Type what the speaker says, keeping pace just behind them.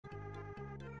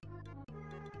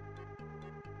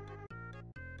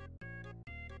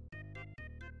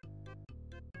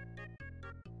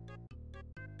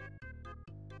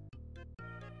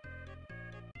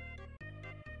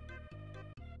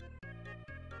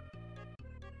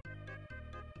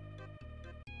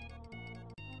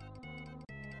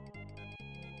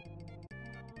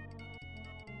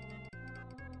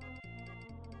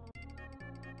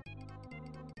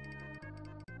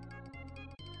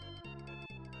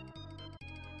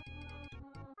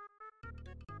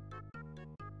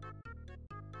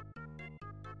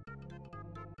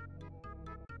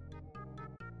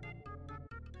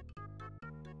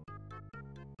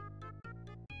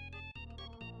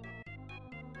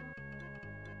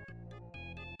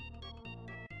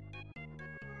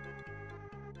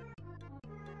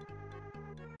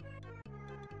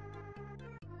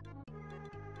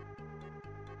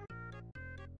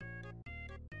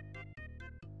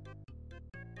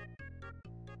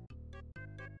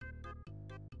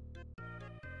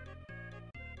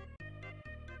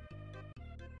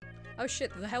Oh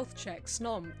shit, the health check.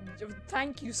 Snom,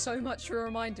 thank you so much for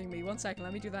reminding me. 1 second,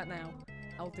 let me do that now.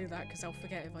 I'll do that because I'll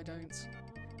forget if I don't.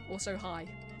 Also, hi.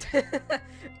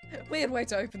 Weird way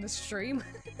to open the stream.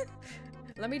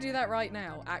 Let me do that right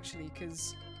now, actually,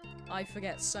 because I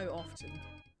forget so often.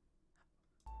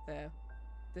 There.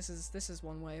 This is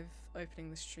one way of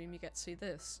opening the stream. You get to see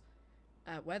this.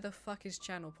 Where the fuck is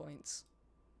channel points?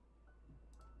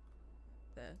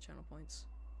 There, channel points.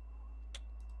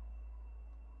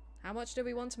 How much do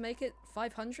we want to make it?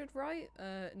 500, right?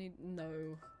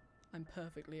 No. I'm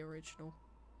perfectly original.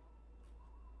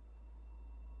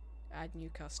 Add new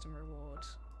custom reward.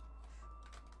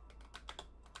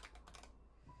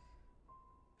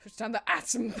 Push down the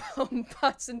atom bomb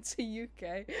button to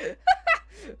UK.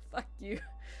 Fuck you.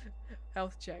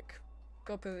 Health check.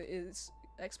 Copy is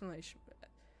explanation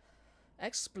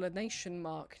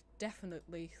mark.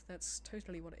 Definitely. That's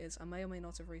totally what it is. I may or may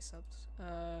not have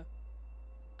resubbed.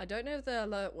 I don't know if the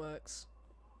alert works.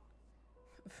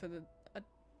 For the...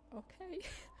 okay.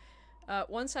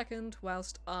 1 second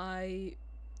whilst I...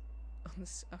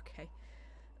 okay.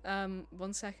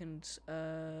 1 second.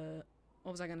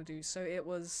 What was I gonna do? So it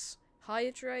was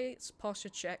hydrate, posture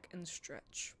check, and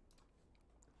stretch.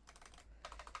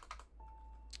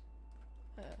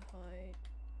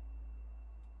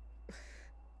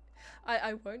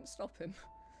 I won't stop him.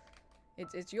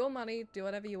 It's your money. Do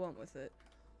whatever you want with it.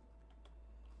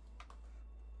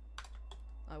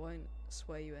 I won't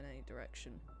sway you in any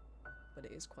direction, but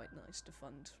it is quite nice to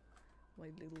fund my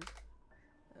little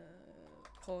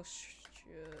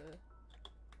posture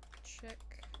check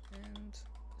and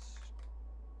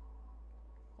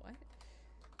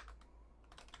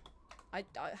what?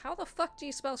 How the fuck do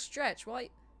you spell stretch? Why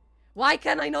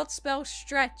can I not spell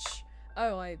stretch?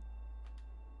 Oh,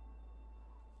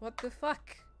 what the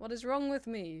fuck? What is wrong with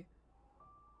me?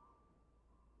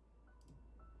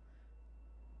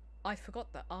 I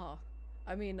forgot that R.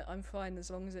 I mean, I'm fine as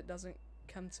long as it doesn't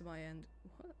come to my end.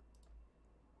 What?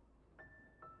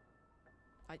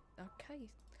 Okay.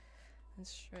 And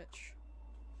stretch.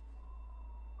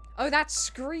 Oh, that's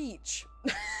screech!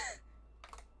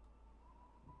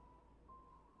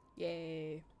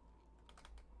 Yay.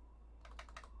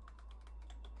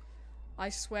 I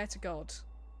swear to God.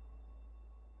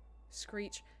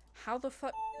 Screech. How the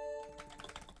fuck?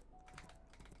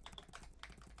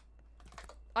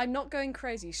 I'm not going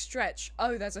crazy. Stretch.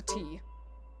 Oh, there's a T.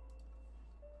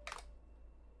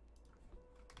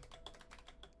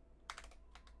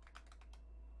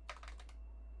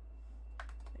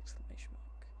 Exclamation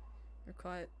mark.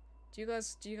 Required. Do you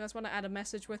guys want to add a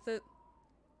message with it?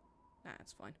 Nah,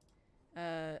 it's fine.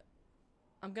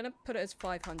 I'm gonna put it as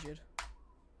 500.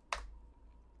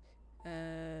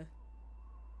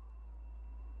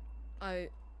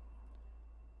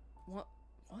 What?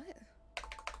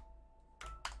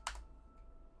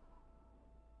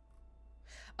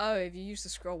 Oh, if you use the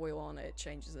scroll wheel on it, it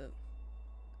changes it.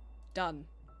 Done.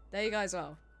 There you guys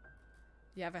are.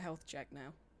 You have a health check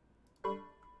now.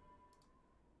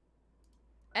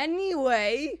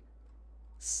 Anyway,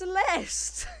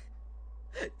 Celeste!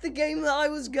 The game that I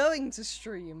was going to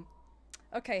stream.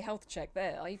 Okay, health check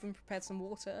there. I even prepared some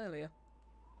water earlier.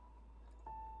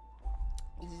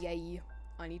 Yay.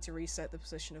 I need to reset the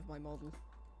position of my model.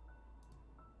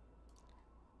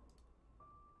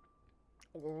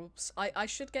 Orbs. I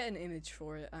should get an image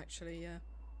for it, actually, yeah.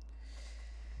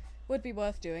 Would be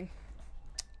worth doing.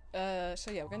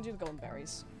 So yeah, we're gonna do the golden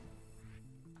berries.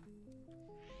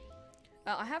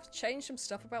 I have changed some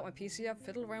stuff about my PC. I've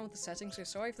fiddled around with the settings, so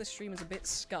sorry if the stream is a bit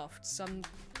scuffed. Some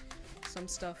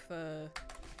stuff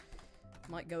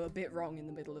might go a bit wrong in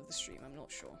the middle of the stream, I'm not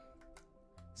sure.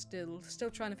 Still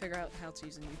trying to figure out how to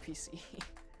use a new PC.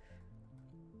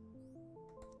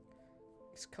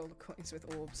 It's cola coins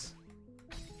with orbs.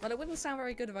 But it wouldn't sound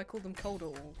very good if I called them colder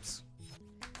orbs.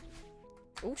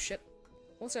 Oh shit.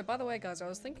 Also, by the way guys, I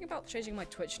was thinking about changing my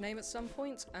Twitch name at some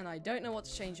point, and I don't know what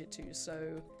to change it to,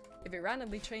 so if it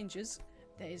randomly changes,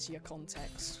 there's your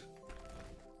context.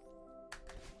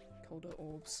 Colder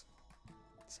orbs.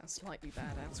 Sounds slightly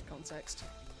bad out of context.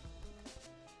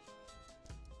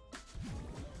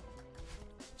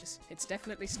 It's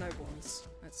definitely snowballs.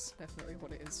 That's definitely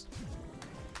what it is.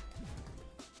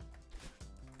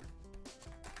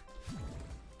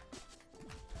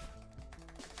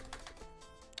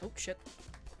 Oh shit.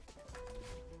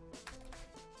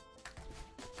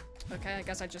 Okay, I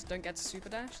guess I just don't get to super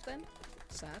dash then.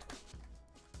 Sad.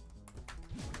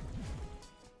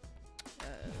 Up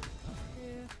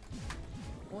here.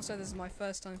 Also, this is my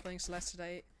first time playing Celeste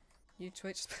today. You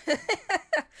Twitch.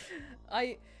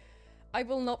 I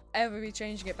will not ever be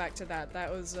changing it back to that.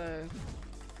 That was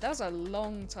That was a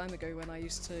long time ago when I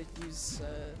used to use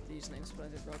the username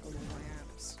Splendid Rug on all my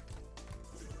apps.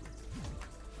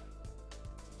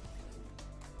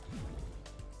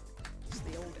 It's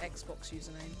the old Xbox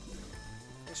username.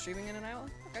 You're streaming in an hour?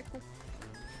 Okay, cool.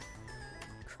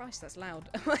 Christ, that's loud.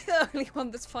 Am I the only one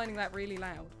that's finding that really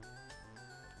loud?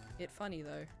 It's funny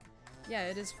though. Yeah,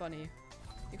 it is funny.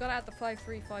 You gotta add the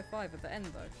 5355 at the end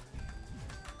though.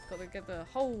 Gotta get the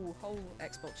whole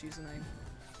Xbox username.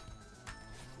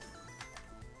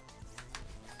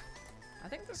 I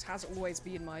think this has always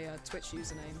been my Twitch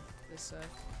username. This,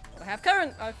 what I have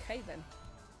current! Okay then.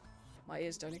 My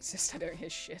ears don't exist, I don't hear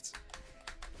shit.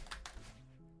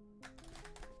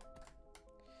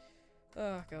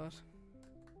 Oh god.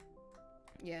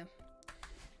 Yeah.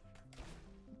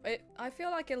 I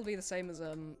feel like it'll be the same as,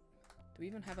 do we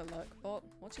even have a lurk bot?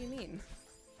 What do you mean?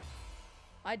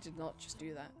 I did not just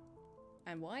do that.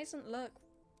 And why isn't lurk...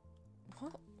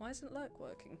 What? Why isn't lurk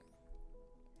working?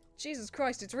 Jesus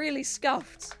Christ, it's really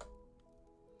scuffed!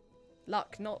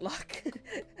 Luck, not luck.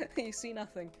 You see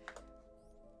nothing.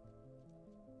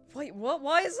 Wait, what?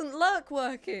 Why isn't lurk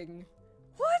working?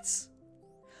 What?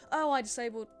 Oh, I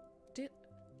disabled...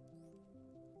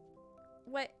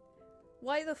 Wait,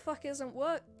 why the fuck isn't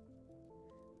work?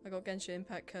 I got Genshin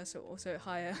Impact cursor also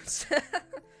higher.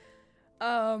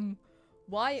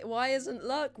 Why isn't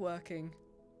lurk working?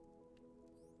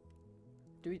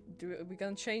 Are we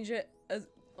gonna change it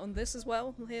on this as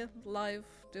well here live?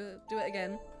 Do it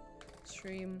again.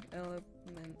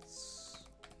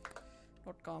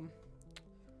 Streamelements.com.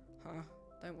 Huh?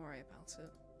 Don't worry about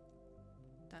it.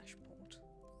 Dashboard.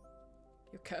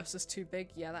 Your cursor's too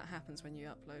big. Yeah, that happens when you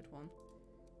upload one.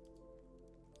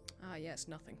 Ah, yes,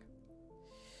 nothing.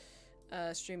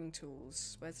 Streaming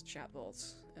tools. Where's the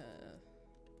chatbot?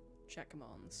 Chat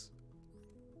commands.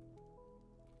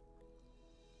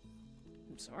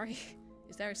 I'm sorry.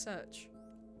 Is there a search?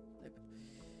 Nope.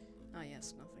 Ah,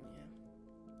 yes, nothing, yeah.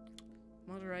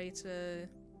 Moderator.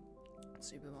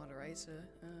 Super moderator.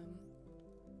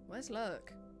 Where's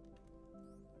lurk?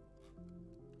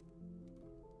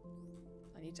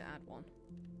 I need to add one.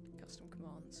 Custom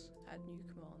commands. Add new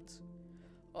commands.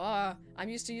 Ah, I'm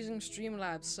used to using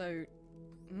Streamlabs, so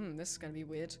this is gonna be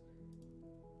weird.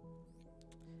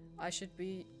 I should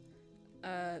be,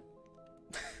 yeah,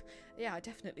 I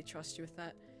definitely trust you with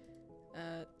that.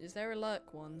 Is there a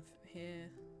lurk one here?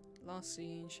 Last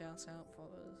seen, shout out,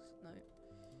 followers, no.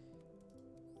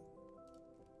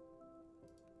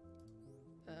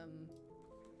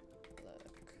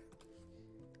 Lurk.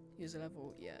 User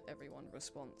level, yeah, everyone,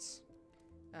 response.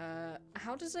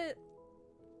 How does it...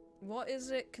 What is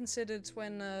it considered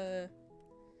when, oh,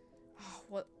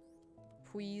 what?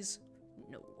 Please?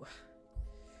 No.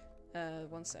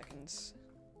 1 second.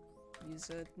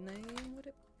 Username, would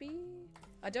it be?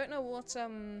 I don't know what,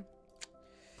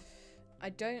 I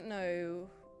don't know,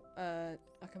 I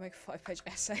can make a 5-page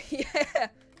essay, yeah!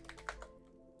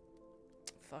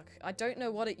 Fuck. I don't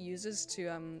know what it uses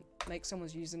to, make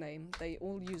someone's username. They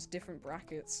all use different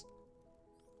brackets.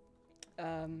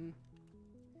 And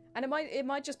it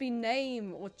might just be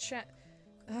name or chat.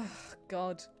 Oh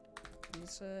god.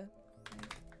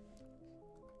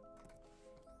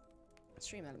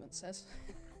 Stream element says.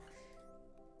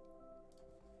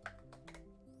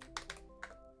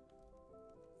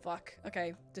 Fuck.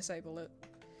 Okay, disable it.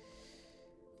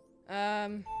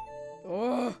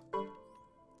 Oh!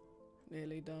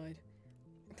 Nearly died.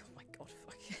 Oh my god,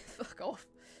 fuck it. Fuck off.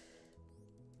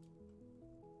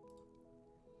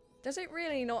 Does it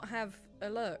really not have a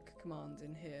lurk command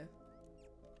in here?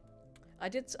 I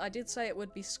did say it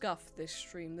would be scuffed this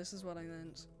stream. This is what I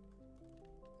meant.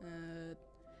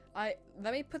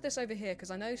 Let me put this over here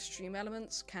because I know Stream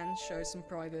Elements can show some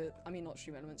private. I mean, not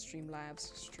Stream Elements.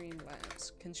 Streamlabs.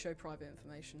 Streamlabs can show private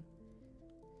information.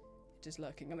 It is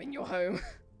lurking. I'm in your home.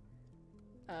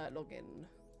 Log in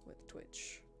with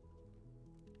Twitch.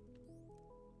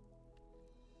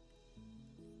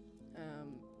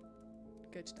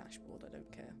 Go to dashboard. I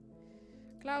don't care.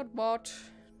 Cloudbot,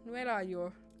 where are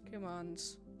your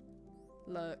commands?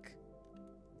 Lurk.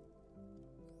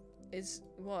 Is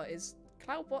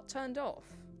Cloudbot turned off?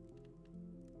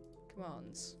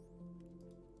 Commands.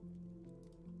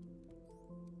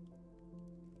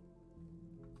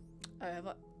 Oh, have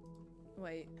I...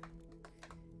 Wait.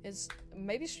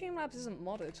 Maybe Streamlabs isn't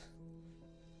modded.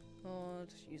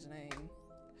 Mod, username.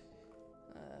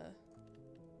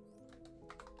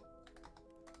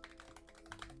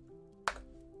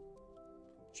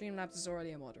 Streamlabs is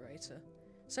already a moderator.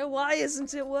 So why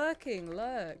isn't it working?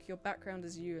 Lurk. Your background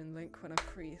is you and Link when I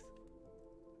breathe.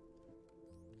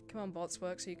 Come on, bots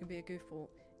work so you can be a goofball.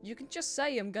 You can just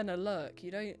say I'm gonna lurk. You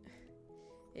don't...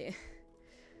 Yeah.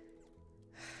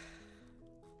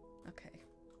 Okay.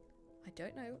 I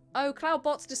don't know. Oh,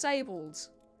 Cloudbot's disabled!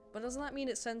 But doesn't that mean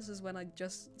it censors when I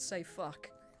just say fuck?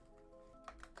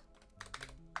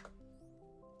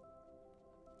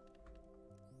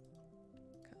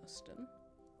 Custom.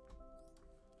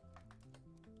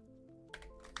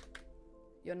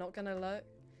 You're not gonna look?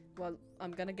 Well,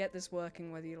 I'm gonna get this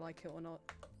working whether you like it or not.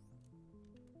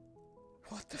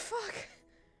 What the fuck?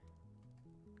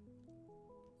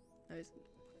 No,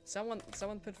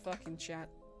 someone put fuck in chat.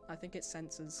 I think it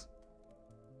censors.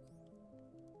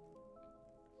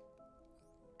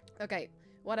 Okay,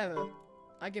 whatever.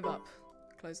 I give up.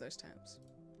 Close those tabs.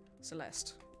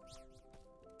 Celeste.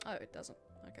 Oh, it doesn't.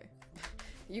 Okay.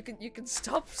 You can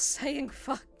stop saying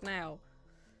fuck now.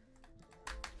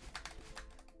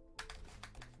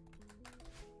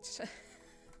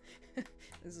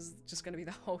 This is just gonna be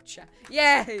the whole chat.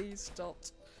 Yay!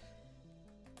 Stopped.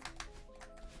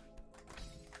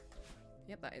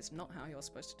 Yep, that is not how you're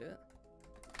supposed to do it.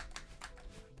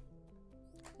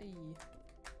 Hey.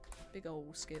 Big ol'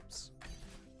 skips.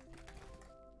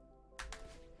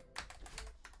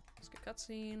 Skip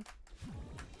cutscene.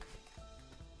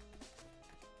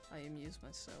 I amuse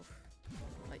myself.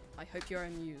 I hope you're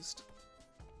amused.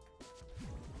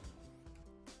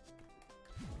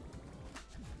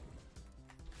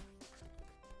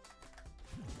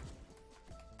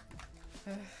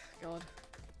 God.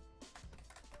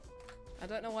 I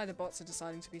don't know why the bots are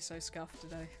deciding to be so scuffed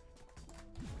today.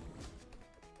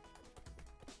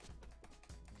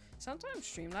 Sometimes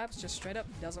Streamlabs just straight up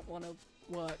doesn't want to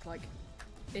work. Like,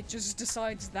 it just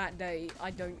decides that day, I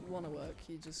don't want to work.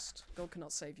 You just... God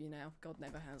cannot save you now. God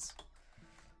never has.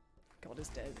 God is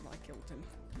dead and I killed him.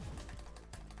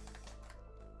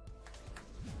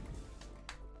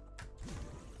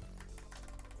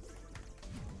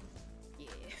 Yeah.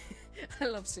 I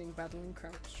love seeing Battle and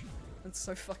Crouch. It's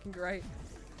so fucking great.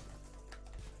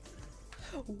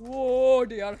 Whoa,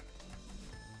 dear.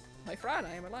 My friend,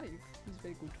 I am alive. He's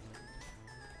very good.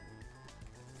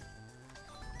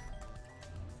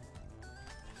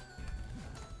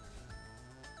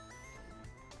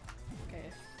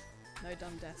 Okay, no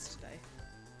dumb deaths today.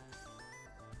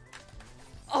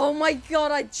 Oh my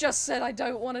god, I just said I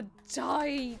don't want to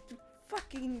die.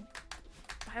 Fucking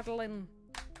battling.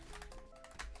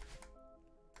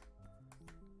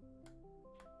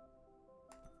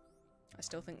 I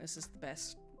still think this is the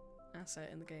best asset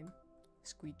in the game.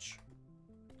 Squeech.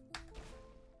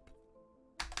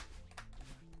 I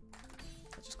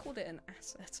just called it an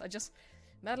asset.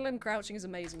 Madeline crouching is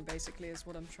amazing, basically, is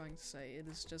what I'm trying to say. It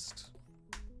is just...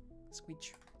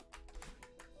 Squeech.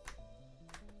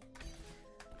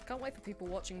 I can't wait for people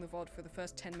watching the VOD for the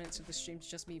first 10 minutes of the stream to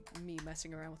just be me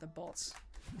messing around with the bots.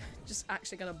 Just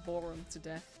actually gonna bore them to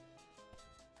death.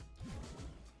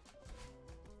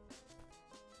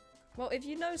 Well, if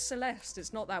you know Celeste,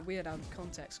 it's not that weird out of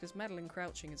context, because Madeline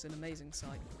crouching is an amazing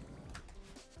sight.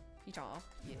 Peter,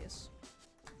 yes.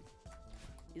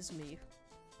 Is me.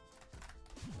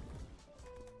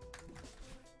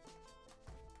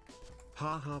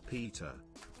 Haha, Peter.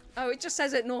 Oh, it just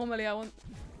says it normally. I want...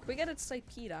 Can we get it to say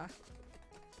Peter?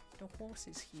 The horse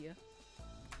is here.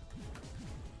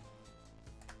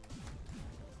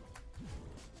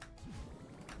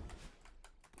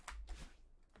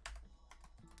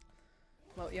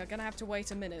 Well, you're gonna have to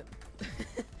wait a minute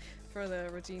for the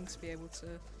routine to be able to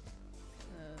do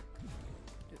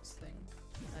its thing.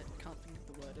 I can't think of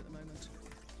the word at the moment.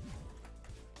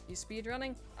 You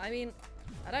speedrunning? I mean,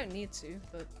 I don't need to,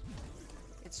 but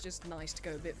it's just nice to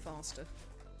go a bit faster.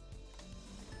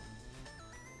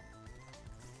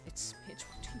 It's Mitch,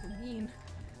 what do you mean?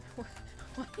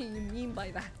 What do you mean by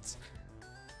that?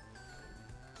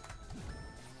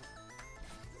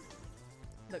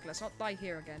 Look, let's not die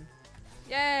here again.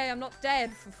 Yay, I'm not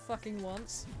dead for fucking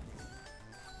once.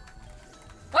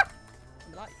 Ah!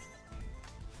 I'm alive.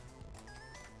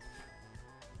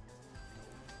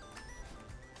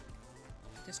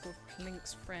 Discord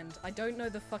Plink's friend. I don't know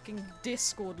the fucking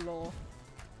Discord lore.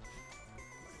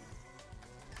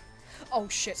 Oh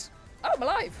shit. Oh, I'm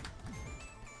alive!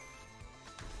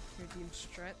 Redeem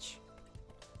stretch.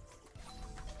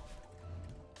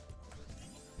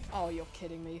 Oh, you're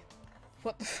kidding me.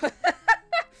 What the fuck?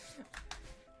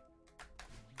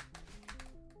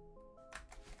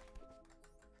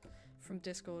 From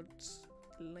Discord's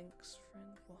Link's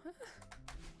friend. What?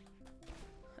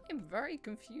 I am very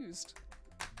confused.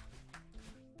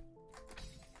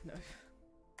 No.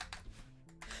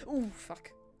 Ooh,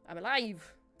 fuck. I'm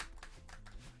alive!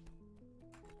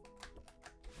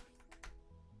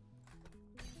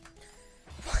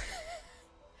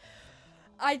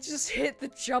 I just hit the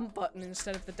jump button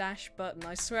instead of the dash button.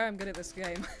 I swear I'm good at this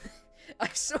game. I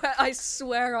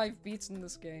swear I've beaten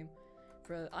this game.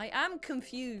 Bro, I am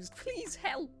confused. Please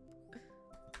help.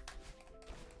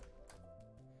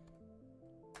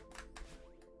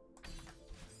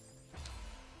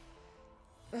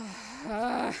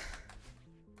 I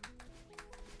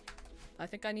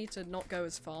think I need to not go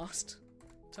as fast.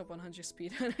 Top 100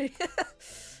 speed.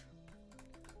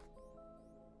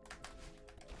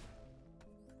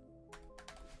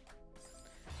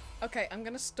 Okay, I'm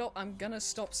gonna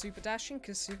stop super dashing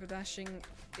because super dashing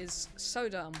is so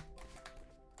dumb.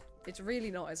 It's really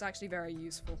not. It's actually very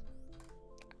useful.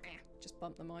 Just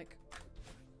bump the mic.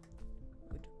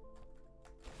 Wood.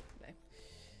 No.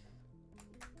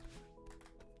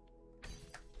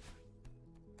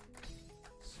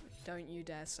 Don't you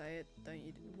dare say it. Don't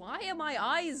you. Why are my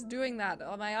eyes doing that?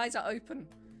 Oh, my eyes are open.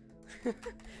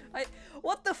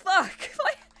 What the fuck?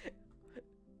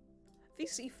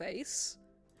 VC face.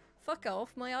 Fuck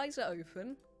off, my eyes are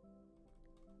open.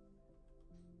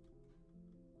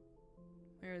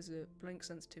 Where is it? Blink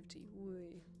sensitivity.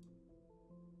 Whee.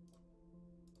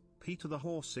 Peter the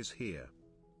horse is here.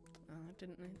 Oh, I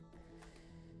didn't know.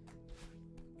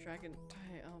 Dragon.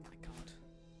 Oh my god.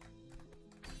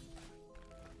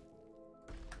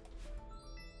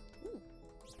 Ooh.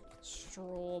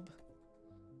 Straub.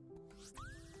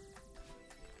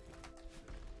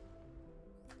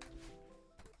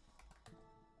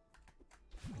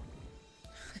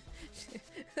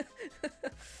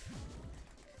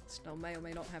 Snow may or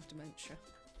may not have dementia.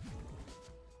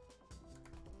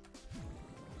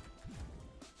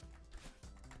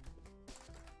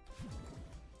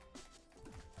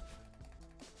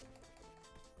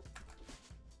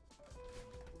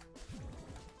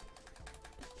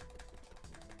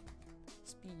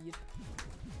 Speed.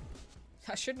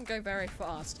 I shouldn't go very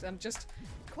fast. I'm just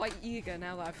quite eager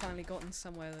now that I've finally gotten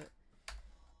somewhere that...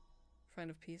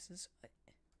 Friend of pieces.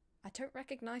 I don't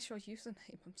recognize your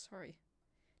username, I'm sorry.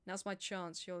 Now's my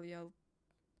chance, you'll yell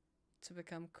to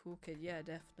become cool kid. Yeah,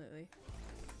 definitely.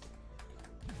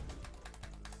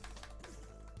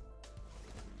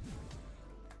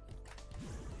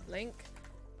 Link?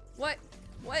 What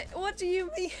do you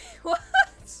mean? What?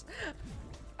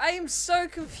 I am so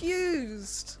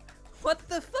confused. What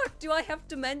the fuck? Do I have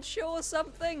dementia or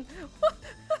something?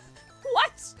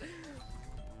 What?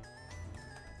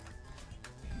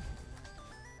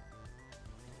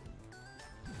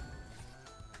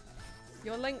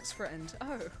 Your Link's friend.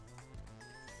 Oh.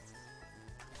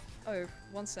 Oh,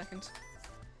 1 second.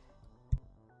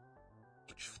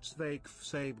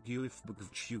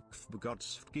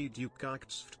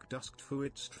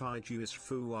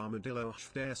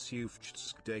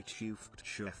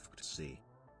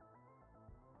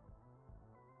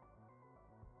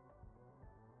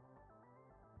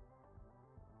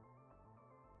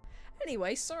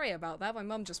 Anyway, sorry about that. My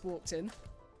mum just walked in.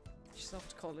 She's off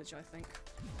to college, I think.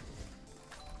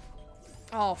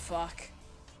 Oh, fuck.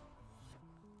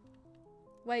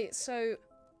 Wait, so...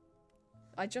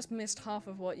 I just missed half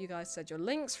of what you guys said. Your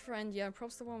Link's friend, yeah,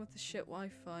 probably the one with the shit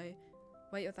Wi-Fi.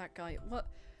 Wait, you're that guy. What?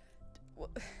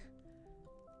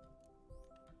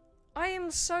 I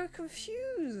am so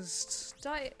confused.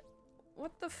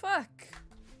 What the fuck?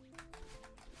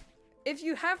 If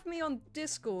you have me on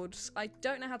Discord, I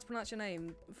don't know how to pronounce your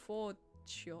name.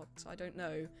 Shot, I don't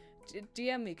know.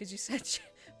 DM me, because you said...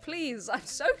 Please, I'm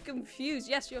so confused.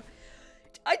 Yes, you're...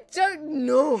 I don't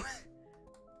know.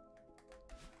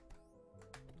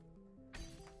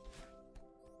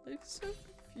 I'm so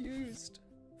confused.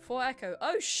 For Echo.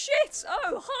 Oh, shit!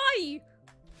 Oh, hi!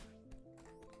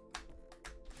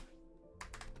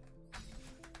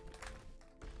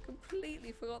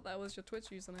 Completely forgot that was your Twitch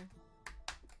username.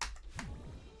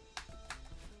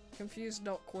 Confused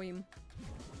dot queen.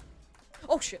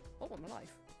 Oh, shit! Oh, I'm alive.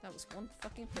 That was one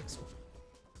fucking pixel.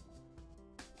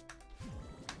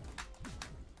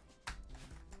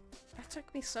 That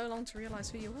took me so long to realize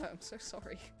who you were. I'm so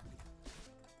sorry.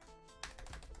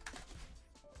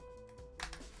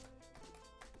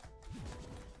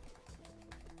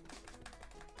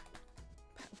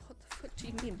 What the fuck do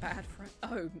you mean bad friend?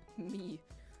 Oh, me.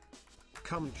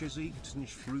 Come eaten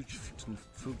fruit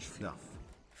fluff.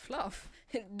 Fluff?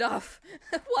 Duff.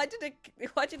 Why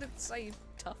did it say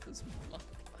tough as fluff?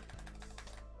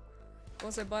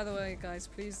 Also, by the way, guys,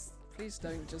 please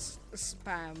don't just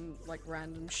spam like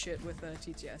random shit with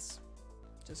TTS.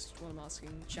 Just what I'm asking,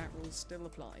 chat rules still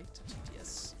apply to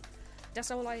TTS.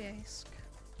 That's all I ask.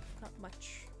 Not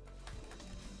much.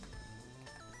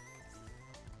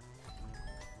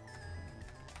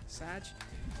 Sag?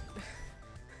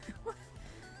 What?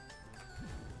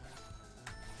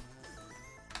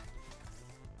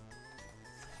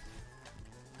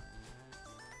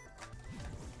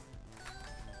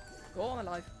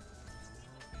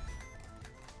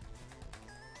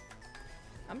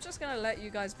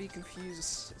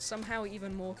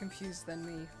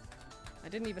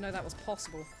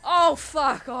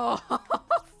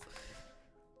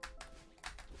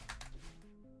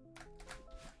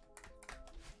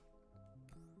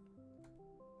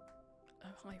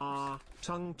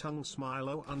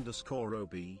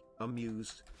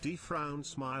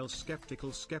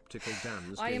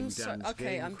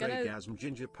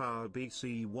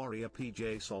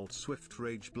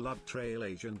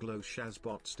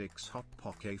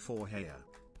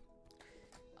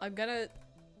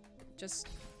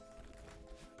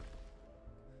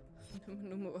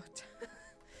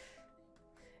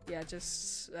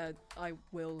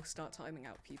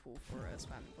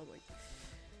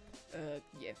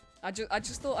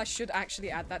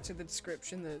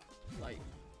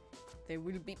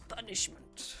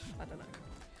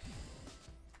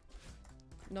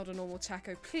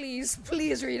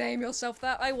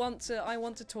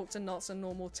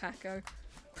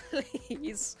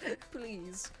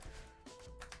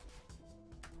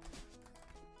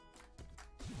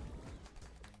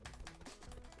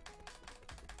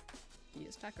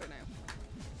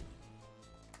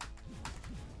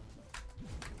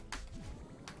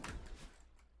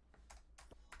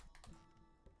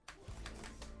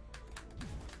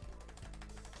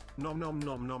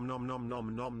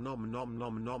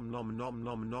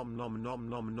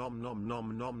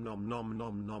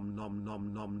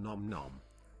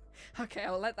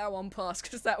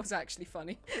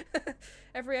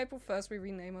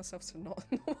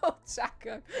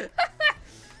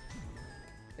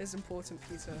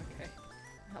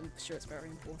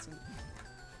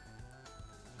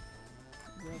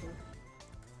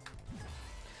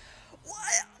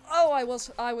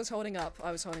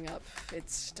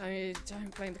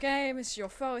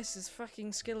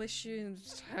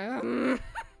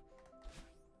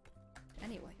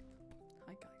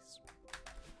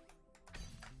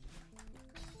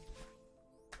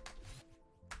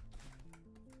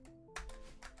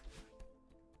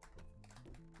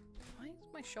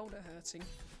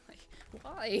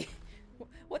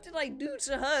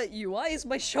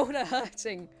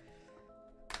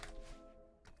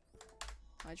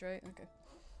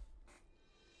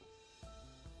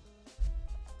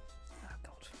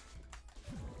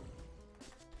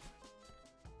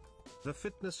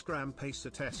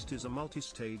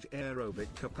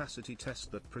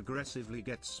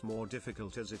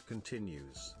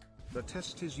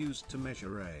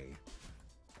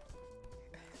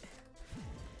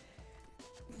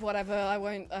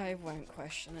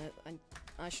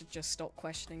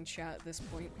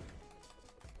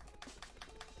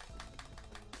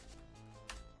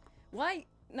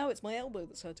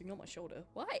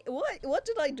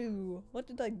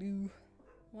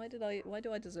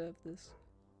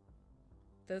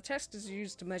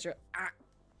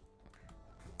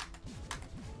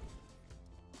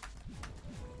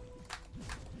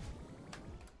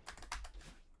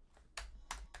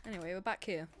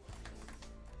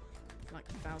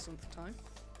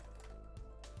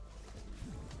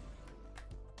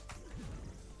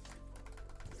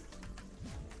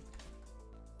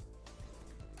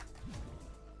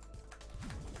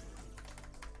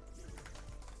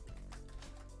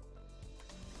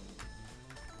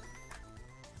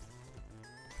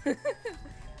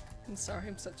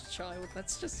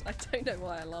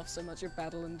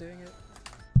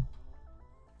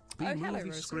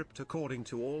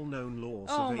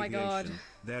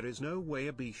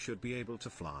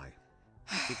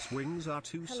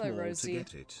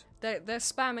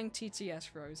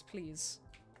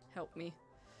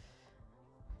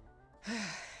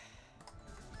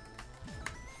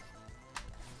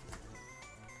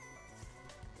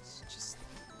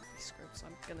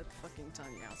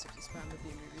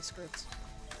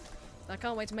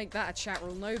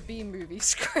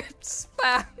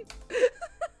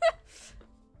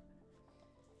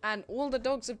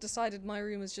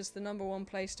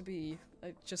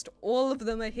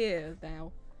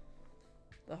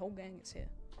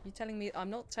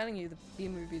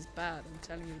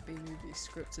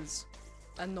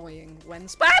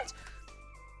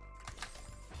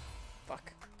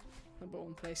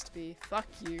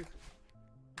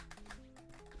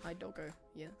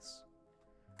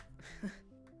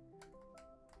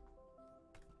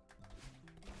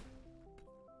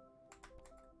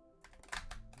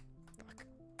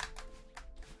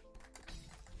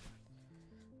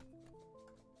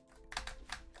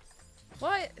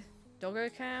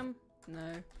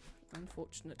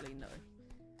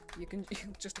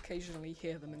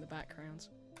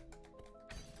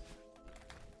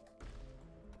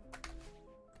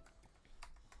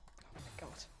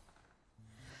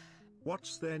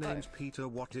 What's their names, Peter?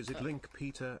 What is it? Link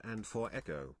Peter and for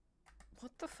Echo.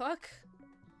 What the fuck?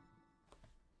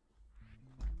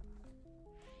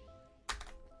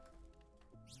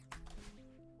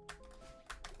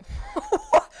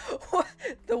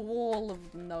 The wall of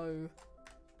no.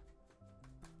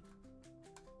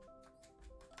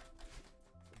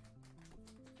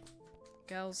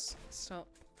 Girls, stop.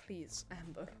 Please,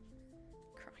 Amber.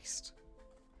 Christ.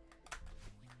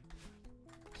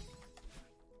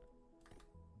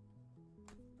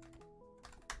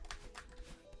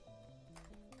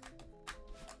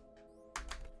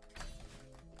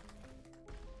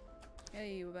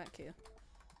 Hey, we're back here.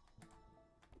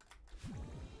 Oh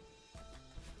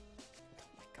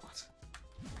my god.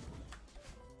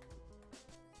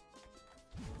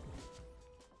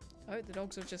 Oh, the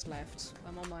dogs have just left.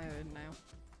 I'm on my own now.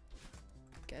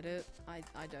 Get it? I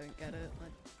don't get it. I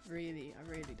really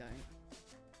don't.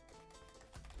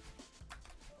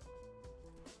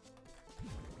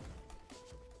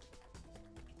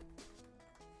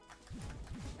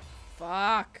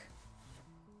 Fuck!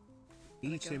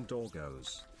 Eat him,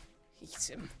 doggos. Eat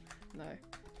him. No.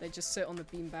 They just sit on the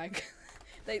beanbag.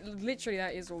 They literally,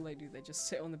 that is all they do. They just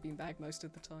sit on the beanbag most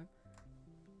of the time.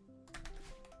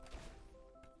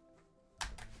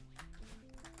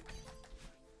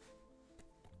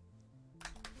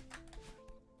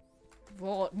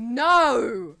 What?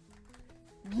 No!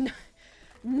 No!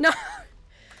 No!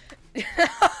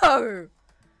 No!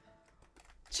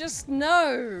 Just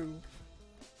no!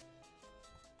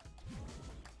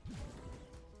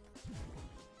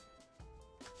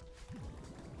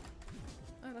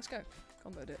 Oh, let's go.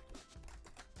 Comboed it.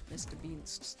 Mr.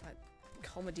 Beast, that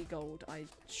comedy gold. I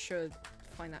should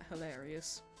find that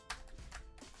hilarious.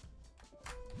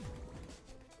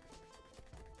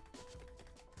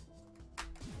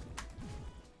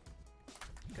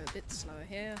 Go a bit slower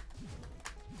here.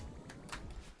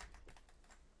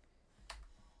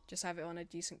 Just have it on a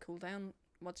decent cooldown.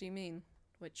 What do you mean?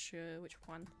 Which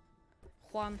Juan?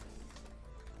 Juan.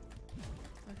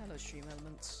 Oh, hello, Stream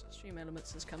Elements. Stream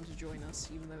Elements has come to join us,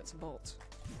 even though it's a bot.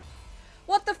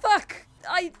 What the fuck?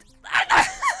 I'm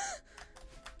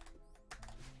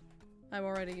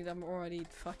already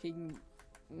fucking.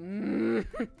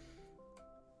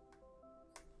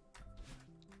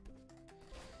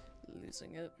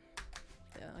 Losing it.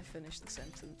 Yeah, I finished the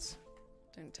sentence.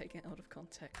 Don't take it out of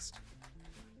context.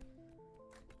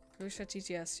 Lucia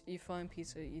TTS, you find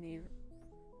Peter, you need.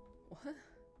 What?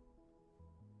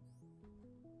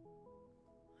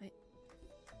 Wait.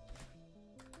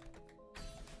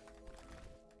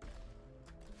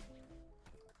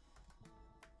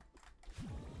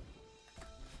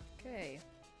 Okay.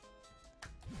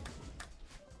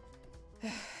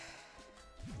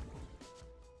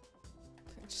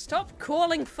 Stop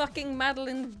calling fucking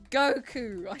Madeline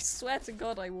Goku! I swear to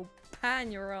God I will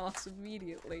pan your ass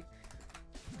immediately.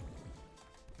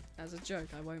 As a joke,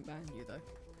 I won't ban you though.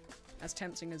 As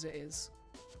tempting as it is.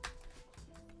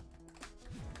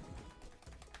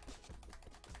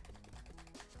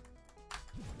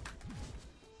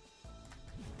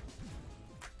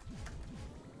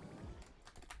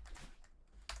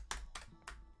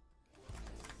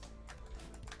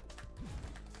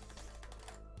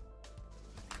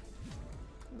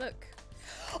 Look.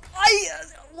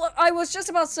 I was just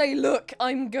about to say, look,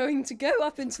 I'm going to go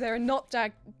up into there and not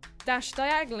dash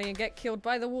diagonally and get killed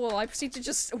by the wall. I proceed to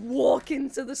just walk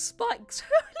into the spikes.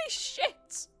 Holy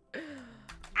shit!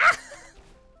 Ah!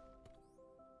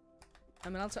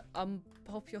 I'm allowed to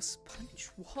unpop your sponge.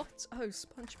 What? Oh,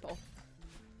 SpongeBob.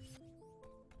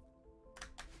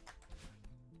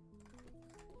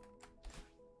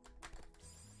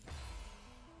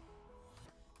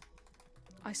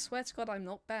 I swear to God, I'm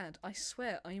not bad. I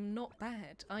swear, I'm not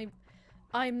bad. I'm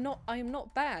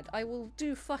not bad. I will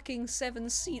do fucking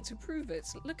 7C to prove it.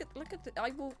 Look at it.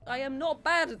 I am not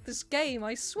bad at this game,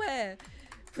 I swear.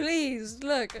 Please,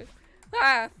 look.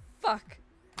 Ah, fuck.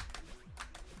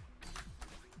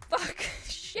 Fuck.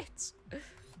 Shit.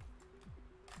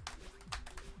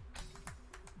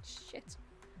 Shit.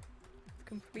 I've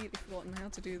completely forgotten how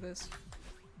to do this.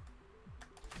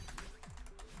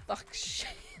 Fuck, shit.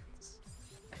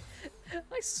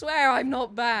 I swear I'm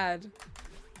not bad.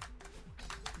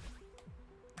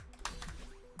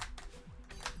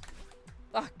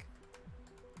 Fuck.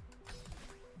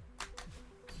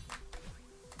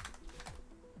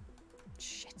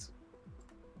 Shit.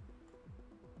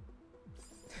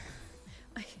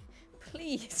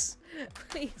 Please.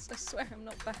 Please, I swear I'm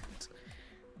not bad.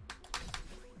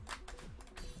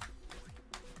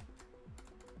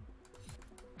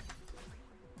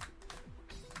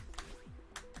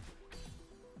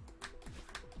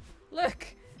 Look!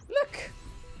 Look!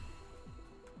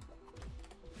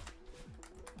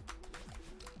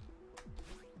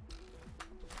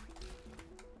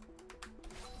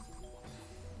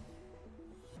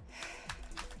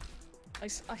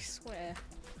 I swear.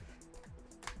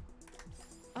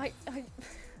 I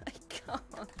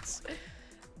can't.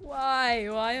 Why?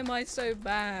 Why am I so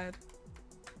bad?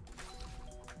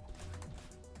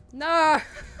 No!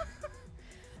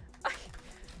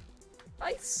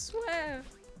 I swear.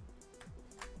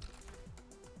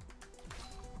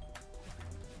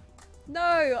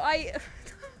 No, I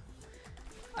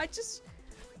just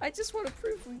want to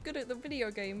prove I'm good at the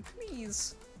video game,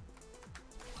 please.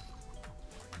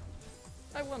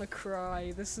 I want to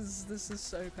cry. This is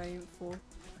so painful.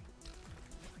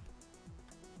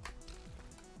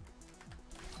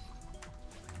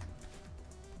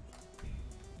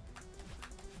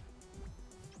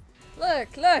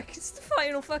 Look, look, it's the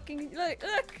final fucking look.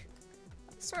 I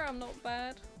swear I'm not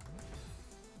bad.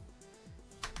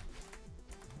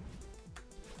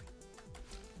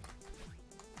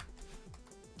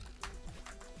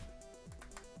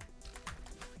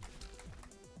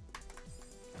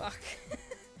 Fuck.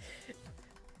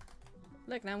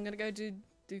 Look, now I'm gonna go do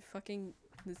fucking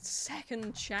the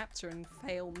second chapter and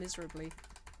fail miserably.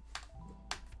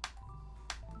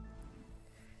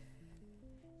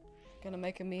 Gonna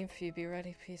make a meme for you, be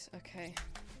ready, please. Okay.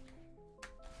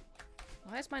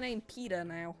 Why is my name Peter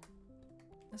now?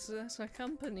 That's a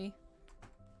company.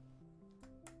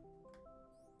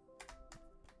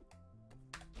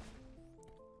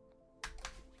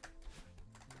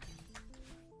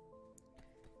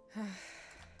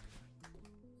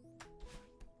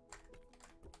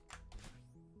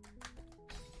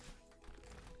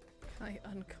 I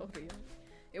uncode you.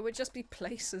 It would just be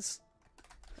places.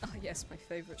 Oh yes, my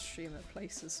favourite streamer,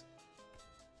 places.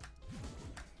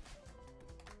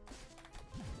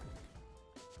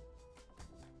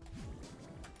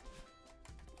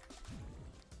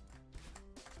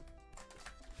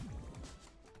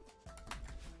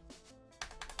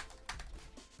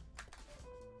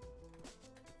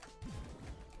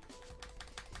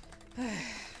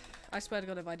 I swear to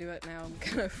God, if I do it now, I'm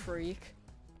gonna freak.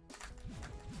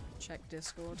 Check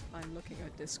Discord. I'm looking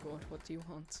at Discord. What do you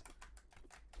want?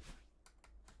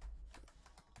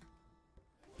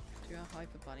 Do a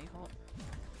hyper bunny hop?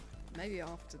 Maybe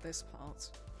after this part.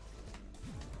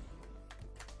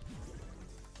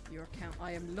 Your account.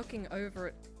 I am looking over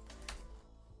it.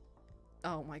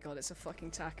 Oh my god, it's a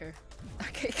fucking taco.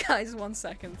 Okay, guys, 1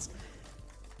 second.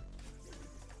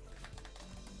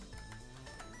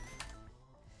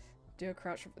 Do a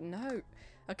crouch. No.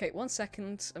 Okay, 1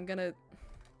 second. I'm gonna.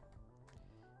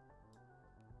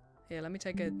 Here, let me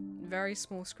take a very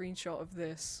small screenshot of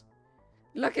this.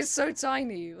 Look, it's so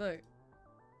tiny. Look.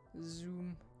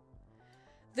 Zoom.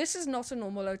 This is not a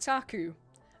normal otaku.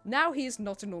 Now he is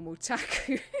not a normal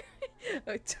taku.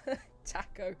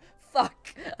 Taco.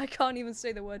 Fuck. I can't even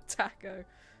say the word taco.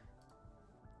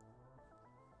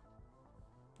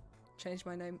 Change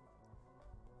my name.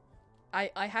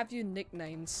 I have you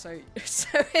nicknamed, so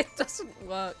it doesn't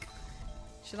work.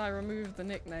 Should I remove the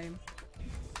nickname?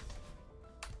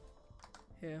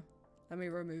 Here. Let me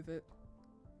remove it.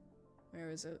 Where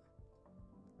is it?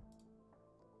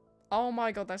 Oh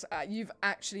my god, that's you've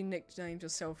actually nicknamed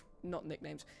yourself, not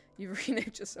nicknames. You've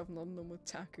renamed yourself non-normal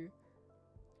Taku.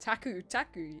 Taku,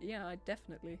 yeah, I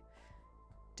definitely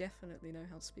know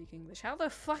how to speak English. How the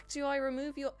fuck do I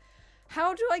remove your...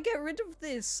 How do I get rid of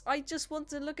this? I just want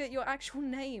to look at your actual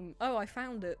name. Oh, I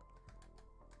found it.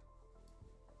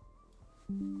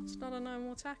 It's not a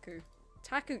normal Taku.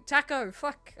 Taco,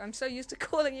 fuck. I'm so used to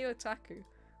calling you a Taku.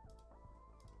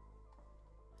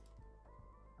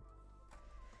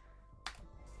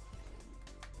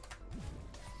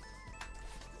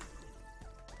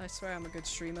 I swear I'm a good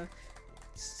streamer.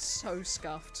 So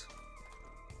scuffed.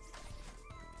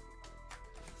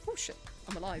 Oh shit,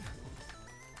 I'm alive.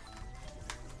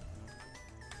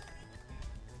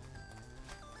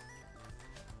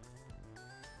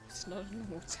 It's not a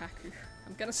normal Taku.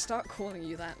 I'm gonna start calling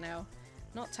you that now.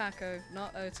 Not Taco,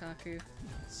 not Otaku.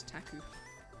 It's Taku.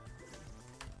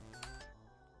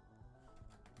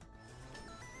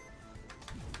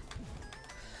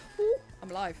 Ooh,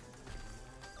 I'm alive.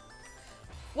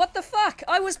 What the fuck?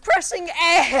 I was pressing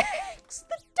X!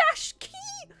 The dash key!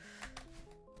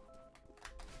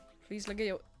 Please look at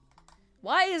your...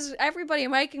 Why is everybody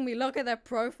making me look at their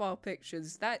profile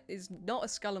pictures? That is not a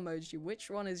skull emoji. Which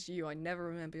one is you? I never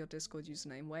remember your Discord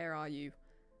username. Where are you?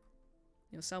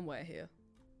 You're somewhere here.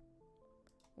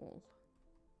 Oh.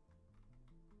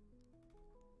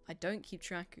 I don't keep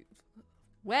track of...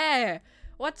 Where?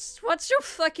 What's your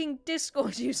fucking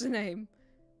Discord username?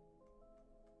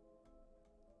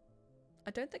 I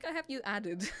don't think I have you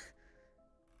added.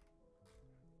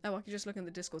 Oh, I can just look in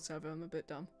the Discord server. I'm a bit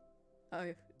dumb.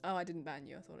 Oh, Oh, I didn't ban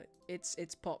you. I thought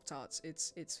it's Pop-Tarts.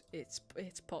 It's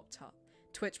Pop-Tart.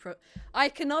 Twitch pro. I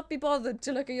cannot be bothered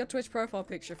to look at your Twitch profile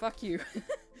picture. Fuck you.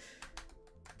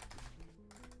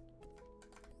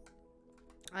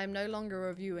 I am no longer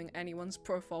reviewing anyone's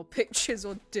profile pictures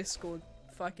or Discord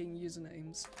fucking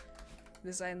usernames.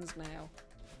 This ends now.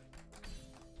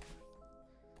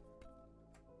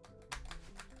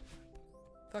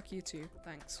 Fuck you too.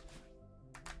 Thanks.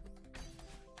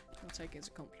 I'll take it as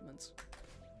a compliment.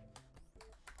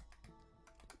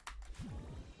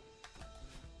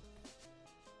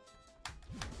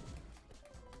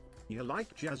 You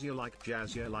like jazz, you like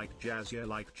jazz, you like jazz, you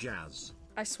like jazz.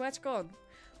 I swear to God,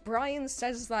 Brian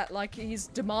says that like he's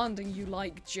demanding you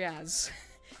like jazz.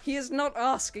 He is not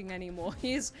asking anymore.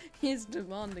 He is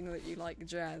demanding that you like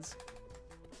jazz.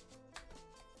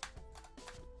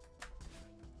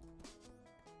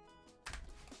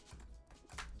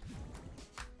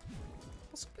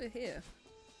 What's over here?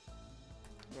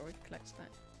 I've already collected that.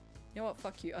 You know what?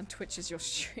 Fuck you. Untwitches your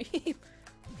stream.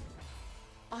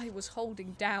 I was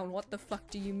holding down. What the fuck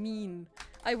do you mean?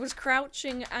 I was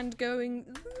crouching and going.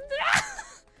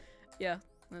 Yeah,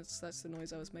 that's the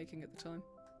noise I was making at the time.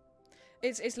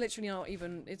 It's literally not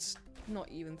even. It's not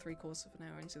even 3/4 of an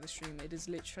hour into the stream. It is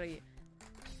literally.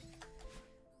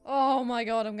 Oh my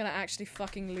god! I'm gonna actually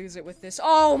fucking lose it with this.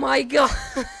 Oh my god!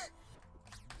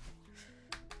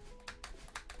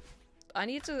 I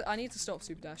need to stop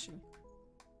super dashing.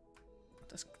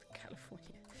 That's California.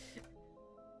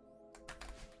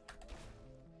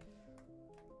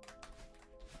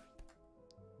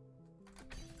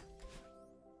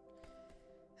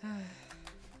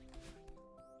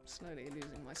 Slowly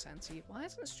losing my sanity. Why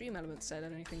hasn't Stream Element said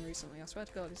anything recently? I swear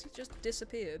to God, has he just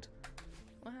disappeared?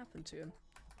 What happened to him?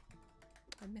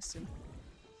 I miss him.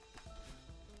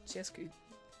 CSQ.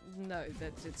 No,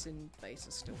 it's in beta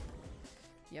still.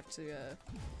 You have to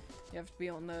be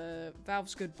on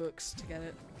Valve's good books to get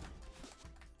it.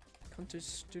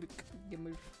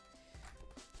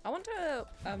 I wonder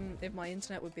if my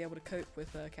internet would be able to cope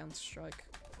with Counter-Strike.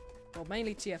 Well,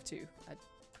 mainly TF2. I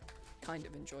kind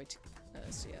of enjoyed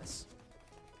CS.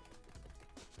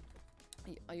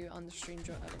 Are you on the stream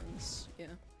elements?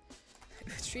 Yeah.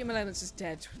 Stream elements is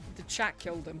dead. The chat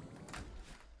killed him.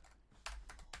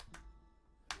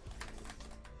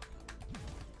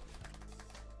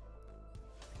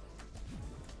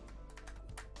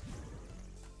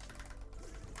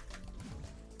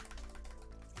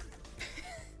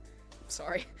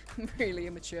 Sorry, I'm really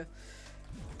immature.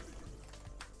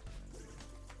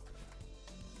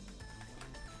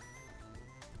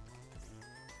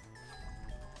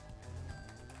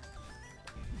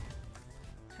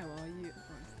 How are you? Oh,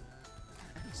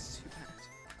 that's too bad.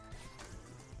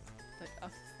 Oh,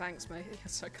 thanks, mate. You're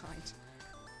so kind.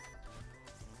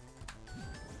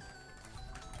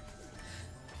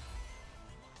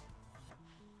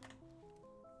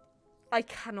 I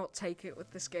cannot take it with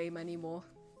this game anymore.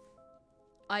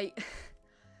 Okay.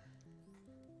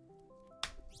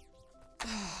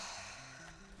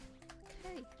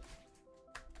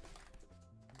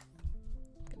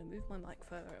 Gonna move my mic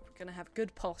further up. We're gonna have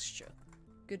good posture.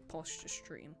 Good posture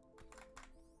stream.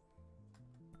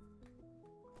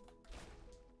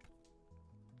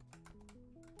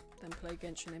 Then play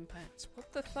Genshin Impact.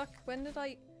 What the fuck? When did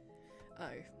I...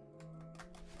 Oh.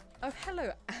 Oh,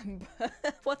 hello, Amber.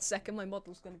 1 second, my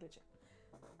model's gonna glitch it.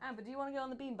 Amber, do you want to get on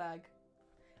the beanbag?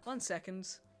 1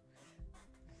 second.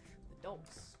 The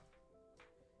dogs.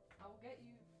 I will get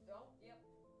you. Oh, yep.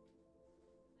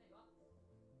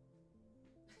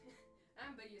 There you are.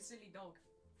 Amber, you silly dog.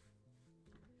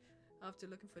 After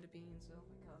looking for the beans, oh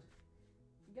my god.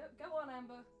 Go on,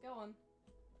 Amber. Go on.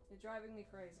 You're driving me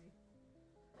crazy.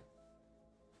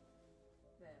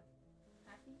 There.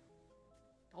 Happy?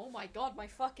 Oh my god, my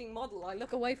fucking model. I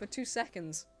look away for 2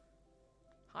 seconds.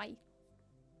 Hi.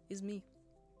 Is me.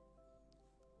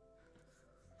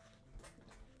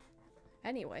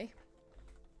 Anyway.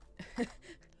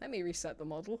 Let me reset the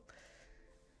model.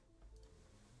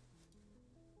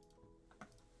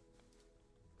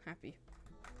 Happy.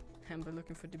 Amber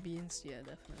looking for the beans? Yeah,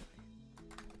 definitely.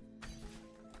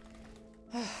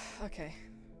 Okay.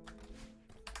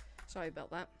 Sorry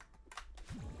about that.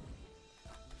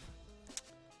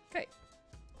 Okay.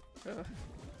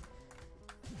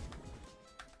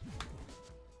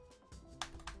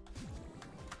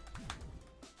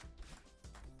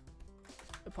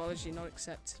 Apology not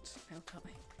accepted.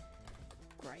 Okay.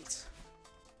 Great.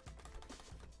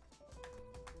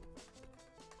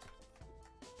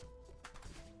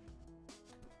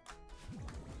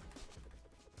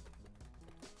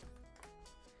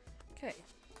 Okay.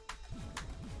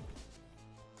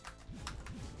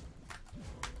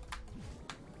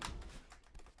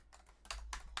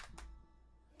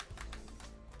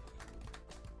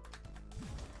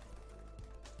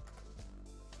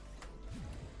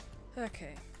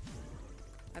 Okay.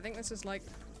 I think this is like...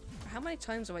 How many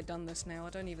times have I done this now? I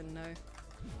don't even know.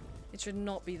 It should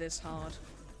not be this hard.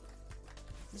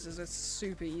 This is a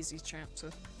super easy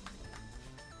chapter.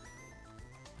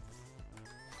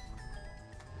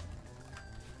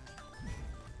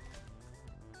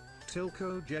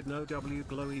 Tilko Jedno W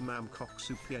Glowy Mam Cox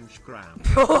Supiench Gram.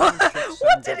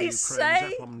 What did he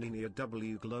say?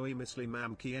 W Glowy Misli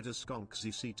Mam Kieda Skonk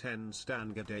ZC10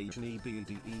 Stanga Dajni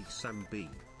BDE Sam B.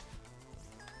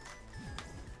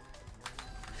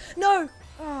 No!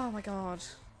 Oh my god.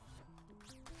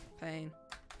 Pain.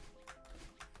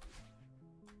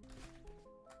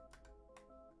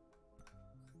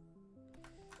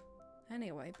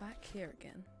 Anyway, back here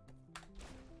again.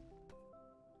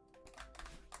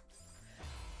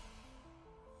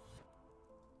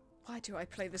 Why do I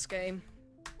play this game?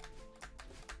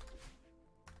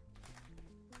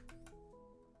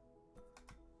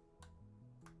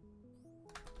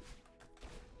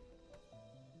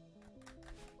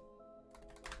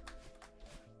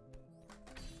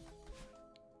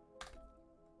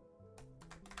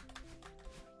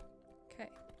 Okay.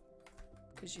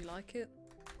 Because you like it?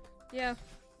 Yeah.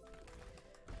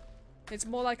 It's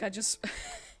more like I just...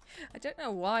 I don't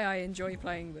know why I enjoy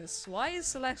playing this. Why is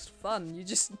Celeste fun? You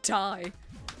just die.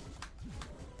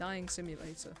 Dying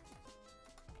simulator.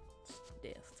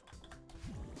 Death.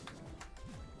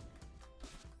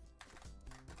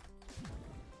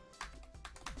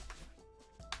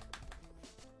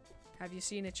 Have you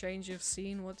seen a change of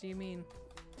scene? What do you mean?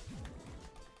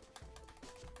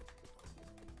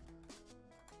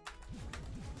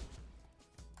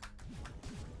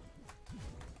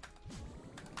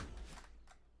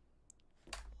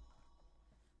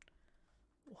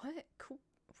 What? Cool.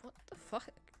 What the fuck?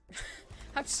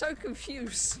 I'm so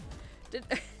confused. Did...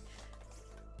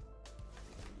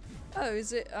 Oh,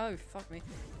 is it? Oh, fuck me.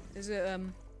 Is it, a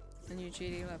new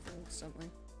GD level or something?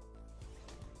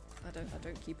 I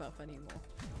don't keep up anymore.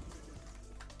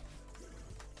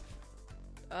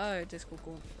 Oh, Discord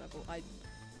Gauntlet level.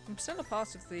 I'm still a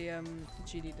part of the,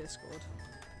 GD Discord.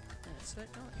 And it's so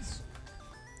nice.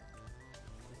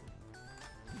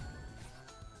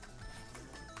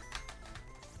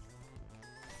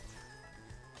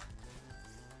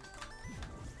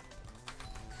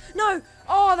 No!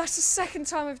 Oh, that's the second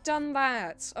time I've done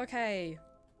that! Okay.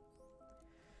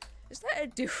 Is there a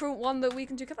different one that we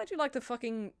can do? Can I do like the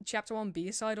fucking chapter 1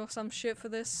 B-side or some shit for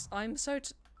this? I'm so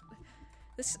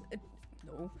this...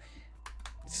 no.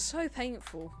 It's so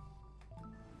painful.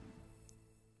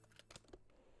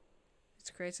 It's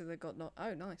a creator that got not...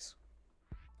 Oh, nice.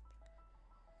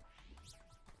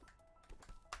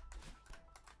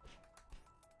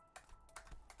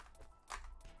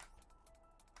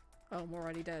 Oh, I'm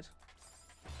already dead.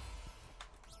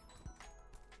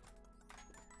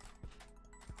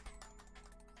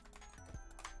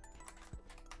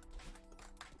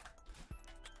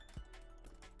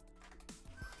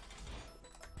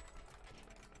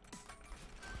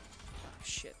 Oh,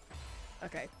 shit.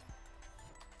 Okay.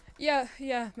 Yeah,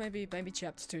 maybe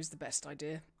chapter 2 is the best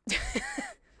idea.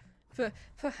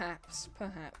 Perhaps.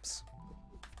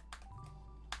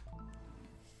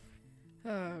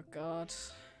 Oh, God.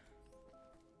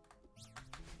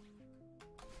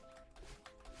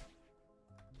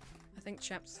 I think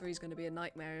chapter 3 is going to be a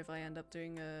nightmare if I end up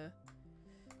doing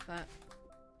that.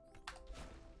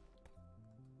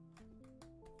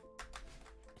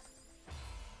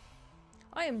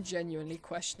 I am genuinely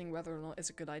questioning whether or not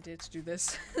it's a good idea to do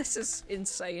this. This is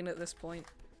insane at this point.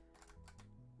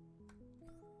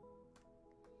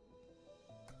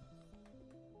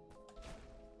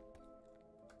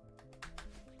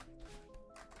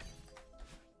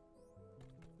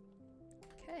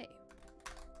 Okay.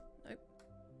 Nope.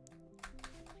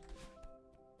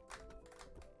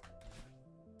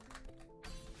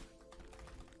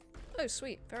 Oh,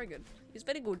 sweet. Very good. It's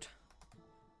very good.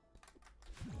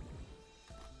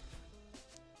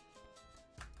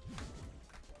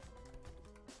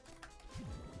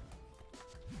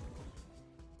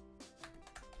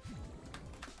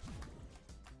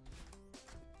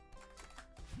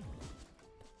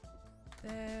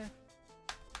 There.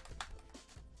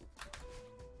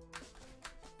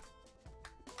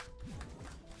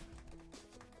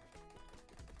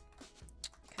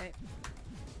 Okay.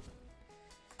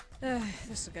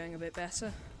 This is going a bit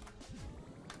better.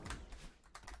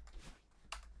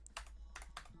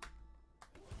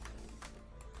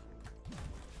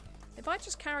 If I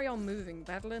just carry on moving,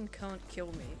 Madeline can't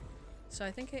kill me. So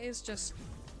I think it is just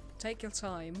take your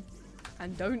time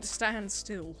and don't stand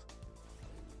still.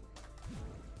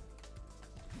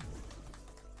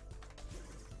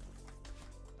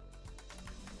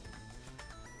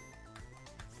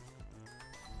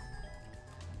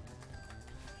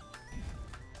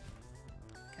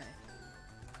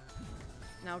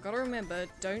 Now, gotta remember,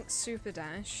 don't super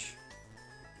dash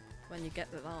when you get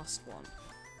the last one,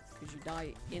 because you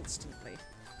die instantly.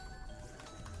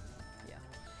 Yeah,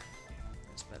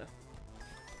 that's better.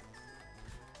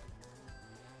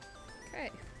 Okay,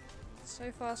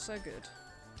 so far so good.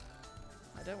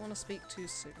 I don't want to speak too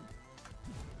soon.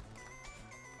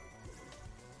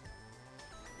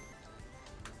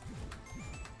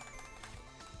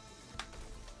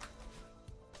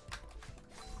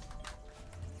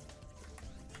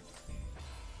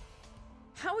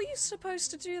 How are you supposed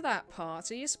to do that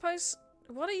part? Are you supposed...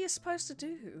 What are you supposed to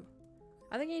do?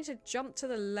 I think you need to jump to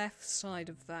the left side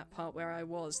of that part where I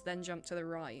was, then jump to the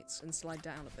right and slide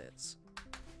down a bit.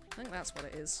 I think that's what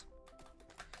it is.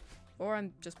 Or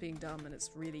I'm just being dumb and it's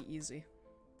really easy.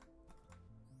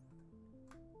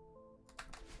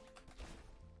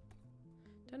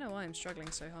 Don't know why I'm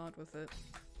struggling so hard with it.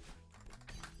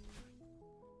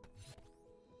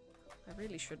 I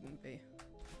really shouldn't be.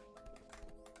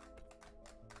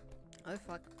 Oh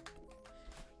fuck.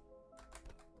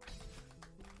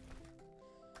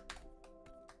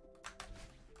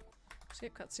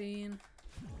 Skip cutscene.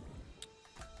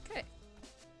 Okay.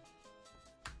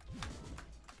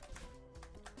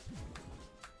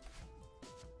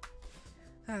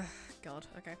 God,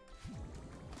 okay.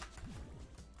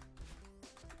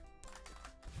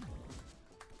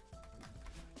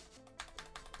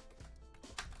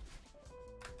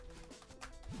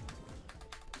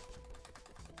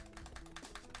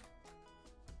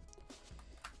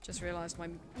 Just realized my...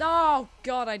 Oh,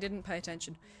 God, I didn't pay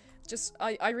attention.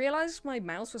 I realized my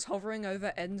mouse was hovering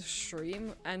over end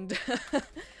stream, and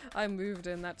I moved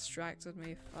and that distracted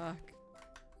me. Fuck.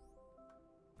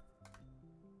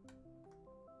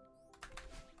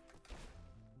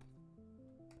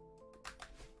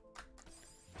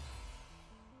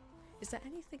 Is there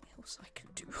anything else I can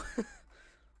do?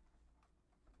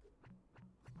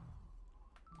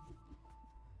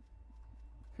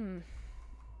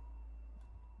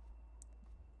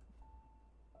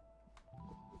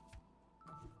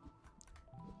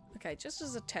 Okay, just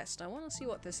as a test, I want to see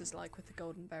what this is like with the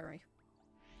golden berry.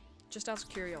 Just out of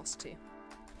curiosity.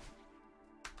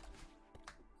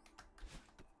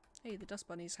 Hey, the dust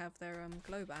bunnies have their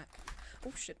glow back.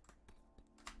 Oh shit.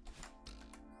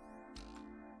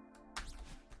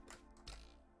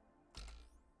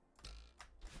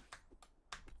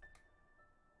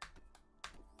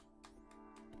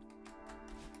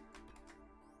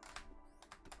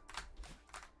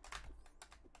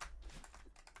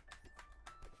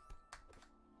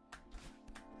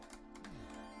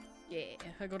 Yeah,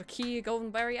 I got a key, a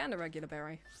golden berry, and a regular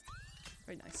berry.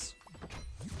 Very nice.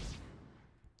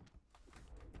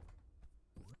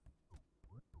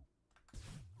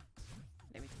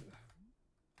 Let me through.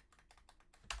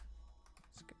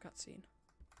 It's a good cutscene.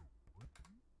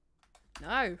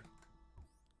 No!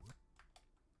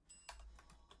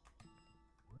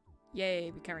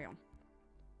 Yay, we carry on.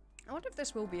 I wonder if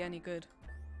this will be any good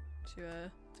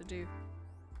to do.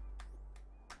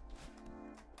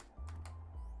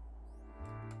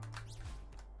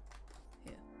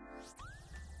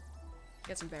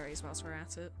 Get some berries whilst we're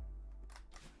at it.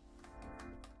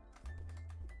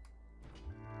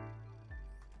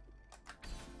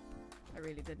 I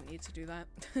really didn't need to do that.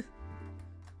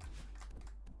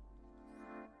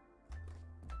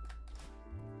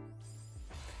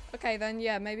 Okay then,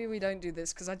 yeah, maybe we don't do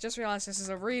this, because I just realised this is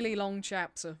a really long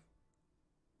chapter.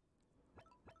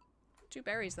 2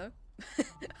 berries though.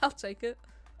 I'll take it.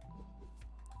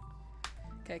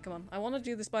 Okay, come on. I want to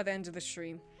do this by the end of the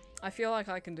stream. I feel like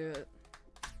I can do it.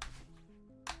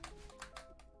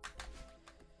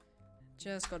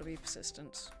 Just gotta be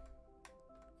persistent.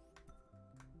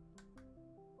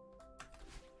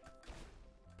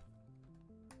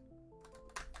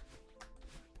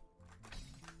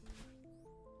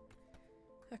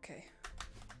 Okay.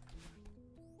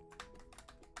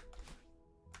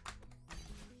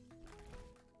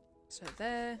 So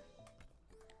there.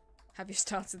 Have you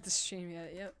started the stream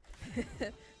yet?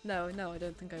 Yep. No, I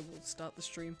don't think I will start the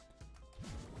stream.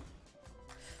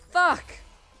 Fuck!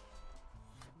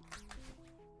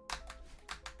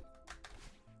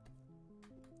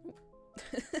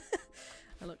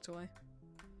 I looked away.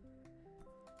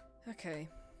 Okay.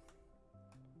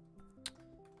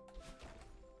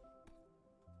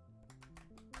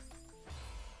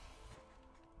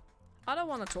 I don't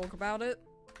want to talk about it.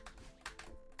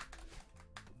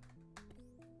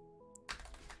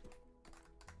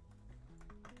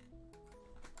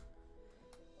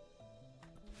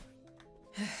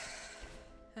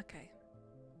 Okay.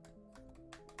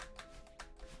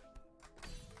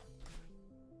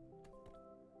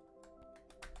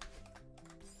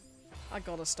 I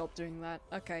gotta stop doing that.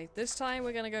 Okay, this time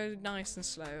we're gonna go nice and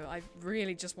slow. I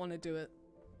really just want to do it.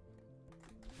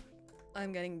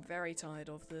 I'm getting very tired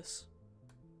of this.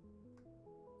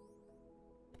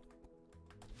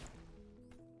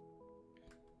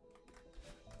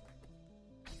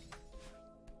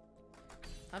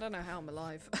 I don't know how I'm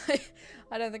alive.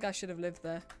 I don't think I should have lived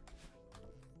there.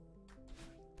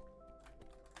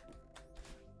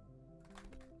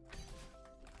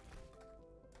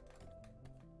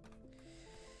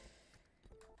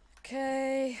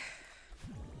 Okay.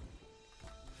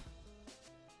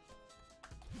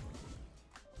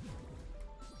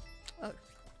 Oh,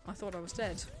 I thought I was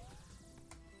dead.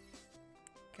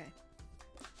 Okay.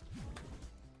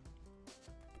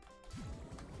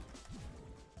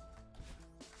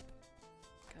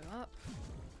 Go up.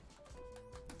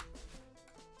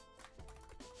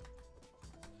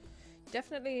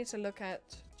 Definitely need to look at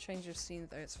change of scene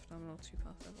though, it's phenomenal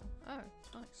 2-path level.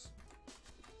 Oh, nice.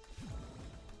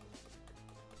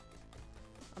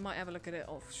 I might have a look at it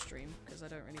off stream, because I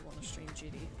don't really want to stream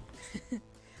GD.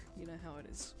 You know how it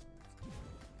is.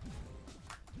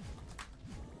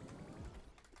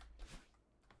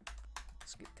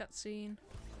 Skip cutscene.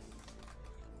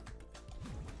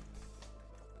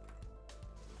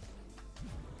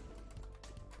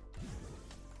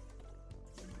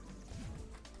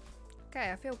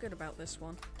 Okay, I feel good about this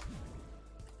one.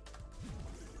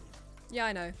 Yeah,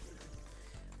 I know.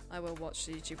 I will watch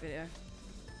the YouTube video.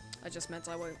 I just meant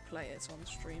I won't play it on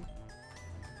stream.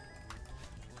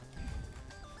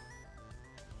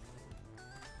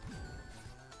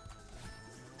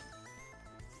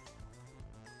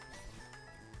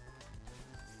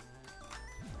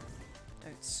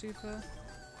 Don't super.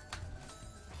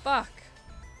 Fuck!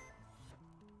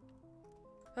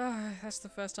 Ah, that's the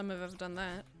first time I've ever done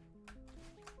that.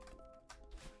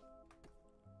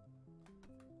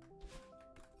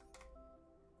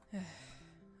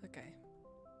 Okay.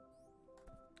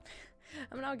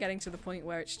 I'm now getting to the point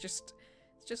where it's just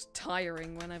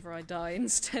tiring whenever I die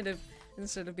instead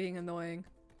of being annoying.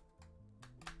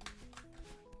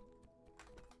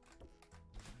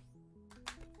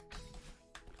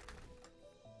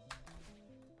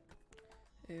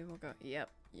 Ooh, we'll go. Yep.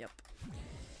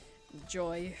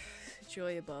 Joy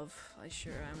above. I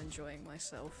sure am enjoying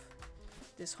myself.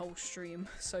 This whole stream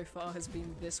so far has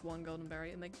been this one golden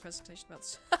berry and make a presentation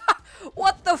about.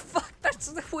 What the fuck? That's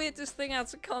the weirdest thing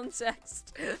out of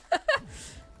context.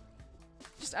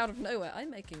 Just out of nowhere, I'm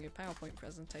making a PowerPoint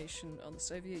presentation on the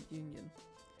Soviet Union.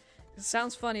 It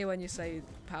sounds funny when you say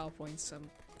PowerPoint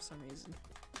for some reason.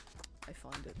 I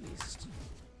find at least.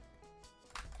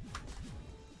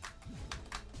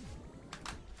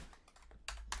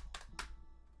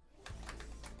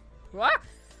 What?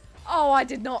 Oh, I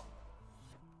did not.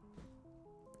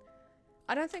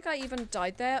 I don't think I even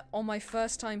died there on my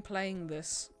first time playing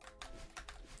this.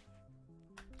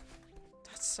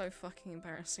 That's so fucking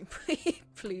embarrassing.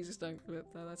 Please don't clip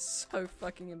that. That's so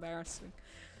fucking embarrassing.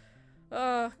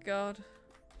 Oh, God.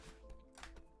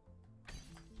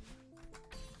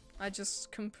 I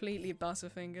just completely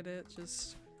butterfingered it.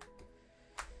 Just...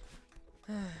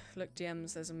 Look,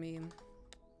 DMs, there's a meme.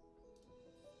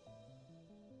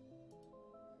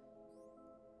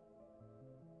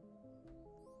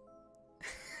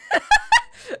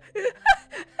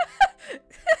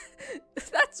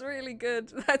 That's really good.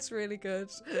 That's really good.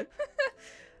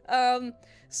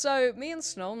 So me and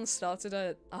Snom started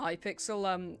a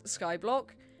Hypixel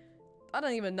skyblock. I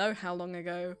don't even know how long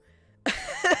ago.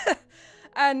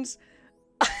 And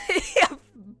I have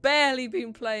barely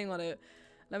been playing on it.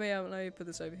 Let me put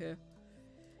this over here.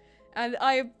 And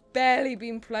I have barely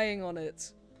been playing on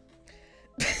it.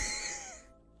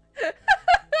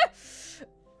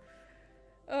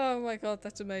 Oh my god,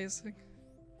 that's amazing.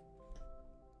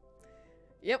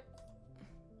 Yep.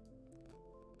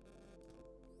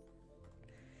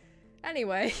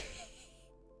 Anyway.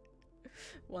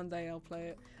 One day I'll play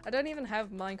it. I don't even have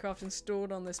Minecraft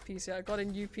installed on this PC. I got a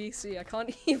new PC. I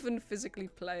can't even physically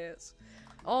play it.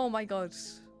 Oh my god.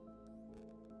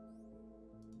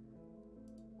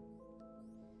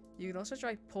 You can also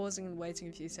try pausing and waiting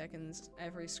a few seconds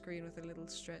every screen with a little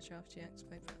stretch after you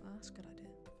activate. Oh, that's a good idea.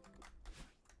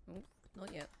 Oh,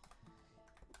 not yet.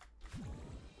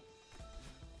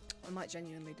 I might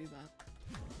genuinely do that.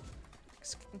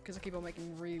 Because I keep on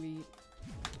making really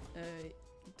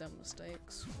dumb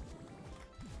mistakes.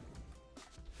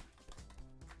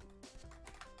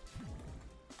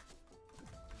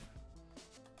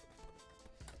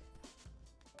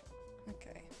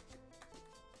 Okay.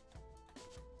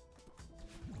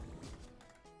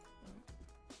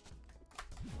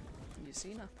 You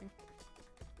see nothing.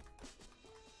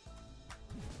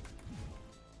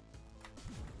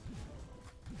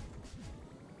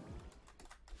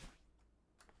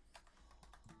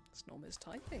 Snom is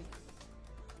typing.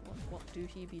 What do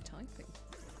he be typing?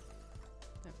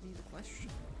 That be the question.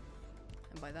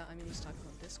 And by that I mean he's typing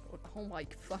on Discord. Oh my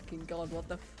fucking god, what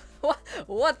the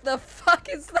what the fuck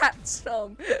is that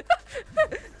song?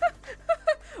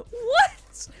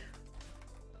 What?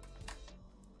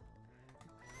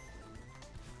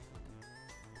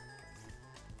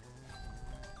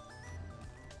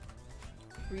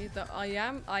 Read the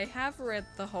I have read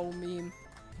the whole meme.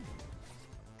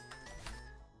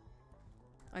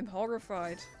 I'm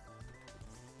horrified.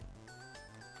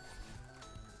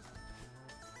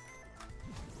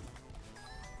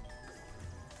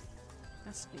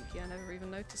 That's sneaky, I never even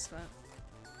noticed that.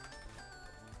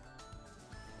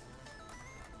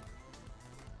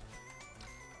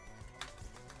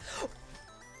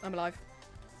 I'm alive.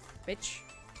 Bitch.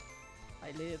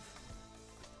 I live.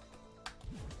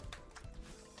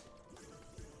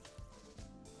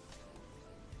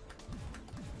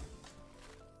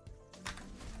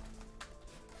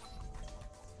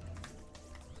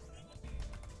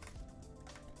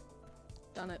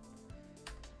 Done it.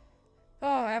 Oh,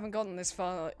 I haven't gotten this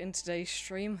far in today's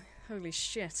stream. Holy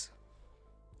shit.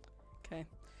 Okay.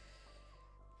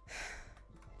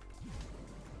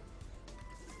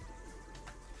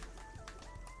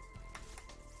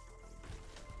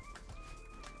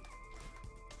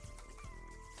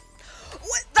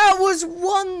 What? That was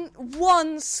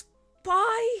one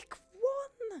spike?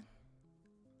 One?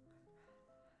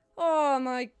 Oh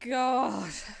my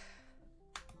god.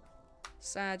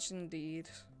 Sad indeed.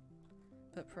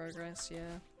 But progress,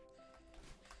 yeah.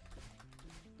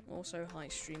 Also high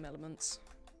stream elements.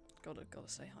 Gotta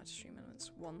say high stream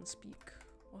elements. One speak.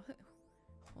 What?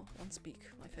 Oh, one speak,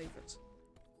 my favourite.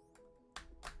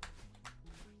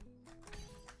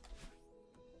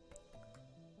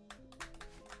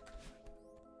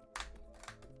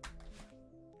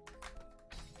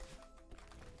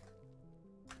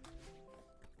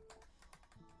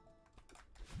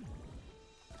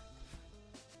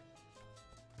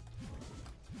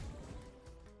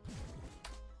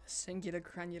 Singular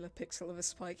granular pixel of a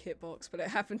spike hitbox, but it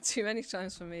happened too many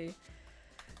times for me.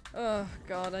 Oh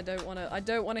god, I don't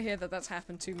want to hear that that's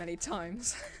happened too many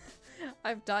times.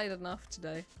 I've died enough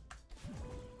today.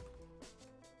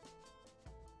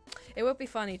 It would be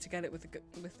funny to get it with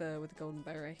the golden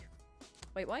berry.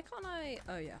 Wait, why can't I?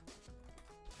 Oh yeah.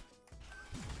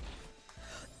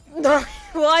 No,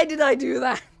 why did I do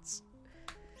that?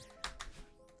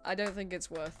 I don't think it's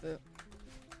worth it.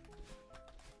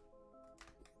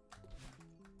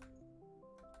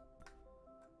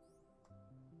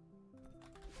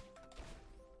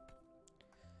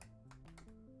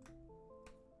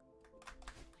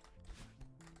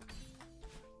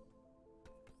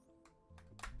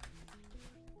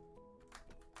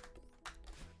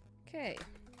 Okay.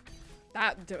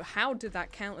 How did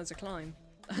that count as a climb?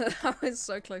 I was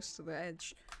so close to the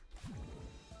edge.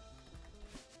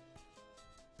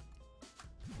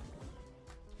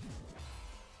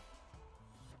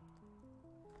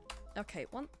 Okay,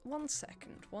 one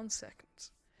second.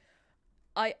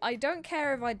 I don't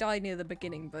care if I die near the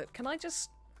beginning, but can I just,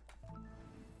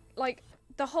 like,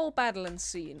 the whole battle and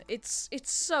scene, it's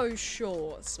so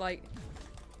short. It's like,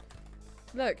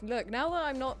 look, now that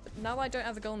I don't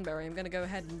have the golden berry, I'm gonna go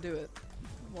ahead and do it.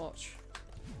 Watch.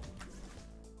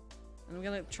 And I'm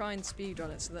gonna try and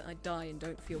speedrun it so that I die and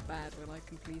don't feel bad when I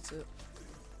complete it.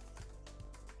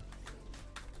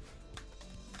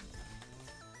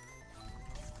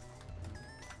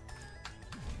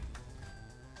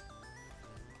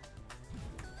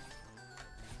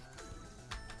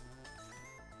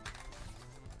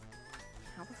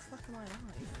 How the fuck am I alive?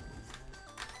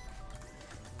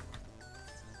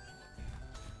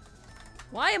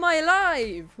 Why am I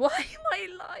alive? Why am I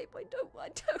alive? I don't know.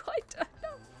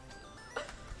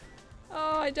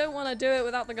 Oh, I don't want to do it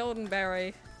without the golden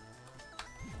berry.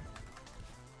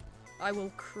 I will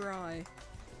cry.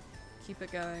 Keep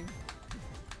it going.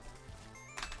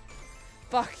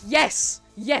 Fuck, yes!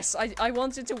 Yes, I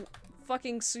wanted to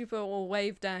fucking super or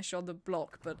wave dash on the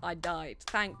block, but I died.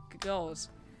 Thank God.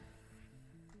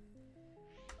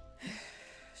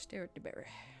 Stare at the berry.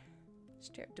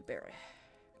 Stare at the berry.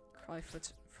 Cry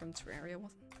from Terraria.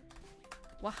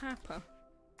 What happened?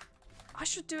 I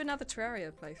should do another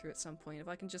Terraria playthrough at some point if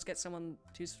I can just get someone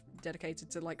who's dedicated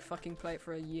to like fucking play it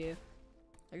for a year.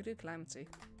 I could do Calamity.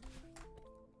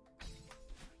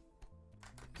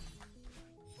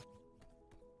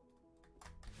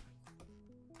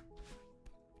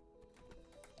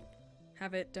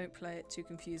 Have it, don't play it, too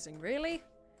confusing. Really?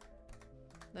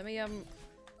 Let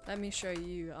me show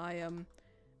you.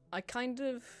 I kind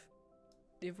of,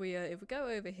 if we go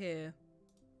over here,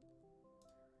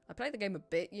 I played the game a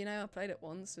bit, you know. I played it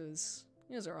once. It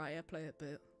was alright. I played it a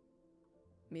bit.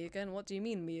 Me again? What do you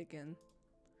mean, me again?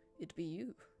 It'd be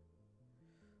you.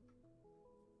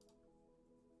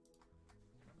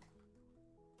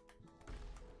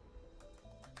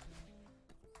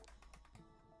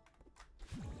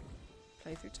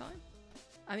 Playthrough time?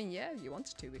 I mean, yeah, if you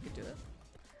wanted to, we could do it.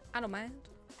 I don't mind.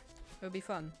 It would be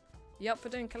fun. You up for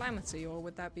doing Calamity, or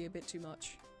would that be a bit too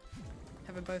much?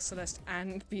 Having both Celeste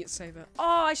and Beat Saber.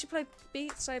 Oh, I should play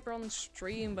Beat Saber on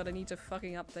stream, but I need to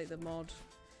fucking update the mod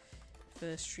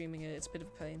for streaming it. It's a bit of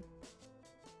a pain.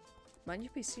 My new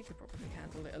PC could probably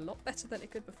handle it a lot better than it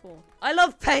could before. I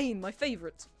love pain! My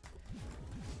favourite!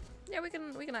 Yeah, we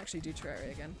can actually do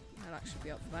Terraria again. I'd actually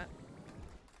be up for that.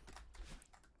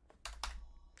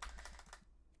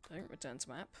 Don't return to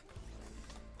map.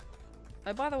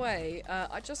 Oh, by the way,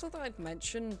 I just thought that I'd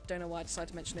mention, don't know why I decided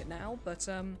to mention it now, but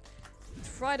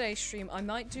Friday stream, I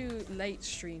might do late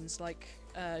streams, like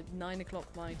 9 o'clock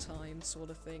my time sort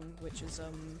of thing, which is,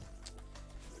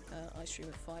 I stream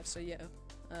at 5, so yeah,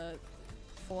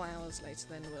 4 hours later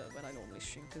than when I normally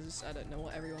stream, because I don't know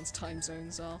what everyone's time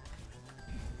zones are.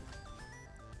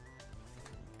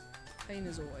 Pain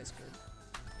is always good.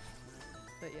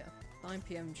 But yeah. 9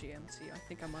 PM GMT. I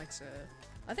think I might,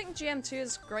 I think GMT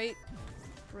is great.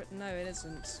 No, it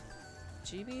isn't.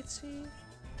 GBT?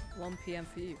 1 PM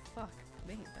for you. Fuck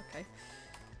me. Okay.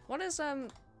 What is,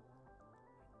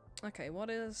 okay, what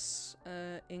is,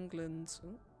 England?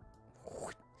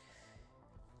 Ooh.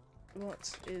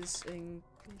 What is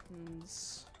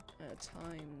England's,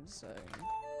 time zone?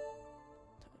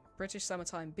 British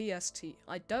Summertime. BST.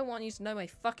 I don't want you to know my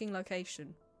fucking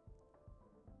location.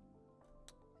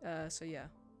 So yeah.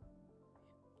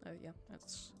 Oh yeah,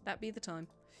 that be the time.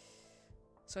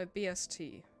 So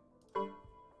BST.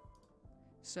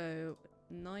 So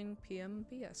 9 PM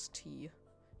BST.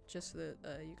 Just so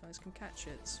that you guys can catch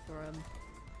it for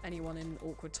anyone in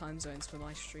awkward time zones for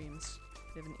my streams.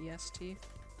 We have an EST.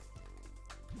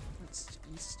 That's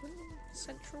Eastern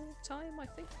Central Time, I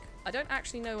think. I don't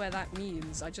actually know where that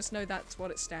means. I just know that's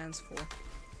what it stands for.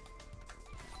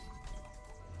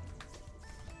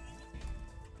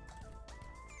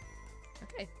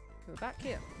 Okay, we're back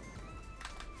here.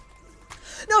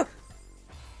 No!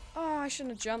 Oh, I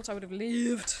shouldn't have jumped. I would have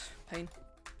lived. Pain.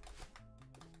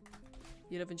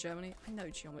 You live in Germany? I know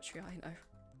geometry, I know.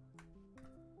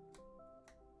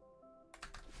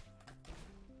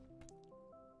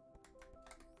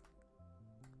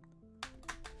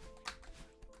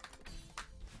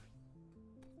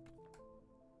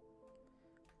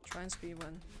 Try and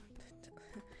speedrun.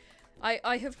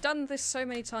 I have done this so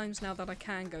many times now that I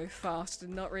can go fast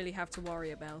and not really have to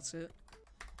worry about it.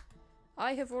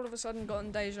 I have all of a sudden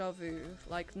gotten deja vu,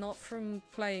 like not from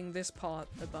playing this part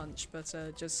a bunch, but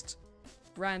just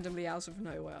randomly out of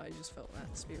nowhere I just felt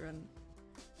that speedrun.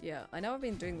 Yeah, I know I've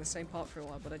been doing the same part for a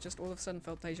while, but I just all of a sudden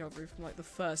felt deja vu from like the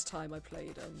first time I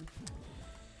played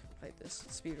this.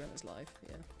 Speedrun is live,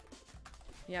 yeah.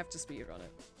 You have to speedrun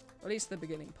it. Or at least the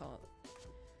beginning part.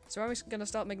 So I'm gonna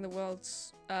start making the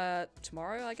worlds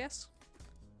tomorrow, I guess?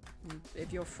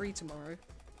 If you're free tomorrow.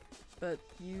 But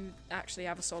you actually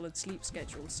have a solid sleep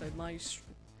schedule, so my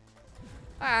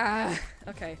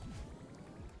okay.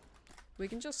 We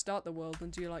can just start the world and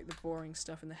do like the boring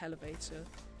stuff in the elevator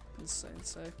and so.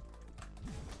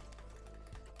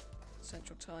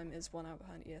 Central time is 1 hour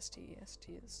behind EST.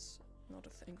 EST is not a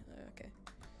thing. Oh, okay.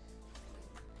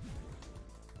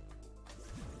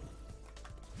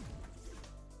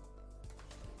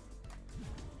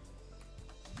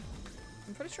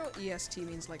 I'm pretty sure EST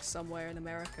means like somewhere in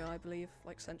America, I believe.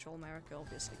 Like Central America,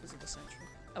 obviously, because of the Central.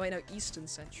 Oh wait, no, Eastern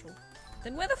Central.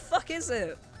 Then where the fuck is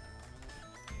it?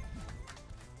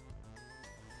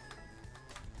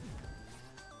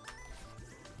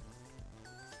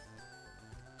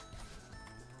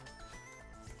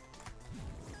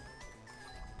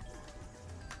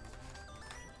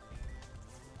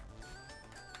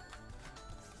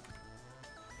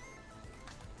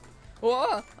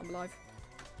 Whoa! I'm alive.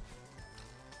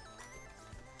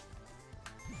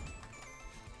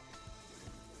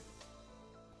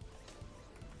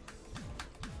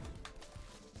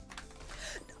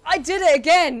 I did it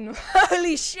again!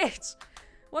 Holy shit!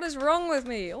 What is wrong with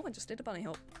me? Oh, I just did a bunny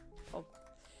hop. Oh.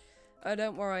 Oh,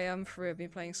 don't worry, I'm free. I've been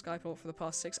playing Skyport for the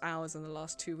past 6 hours in the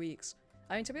last 2 weeks.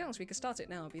 I mean, to be honest, we could start it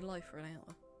now. It'd be live for an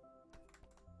hour.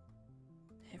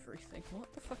 Everything.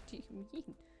 What the fuck do you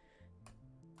mean?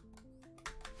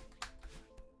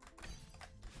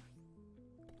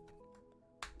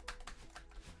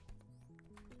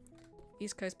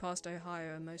 East Coast past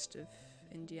Ohio and most of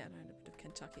Indiana and a bit of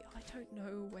Kentucky. I don't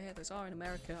know where those are in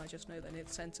America. I just know they're near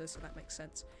the center, so that makes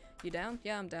sense. You down?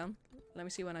 Yeah, I'm down. Let me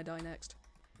see when I die next.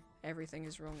 Everything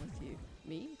is wrong with you.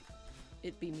 Me?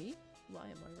 It be me? Why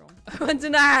am I wrong? I went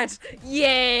an ad!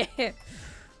 Yeah!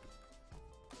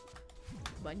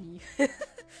 Money.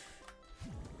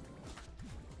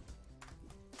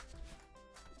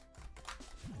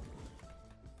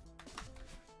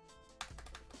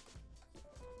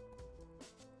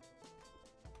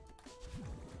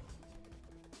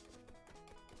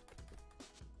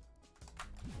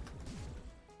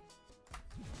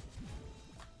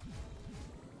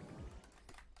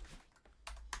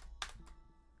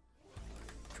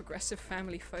 Progressive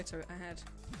family photo ad.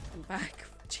 I'm back.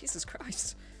 Jesus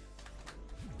Christ.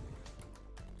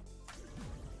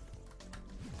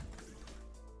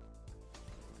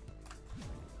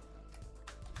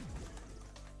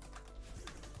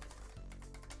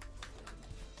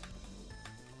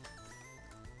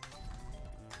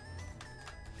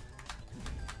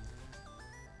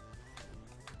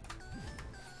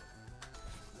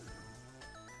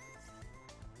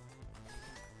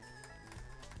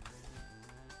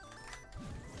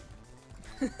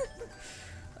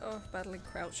 Oh, battling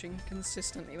crouching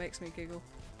consistently makes me giggle.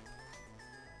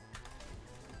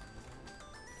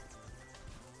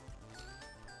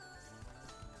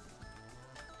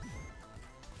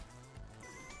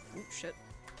 Oh shit.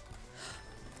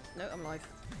 No, I'm alive.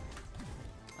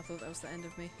 I thought that was the end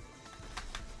of me.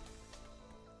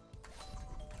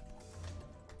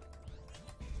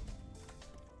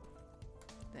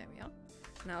 There we are.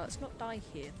 Now let's not die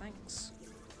here, thanks.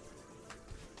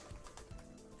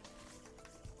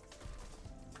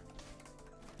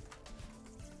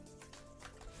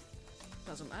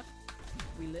 Doesn't matter.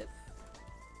 We live.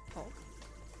 Hog.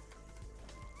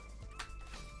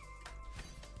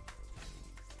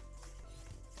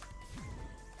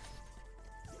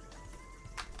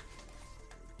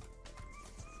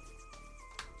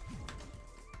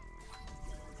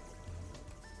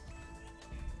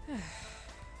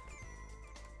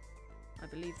 I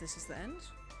believe this is the end.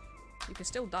 You can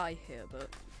still die here, but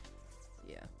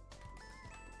yeah.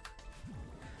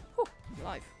 Whew,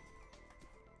 live.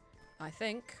 I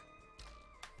think.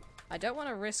 I don't want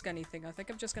to risk anything. I think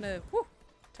I'm just gonna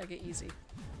take it easy.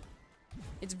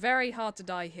 It's very hard to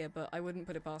die here, but I wouldn't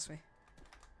put it past me.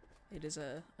 It is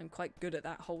I'm quite good at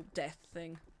that whole death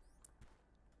thing.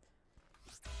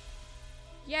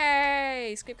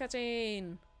 Yay! Skip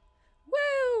cutscene!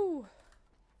 Woo!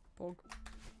 Porg.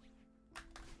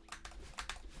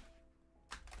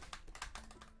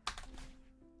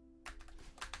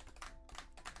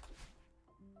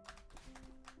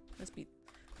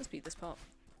 Let's beat this part.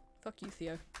 Fuck you,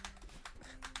 Theo.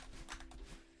 I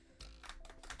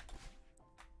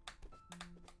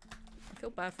feel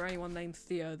bad for anyone named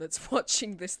Theo that's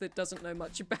watching this that doesn't know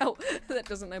much about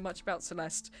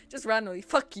Celeste. Just randomly,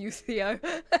 fuck you, Theo.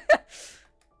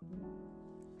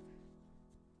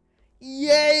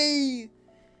 Yay!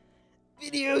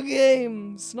 Video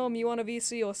game! Snom, you want a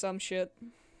VC or some shit?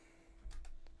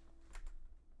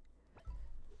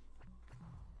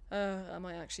 I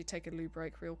might actually take a loo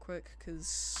break real quick,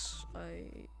 because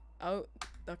oh,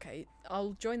 okay.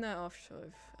 I'll join that after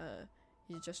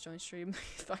you just joined stream.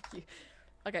 Fuck you.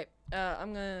 Okay,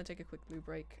 I'm gonna take a quick loo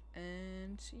break,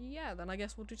 and yeah, then I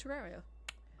guess we'll do Terraria.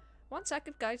 1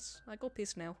 second, guys. I go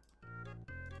piss now.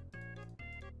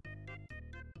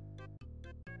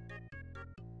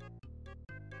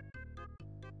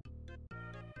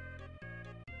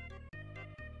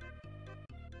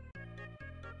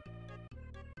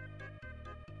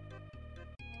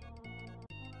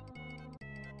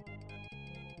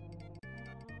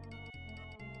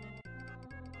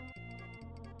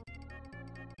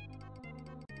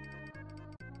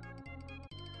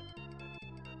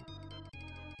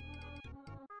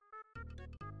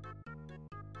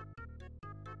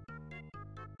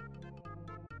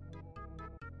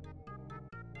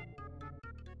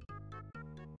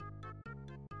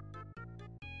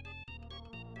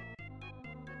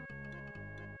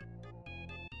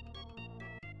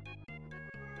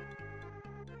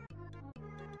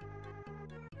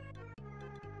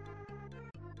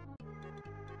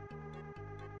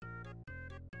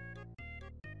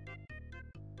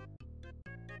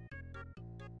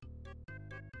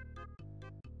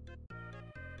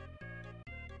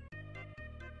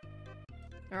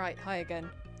 Alright, hi again.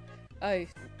 Oh,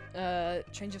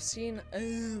 change of scene?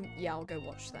 Yeah, I'll go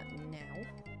watch that now.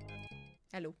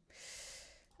 Hello.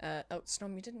 Oh,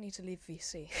 Snom, you didn't need to leave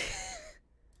VC.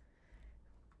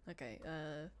 Okay,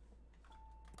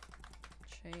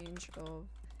 change of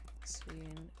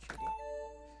scene, Judy.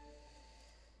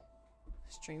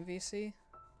 Stream VC?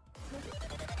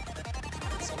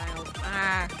 It's loud.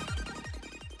 Ah!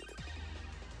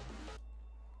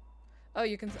 Oh,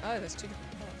 you can- oh, there's two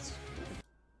different parts.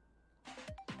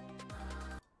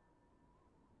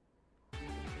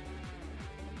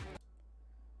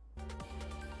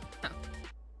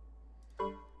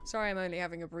 Sorry, I'm only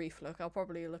having a brief look. I'll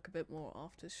probably look a bit more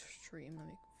after stream. Let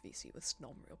me VC with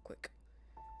Snom real quick.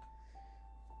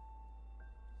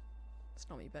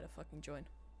 Snom, you better fucking join.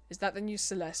 Is that the new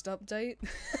Celeste update?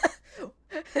 Oh,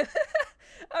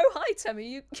 hi,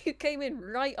 Temmie. You came in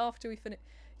right after we finished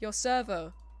your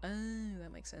server. Oh,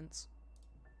 that makes sense.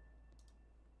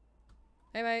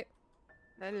 Hey, mate.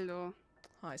 Hello.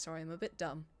 Hi, sorry, I'm a bit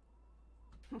dumb.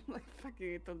 I'm like,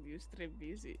 fucking, I told you stream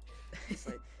busy. It's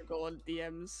like, go on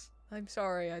DMs. I'm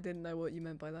sorry, I didn't know what you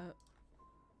meant by that.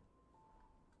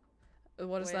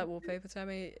 What is that wallpaper,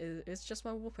 Temmie? It's just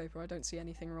my wallpaper. I don't see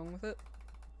anything wrong with it.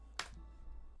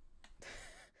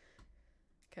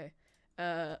 Okay.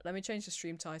 Let me change the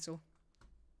stream title.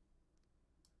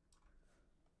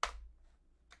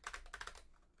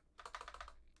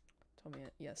 Tommy,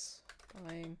 yes.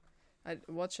 Dying.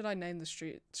 What should I name the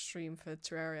stream for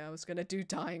Terraria? I was gonna do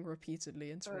dying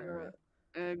repeatedly in Terraria.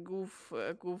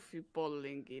 Goofy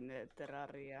polling in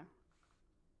Terraria.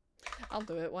 I'll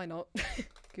do it, why not?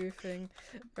 Goofing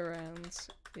around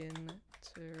in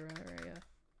Terraria.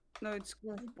 No, it's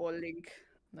goof polling.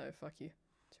 No, fuck you.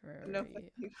 Terraria. No, fuck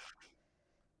you.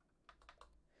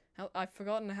 I've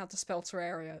forgotten how to spell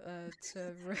Terraria.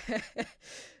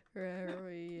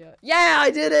 Terraria. Yeah, I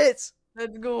did it!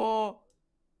 Let's go!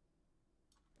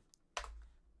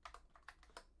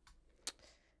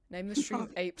 Name the stream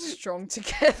Apes Strong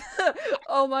Together.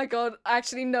 Oh my god.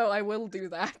 Actually, no, I will do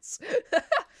that.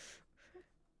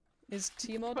 Is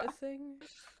Tmod a thing?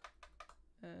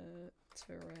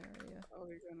 Terraria. Are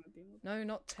we gonna do it? No,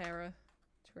 not Terra.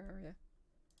 Terraria.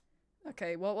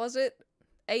 Okay, what was it?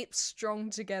 Apes Strong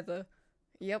Together.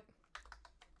 Yep.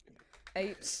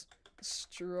 Apes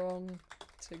Strong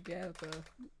Together.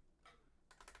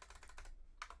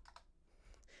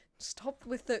 Stop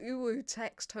with the uwu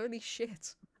text, holy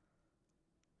shit.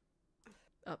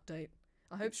 Update.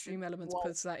 I hope Stream Elements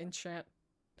puts that in chat.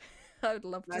 I would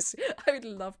love to see. I would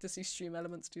love to see Stream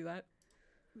Elements do that.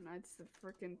 That's the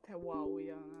freaking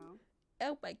Tawawia now.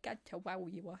 Oh my god,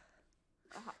 Tawawia.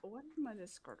 Why did my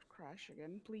Discord crash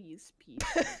again? Please, peace.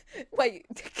 Wait.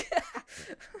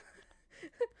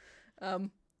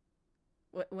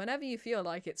 Whenever you feel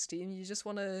like it, Steam, you just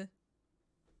wanna.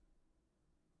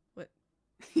 What?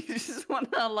 You just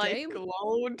wanna like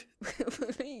load.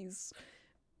 Please.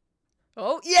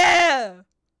 Oh yeah!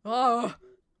 Oh,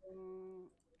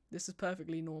 this is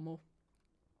perfectly normal.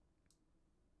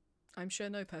 I'm sure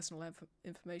no personal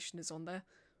information is on there.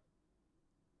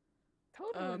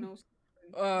 Totally no.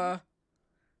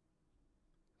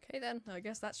 Okay then, I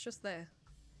guess that's just there.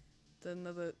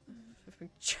 Another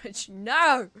judge.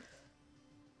 No!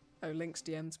 Oh, Lynx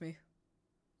DM'd me.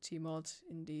 Tmod,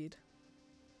 indeed.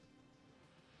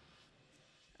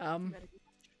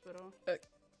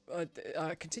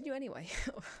 Continue anyway.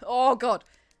 Oh god!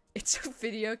 It's a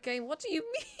video game? What do you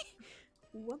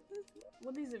mean?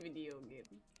 What is a video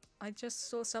game? I just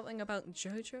saw something about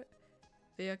JoJo.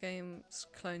 Video games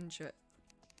clone JoJo.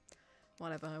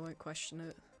 Whatever, I won't question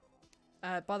it.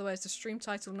 By the way, is the stream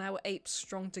title now Apes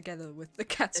Strong Together with the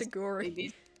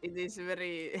category? It is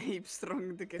very ape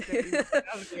strong together.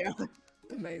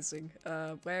 Amazing.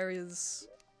 Where is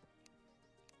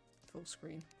full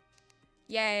screen?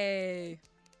 Yay!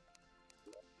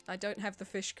 I don't have the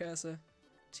fish cursor.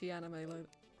 T-anime load.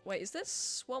 Wait, is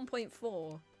this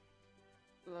 1.4?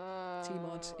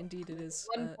 Tmod, indeed it is.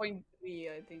 1.3,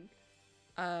 I think.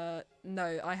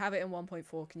 No, I have it in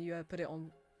 1.4. Can you put it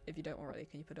on, if you don't already,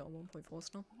 can you put it on 1.4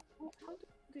 still? How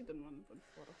do you put it on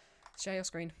 1.4? Share your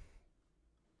screen.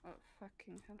 Oh,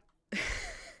 fucking hell.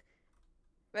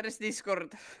 Where is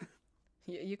Discord?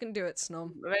 You can do it,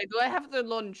 Snom. Wait, do I have to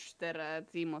launch their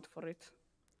Tmod for it?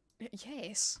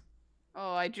 Yes.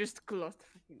 Oh, I just closed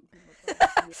fucking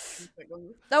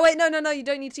Tmod. No, wait, no, you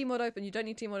don't need Tmod open. You don't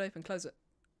need Tmod open. Close it.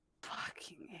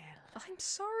 Fucking hell. I'm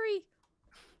sorry.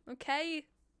 Okay.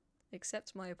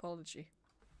 Accept my apology.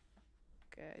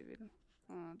 Okay, I will.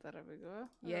 Oh, there we go.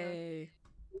 Yay.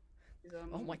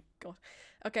 Oh my god.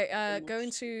 Okay, go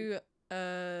into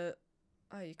oh,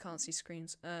 you can't see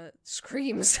screens.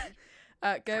 Screams.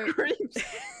 Go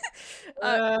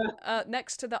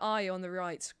next to the eye on the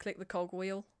right, click the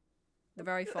cogwheel. The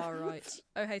very far right.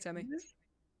 Oh hey Temmie.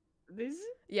 This?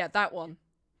 Yeah, that one.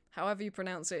 However you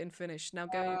pronounce it in Finnish. Now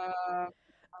go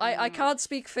I can't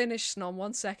speak Finnish, Snom.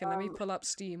 1 second, let me pull up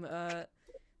Steam.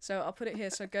 So I'll put it here.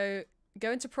 So go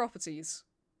into properties.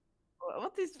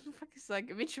 What is the fuck is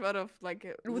like which one of like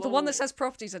The one that says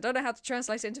properties. I don't know how to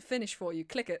translate it into Finnish for you.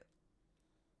 Click it.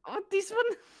 What this one?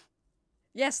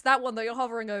 Yes, that one that you're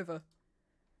hovering over.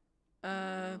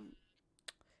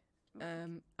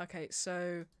 Okay,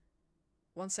 so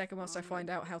 1 second whilst I find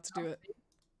out how to do it.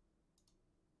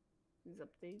 These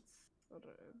updates or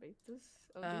betas?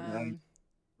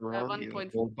 Where are you?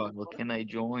 1.4. Mobile, can I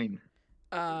join?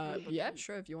 Yeah,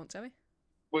 sure, if you want, Tammy.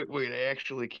 Wait, I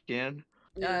actually can?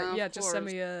 Yeah, of just send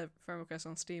course. me a friend request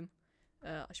on Steam.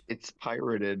 It's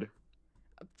pirated.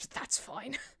 That's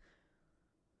fine.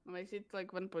 Is it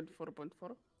like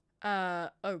 1.4.4?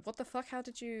 Oh, what the fuck? How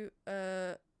did you,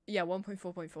 yeah,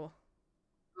 1.4.4.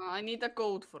 I need a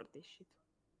code for this shit.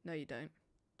 No, you don't.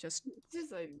 Just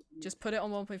Put put it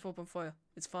on 1.4.4.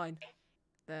 It's fine.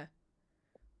 There.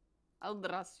 I'll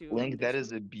trust you. Link, that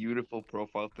is a beautiful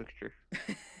profile picture.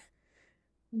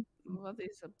 What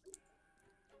is it?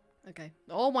 Okay.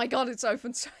 Oh my god, it's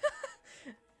open.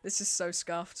 This is so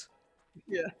scuffed.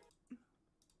 Yeah.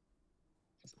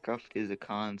 Scuffed is a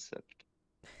concept.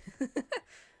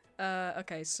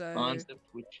 Okay, so... Concept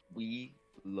which we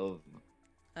love.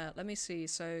 let me see.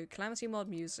 So, Calamity mod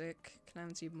music,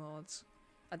 Calamity mods.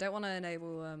 I don't want to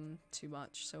enable too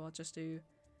much, so I'll just do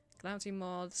Calamity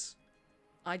mods.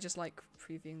 I just like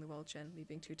previewing the world generally,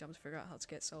 being too dumb to figure out how to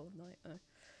get Soul of Night.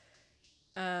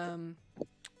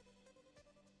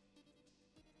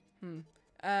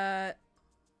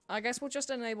 I guess we'll just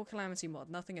enable Calamity mod,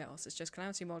 nothing else. It's just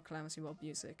Calamity mod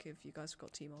music if you guys have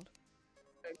got T-mod.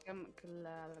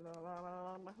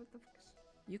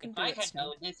 You can If do I it, had Snow.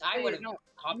 known this, I would have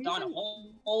hopped on a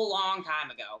whole long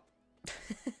time ago.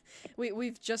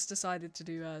 We've just decided to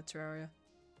do Terraria.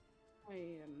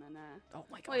 Wait a minute. Oh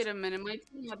my god. Wait a minute, my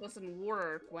team doesn't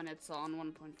work when it's on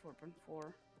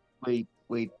 1.4.4.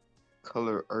 Wait,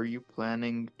 Color, are you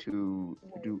planning to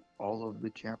do all of the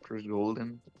chapters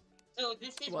golden? So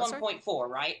this is What, sorry? 1.4,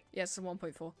 right? Yes, the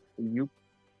 1.4.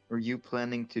 Are you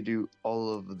planning to do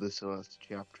all of the Celeste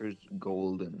chapters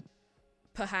golden?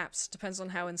 Perhaps. Depends on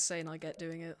how insane I get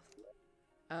doing it.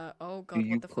 Oh god, Do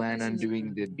you what the fuck plan is on this?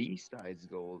 doing the B-sides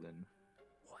golden?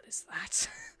 What is that?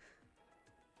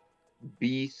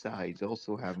 B-sides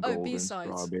also have Oh, golden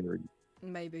B-sides. strawberry.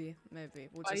 Maybe.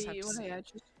 We'll just have to see. I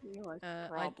just realized I-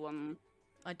 problem.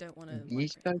 I don't want to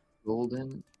B-sides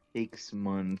golden takes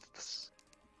months.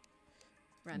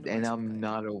 And I'm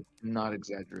not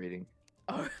exaggerating.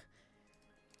 Oh.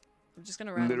 I'm just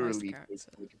gonna randomize the Literally character. takes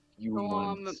like a few So,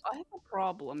 months. I have a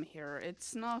problem here.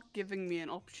 It's not giving me an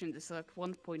option to select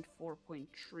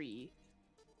 1.4.3.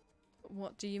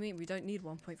 What do you mean? We don't need The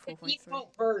 1.4.3.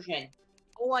 default version,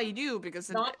 Oh, I do because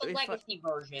not the if legacy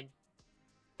version.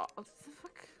 what the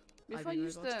fuck? If I've I been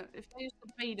use robot. the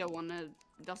beta one, it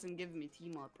doesn't give me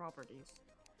T-mod properties.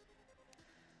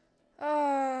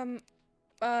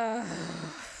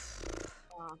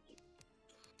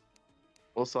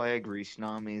 Also, I agree,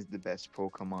 Tsunami is the best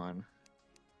Pokemon.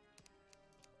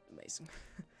 Amazing.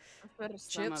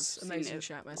 First time I've Chips, seen amazing it.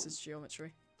 chat message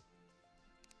geometry.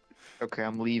 Okay,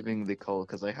 I'm leaving the cult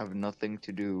because I have nothing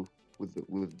to do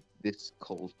with this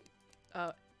cult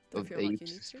I of feel like you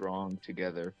apes need to. strong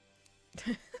together.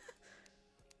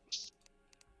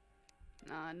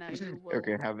 No, you will.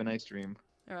 Okay, have a nice dream.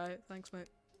 Alright, thanks, mate.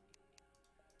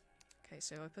 Okay,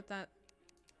 so I put that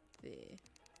there.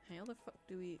 How the fuck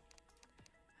do we...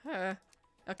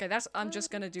 Okay, I'm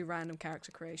just gonna do random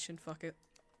character creation, fuck it.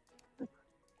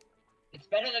 It's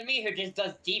better than me who just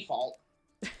does default.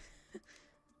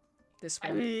 This I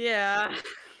one. mean, yeah.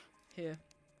 Here.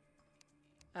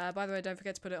 By the way, don't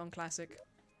forget to put it on classic.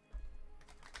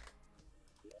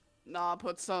 Nah,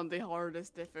 put on the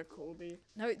hardest difficulty.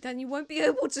 No, then you won't be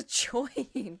able to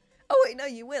join. Oh wait, no,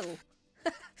 you will.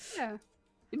 Yeah.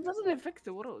 It doesn't affect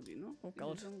the world, you know? Oh It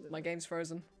god, just only my like- game's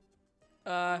frozen.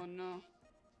 Oh no.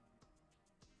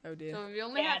 Oh dear. So we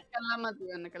only Yeah. have Calamity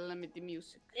and Calamity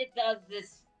music. It does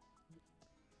this.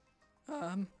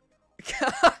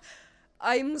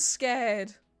 I'm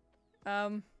scared.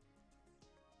 All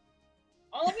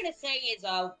I'm gonna say is,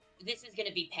 this is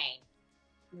gonna be pain.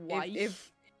 Why?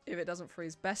 If it doesn't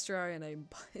freeze, best Terraria name.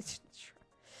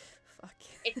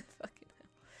 Fucking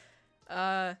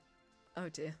hell. Oh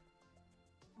dear.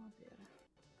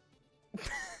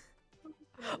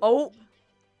 Oh.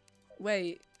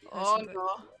 Wait. Oh no.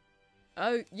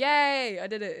 Oh, yay! I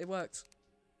did it. It worked.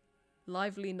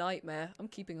 Lively Nightmare. I'm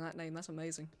keeping that name. That's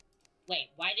amazing. Wait,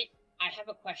 why did I have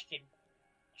a question?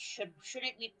 Shouldn't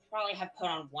we probably have put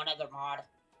on one other mod?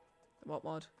 What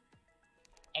mod?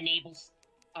 Enables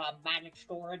magic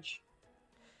storage.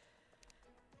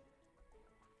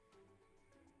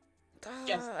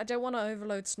 Just- I don't want to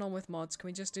overload Snom with mods. Can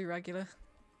we just do regular?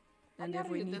 And if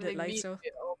we need it later.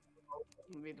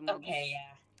 Okay,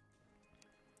 yeah.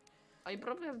 I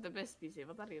probably have the best PC.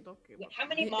 What are you talking about? How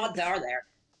many mods are there?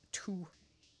 2.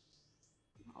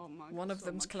 Oh my god. One of so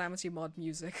them's much. Calamity Mod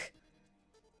music.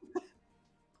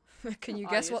 Can you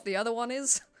guess what the other one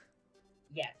is?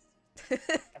 Yes. I'm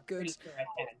Good. pretty sure I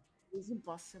can. It's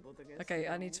impossible to guess. Okay,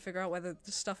 I need to figure out whether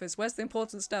the stuff is. Where's the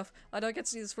important stuff? I don't get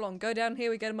to see this for long. Go down here,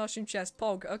 we get a mushroom chest.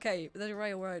 Pog. Okay, there's a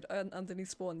railroad underneath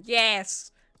spawn.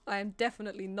 Yes! I am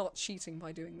definitely not cheating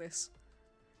by doing this.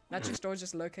 Magic storage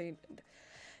is located.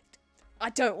 I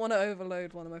don't want to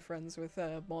overload one of my friends with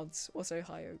mods. Also,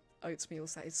 hi Oats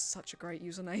Meals. That is such a great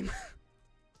username.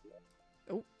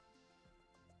 Oh.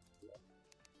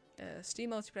 Steam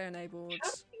multiplayer enabled.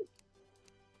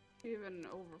 Even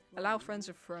overflow. Allow friends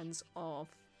of friends off.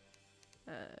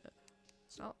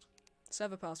 Start.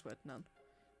 Server password, none.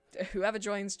 Whoever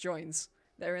joins, joins.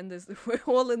 They're in this. We're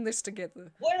all in this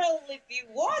together. Well, if you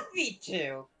want me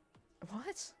to.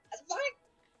 What? Like,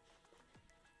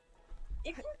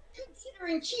 if you're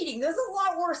considering cheating, there's a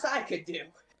lot worse I could do.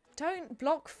 Don't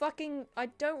block fucking. I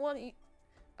don't want you.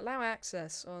 Allow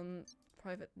access on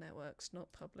private networks,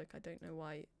 not public. I don't know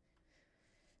why.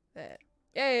 There.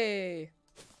 Yay!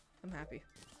 I'm happy.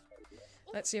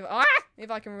 Let's see if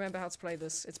I can remember how to play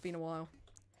this. It's been a while.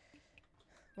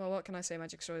 Well, what can I say,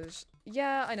 Magic Storage?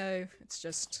 Yeah, I know. It's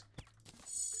just...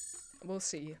 We'll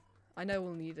see. I know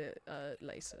we'll need it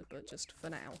later, but just for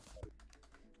now.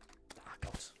 Ah,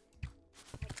 God.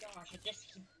 Oh my gosh, it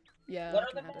just keeps... Yeah, What I are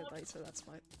can the add it mods? later, that's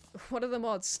fine. What are the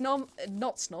mods? Snom...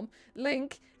 not Snom.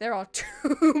 Link, there are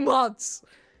 2 mods!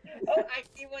 Oh, I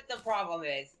see what the problem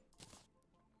is.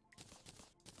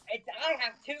 I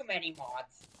have too many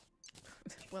mods.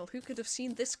 Well, who could have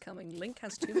seen this coming? Link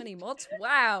has too many mods?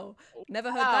 Wow! Never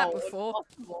heard that before.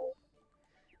 Impossible.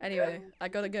 Anyway, I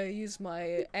gotta go use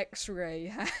my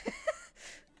X-ray.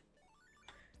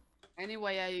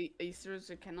 Anyway, I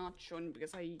seriously cannot join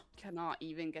because I cannot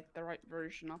even get the right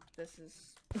version up. This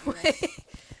is...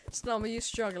 Snom, are you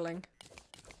struggling?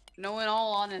 No, in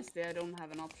all honesty, I don't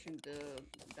have an option to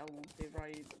download the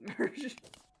right version.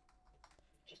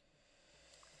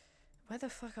 Where the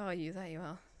fuck are you? There you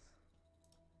are.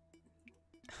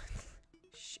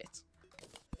 Shit.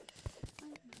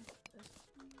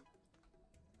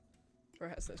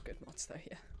 Whereas those good mods though,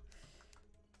 yeah.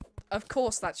 Of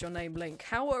course that's your name, Link.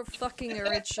 How fucking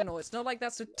original. It's not like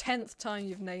that's the 10th time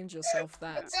you've named yourself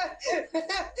that.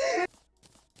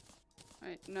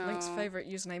 Wait, no. Link's favorite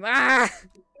username. Ah!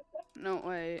 No,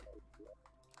 wait.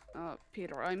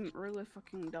 Peter, I'm really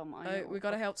fucking dumb. I Oh, know, we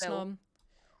gotta but help still. Snom.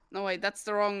 No, wait, that's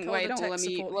the wrong. Call wait, the no, tech let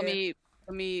support here.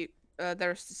 me.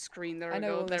 There's the screen. There I we know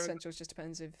go. all the There we essentials, just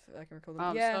depends if I can recall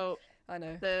them. go. Yeah, So I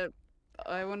know.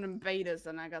 I went in betas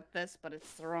and I got this, but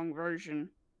it's the wrong version.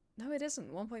 No, it isn't.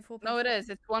 1.4. No, it is.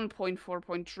 It's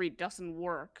 1.4.3. Doesn't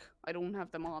work. I don't have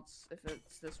the mods if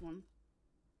it's this one.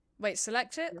 Wait,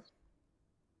 select it.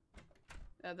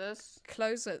 Yeah, this.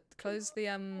 Close it. Close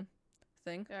the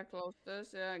thing. Yeah, close this.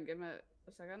 Yeah, give me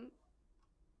a second.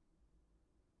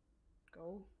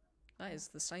 Go. That is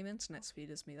the same internet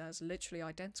speed as me. That is literally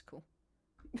identical.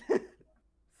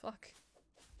 Fuck.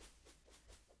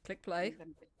 Click play.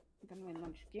 Then we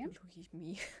launch game. Look at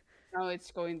me. Now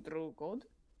it's going through code.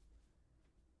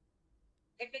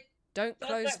 If it Don't Does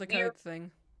close that the weird- code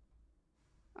thing.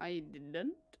 I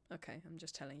didn't. Okay, I'm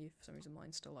just telling you. For some reason,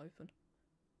 mine's still open.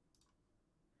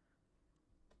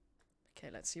 Okay,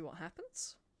 let's see what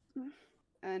happens.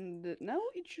 And no,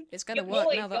 it should. It's gonna you work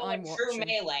always now that go I'm in true watching.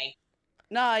 melee.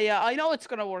 Nah, yeah, I know it's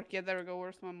gonna work. Yeah, there we go.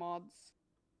 Where's my mods?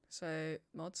 So,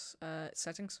 mods,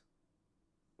 settings.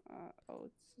 Oh,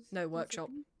 it's No, one workshop.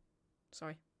 second.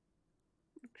 Sorry.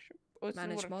 Workshop. Oh, it's in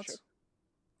Manage workshop. mods.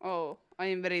 Oh, I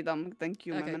am very dumb. Thank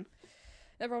you, Okay. man.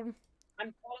 No problem.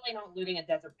 I'm totally not looting a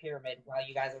desert pyramid while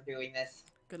you guys are doing this.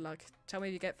 Good luck. Tell me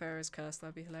if you get Pharaoh's curse.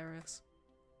 That'd be hilarious.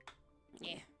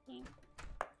 Yeah.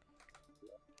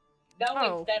 No,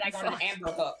 Oh, instead I got an fuck.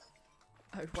 amber hook.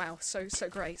 Oh wow, so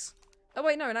great. Oh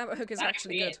wait, no, an amber hook is That's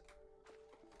actually it.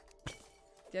 good.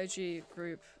 The OG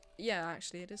group. Yeah,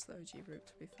 actually, it is the OG group.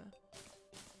 To be fair.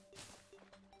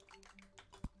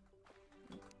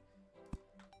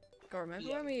 God,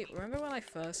 remember when I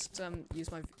first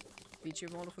used my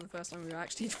VTuber model for the first time? We were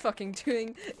actually fucking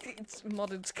doing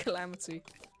modded Calamity.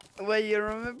 Wait, you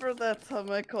remember that time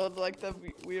I called like the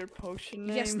weird potion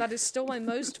name? Yes, that is still my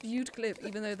most viewed clip,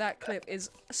 even though that clip is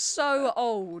so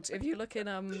old. If you look in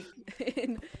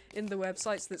in the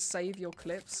websites that save your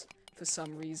clips, for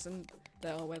some reason,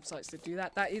 there are websites that do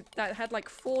that. That had like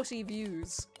 40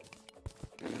 views.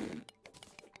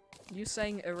 You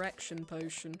saying erection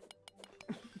potion?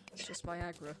 It's just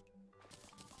Viagra.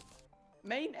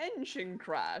 Main engine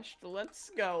crashed. Let's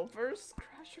go. First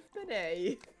crash of the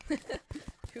day.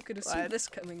 Who could have seen What? this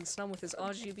coming? Snum with his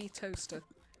RGB toaster.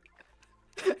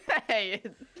 Hey,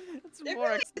 it's It more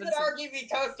really is expensive. an RGB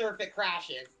toaster if it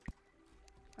crashes.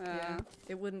 Yeah,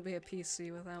 it wouldn't be a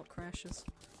PC without crashes.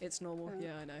 It's normal.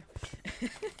 Yeah, I know.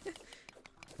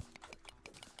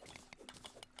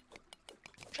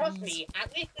 Trust me,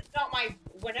 at least it's not my.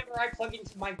 Whenever I plug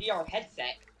into my VR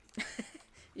headset,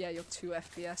 Yeah, you're 2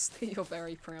 FPS that you're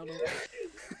very proud of.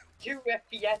 2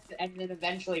 FPS and then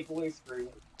eventually blue screen.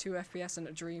 2 FPS and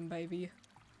a dream, baby.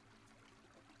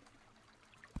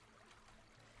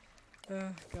 Oh,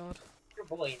 God. Your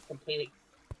boy is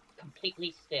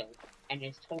completely still, and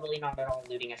is totally not at all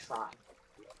looting a shrine.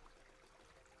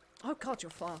 Oh god, you're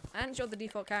far. And you're the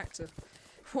default character.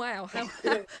 Wow,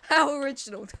 how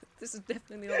original. This is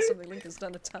definitely not something Link has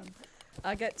done a ton.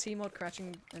 I get T-mod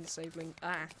crashing and disabling.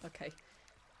 Ah, okay.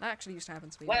 That actually used to happen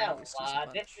to me. Well, this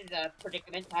is a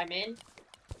predicament I'm in.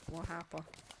 What happened?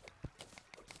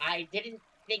 I didn't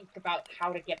think about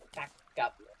how to get back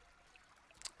up.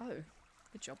 Oh,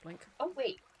 good job, Link. Oh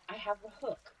wait, I have a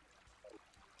hook.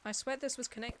 I swear this was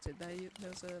connected.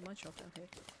 There's a mine shop down here.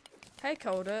 Hey,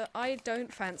 Calder, I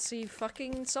don't fancy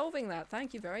fucking solving that.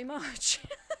 Thank you very much.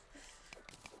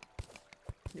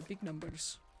 The big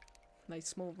numbers. My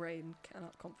small brain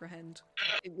cannot comprehend.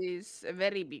 It is a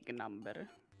very big number.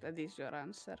 That is your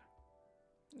answer.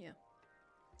 Yeah.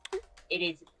 It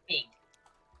is big.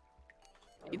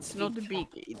 It's not big,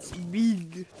 it's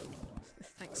big.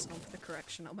 Thanks, Snom, for the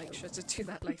correction. I'll make sure to do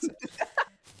that later.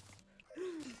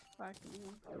 Fuck me.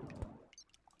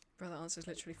 Bro, the answer's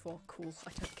literally 4. Cool,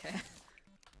 I don't care.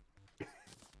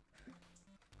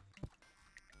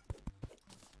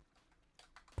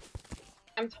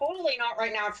 I'm totally not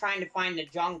right now trying to find the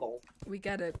jungle. We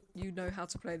get it. You know how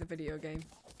to play the video game.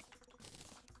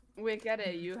 We get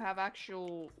it, you have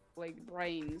actual, like,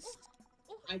 brains.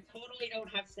 I totally don't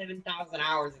have 7,000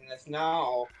 hours in this,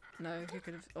 no. No, you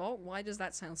could have. Oh, why does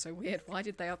that sound so weird? Why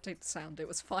did they update the sound? It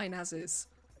was fine as is.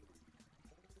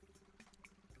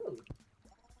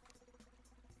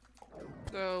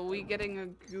 So, we getting a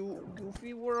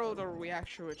goofy world, or we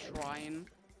actually trying?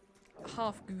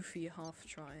 Half goofy, half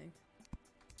trying.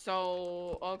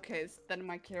 So, okay, then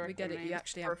my character We get it. You name's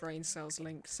actually have brain cells.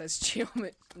 Link says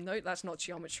geometry. No, that's not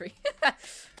geometry.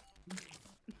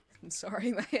 I'm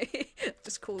sorry, mate.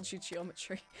 Just called you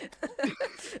geometry.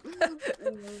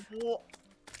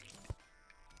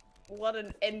 What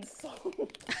an insult. Poor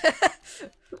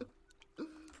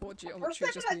For a geometry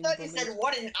second just I being thought you bullied. said,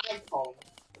 what an iPhone.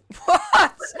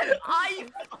 What?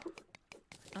 iPhone!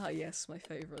 Ah, yes, my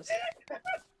favourite.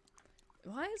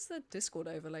 Why is the Discord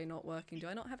overlay not working? Do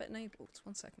I not have it enabled?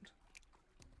 1 second.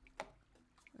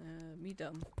 Me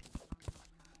dumb.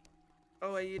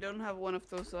 Oh, wait, you don't have one of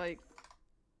those, like...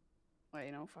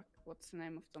 Wait, no, fuck. What's the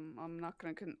name of them? I'm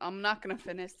not gonna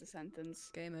finish the sentence.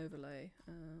 Game overlay.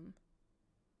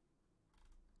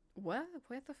 Where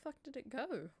the fuck did it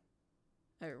go?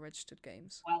 Oh, registered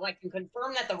games. Well, I can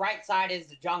confirm that the right side is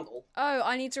the jungle. Oh,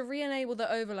 I need to re-enable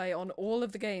the overlay on all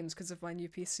of the games because of my new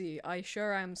PC. I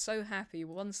sure am so happy.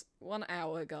 1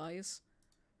 hour, guys.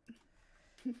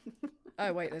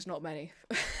 Oh wait, there's not many.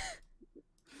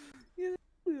 Yeah,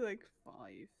 only like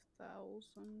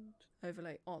 5,000.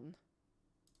 Overlay on.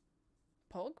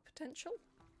 Pog potential?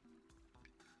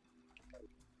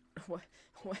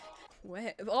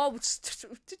 Where? Oh,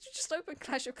 did you just open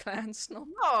Clash of Clans? No.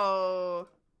 No!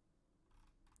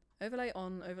 Overlay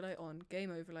on.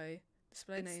 Game overlay.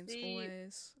 Display It's names, the-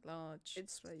 always. Large.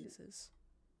 it's Display the- users.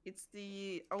 It's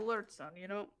the alerts on, you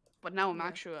know? But now I'm Yeah.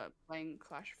 actually playing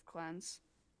Clash of Clans.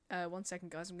 1 second,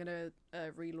 guys. I'm gonna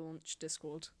relaunch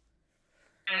Discord.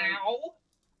 Ow!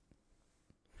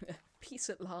 Peace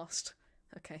at last.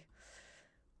 Okay.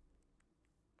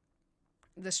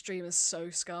 The stream is so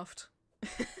scuffed.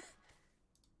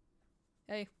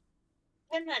 Hey.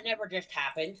 And that never just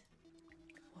happened.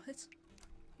 What?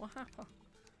 What happened?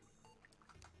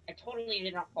 I totally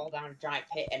did not fall down a giant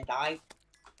pit and die,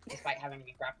 despite having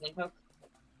a grappling hook.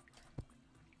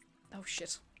 Oh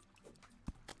shit.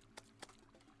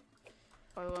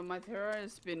 By the way, my terror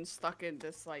has been stuck in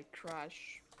this, like,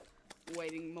 crash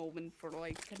waiting moment for,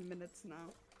 like, 10 minutes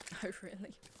now. Oh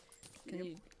really? Can Yep.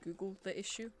 you Google the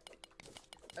issue?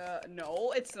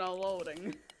 No, it's not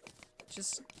loading.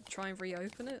 Just try and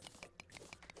reopen it?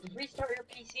 Restart your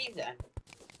PC then.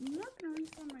 I'm not gonna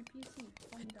restart my PC.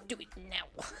 Calm down. Do it now.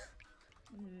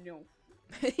 No,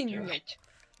 Do No. it.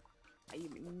 I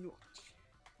am not.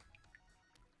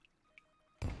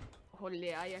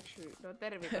 Holy, I actually... No,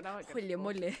 terve ka taga. Holy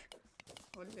moly.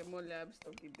 Holy moly, I'm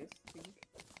stuck in this thing.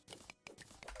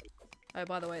 Oh,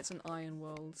 by the way, it's an iron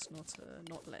world,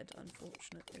 not lead,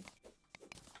 unfortunately.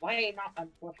 Why not,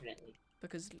 unfortunately?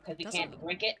 Because Because we doesn't- can't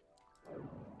drink it?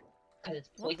 Because it's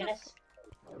What the poisonous?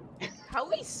 How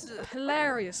is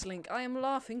hilarious, Link. I am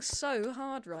laughing so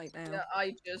hard right now. Yeah,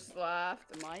 I just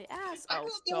laughed my ass I off.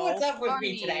 don't know what's up with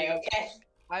me funny. today, okay?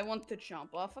 I want to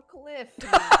jump off a cliff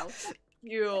now.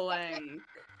 You Link.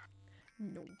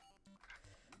 No.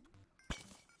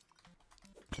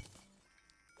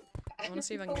 I want to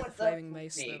see if I can get the flaming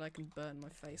mace so that I can burn my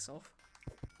face off.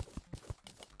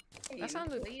 That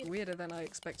sounded please, weirder than I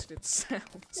expected it to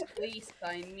sound. please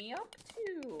sign me up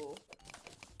too.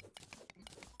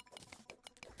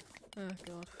 Oh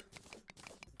god.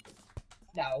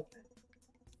 No.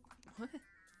 What?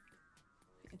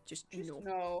 Just no.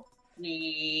 No.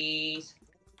 Please.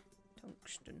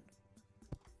 Tungsten.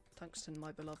 Tungsten,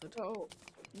 my beloved. So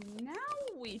now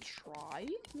we try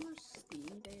more steam.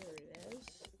 There it is.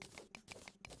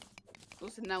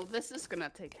 Listen, now this is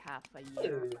gonna take half a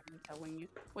year. I'm telling you.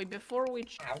 Wait, before we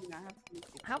try, I have to make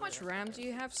it How much clear. RAM do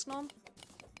you have, Snom?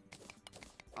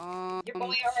 Your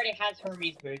boy already has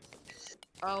Hermes boots.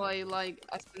 Oh, I like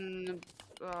as in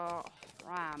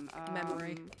RAM.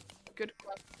 Memory. Good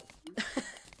question.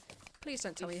 Please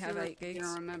don't tell me you I have still 8 gigs.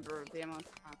 can't remember the amount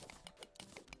of RAM.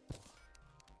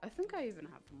 I think I even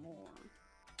have more.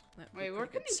 That would be Wait, where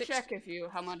pretty can good. you 6 check if you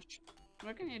how much?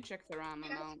 Where can you check the RAM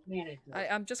amount?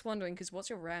 I'm just wondering, because what's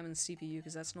your RAM and CPU?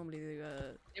 Because that's normally the, Yeah,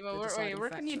 the but wait, deciding where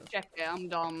can you factor. check it? I'm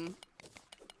dumb.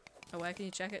 Oh, where can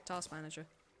you check it? Task Manager.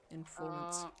 In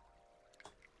Performance.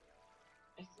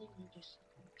 I think you just...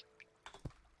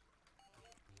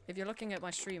 If you're looking at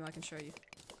my stream, I can show you.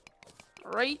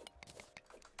 Right.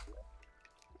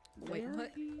 Wait, There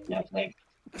what? he- No, wait.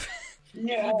 You'd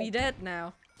No. be dead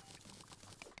now.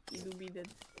 He do be dead.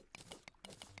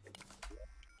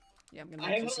 Yeah, I'm gonna I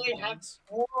make use of only the have guns.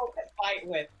 4 to fight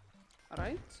with.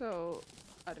 Alright, so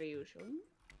are you showing?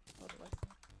 Otherwise.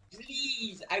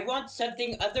 Please, I want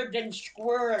something other than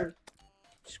squirrel.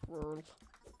 Squirrel.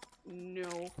 No,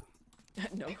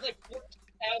 No. I have like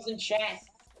 14,000 chests.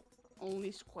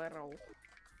 only squirrel.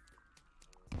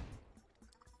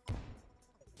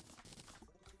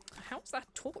 How's that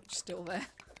torch still there?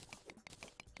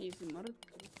 He's murdered.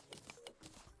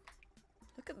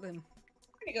 Look at them.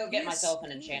 I'm gonna go get myself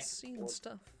an He's enchant. seen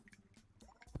stuff.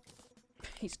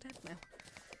 He's dead now.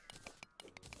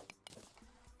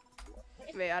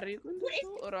 Wait, are you going to What is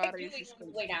show or I are you doing just all the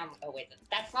going way down? Oh wait,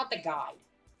 that's not the guide.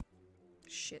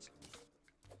 Shit.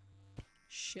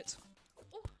 Shit.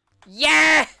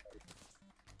 Yeah!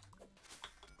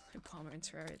 Palmer and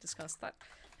Terraria discussed that.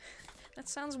 That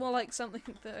sounds more like something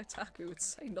that Otaku would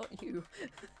say, not you.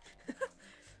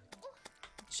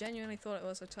 Genuinely thought it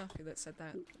was Otaku that said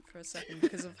that for a second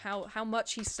because of how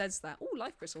much he says that. Oh,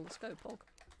 life crystal, let's go, Pog.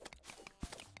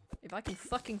 If I can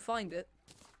fucking find it.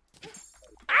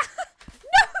 Ah!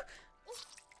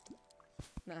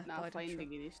 No! Nah, Now died in shock.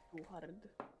 finding it is too hard.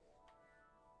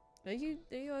 Are you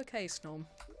okay, Snom?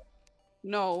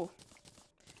 No,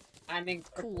 I'm in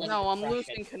Cool. crippling no, I'm depression.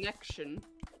 losing connection.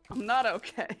 I'm not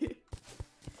okay.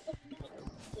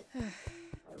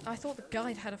 I thought the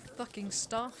guide had a fucking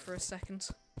staff for a second.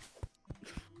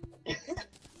 I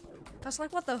was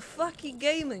like, what the fuck, you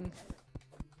gaming?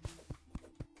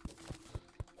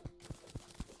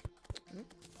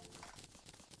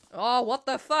 Oh, what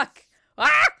the fuck?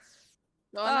 Ah!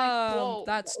 No, and I quote,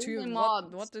 That's the too. only What,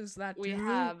 mods what does that we do?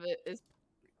 have is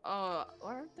why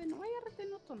are they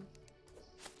not on?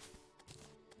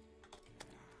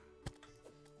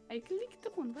 I clicked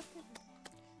on what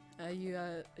the Are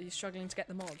you struggling to get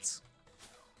the mods?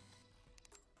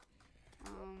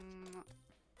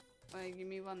 give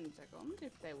me 1 second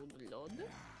if they would load.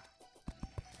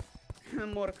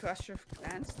 More Clash of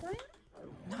Clans time?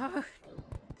 No.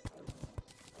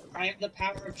 I have the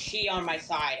power of chi on my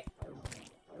side.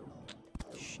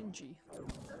 Shinji.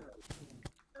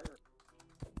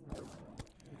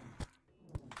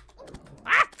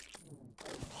 Ah!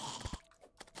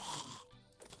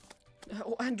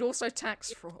 Oh, and also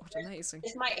tax fraud. Amazing.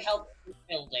 This might help with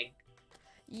building.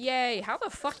 Yay! How the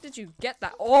fuck did you get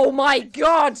that? Oh my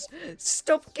god!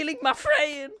 Stop killing my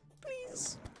friend!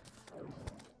 Please!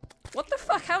 What the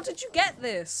fuck? How did you get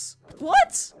this?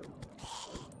 What?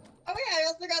 Oh yeah, I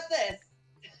also got this.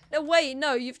 No, wait,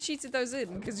 no, you've cheated those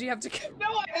in because you have to. No,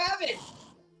 I haven't.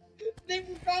 They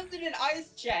were found in an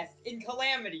ice chest in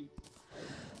Calamity.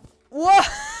 What?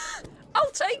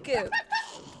 I'll take it!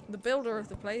 The builder of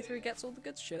the playthrough gets all the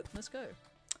good shit. Let's go.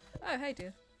 Oh, hey,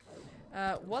 dear.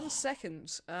 1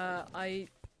 second. I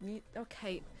need.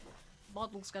 Okay.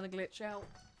 Model's gonna glitch out.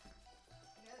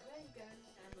 Yeah, there you go.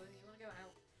 Amber, you wanna go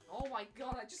out? Oh my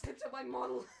god, I just looked at my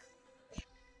model.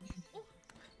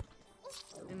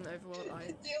 In Overworld, I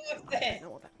Deal with don't it. know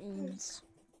what that means.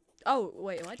 Oh,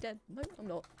 wait, am I dead? No, I'm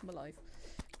not. I'm alive.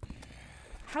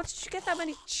 How did you get that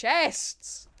many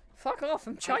chests? Fuck off,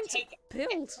 I'm trying to take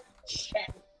build. Shit.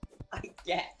 I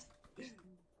get.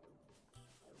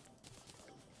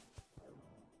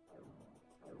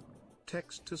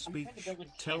 Text to I'm trying to speech. build in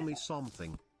Tell me Canada.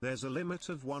 something. There's a limit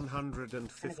of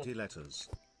 150 letters.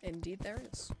 Indeed there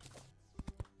is.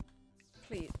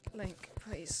 Please, Link,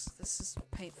 please. This is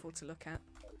painful to look at.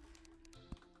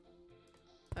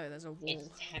 Oh, there's a wall. It's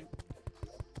temp.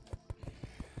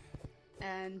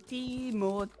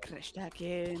 Anti-mode crashed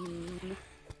again.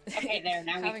 Okay, there.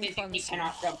 Now we Having fun physically soon.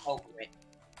 cannot jump over it.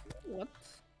 What?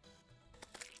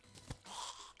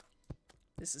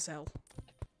 This is hell.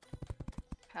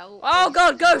 Hell. Oh is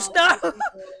god, ghost, no! not-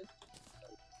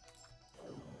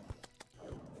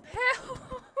 Hell!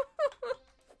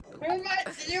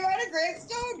 Did you write a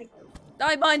gravestone?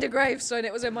 I mined a gravestone,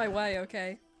 it was in my way,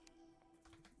 okay.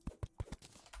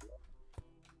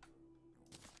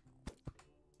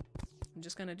 I'm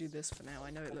just gonna do this for now,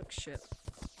 I know it looks shit.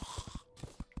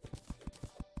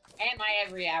 Am I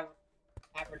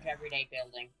average everyday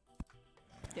building?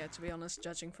 Yeah, to be honest,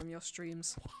 judging from your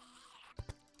streams.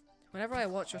 Whenever I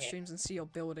watch your Okay. streams and see your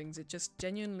buildings, it just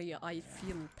genuinely, I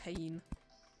feel pain.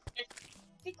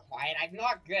 Be quiet. I'm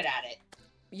not good at it.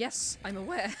 Yes, I'm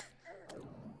aware.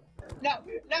 No,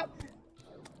 no.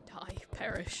 Die,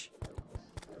 perish.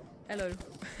 Hello.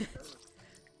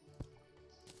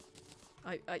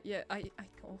 Yeah,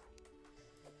 oh.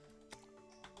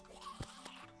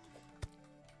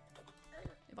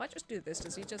 If I just do this,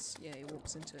 does he just, yeah, he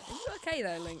walks into it. Are you okay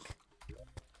there, Link?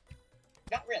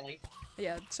 Not really.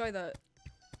 Yeah, sorry that,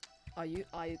 are you,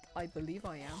 I believe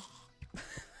I am.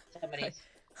 Somebody.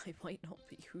 I might not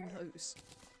be, who knows.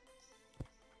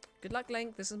 Good luck,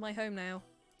 Link, this is my home now.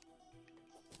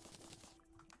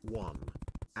 1.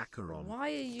 Acheron. Why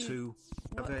are you... 2.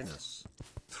 what? Avenus.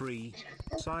 3.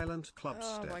 Silent Club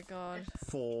Oh Step. my god.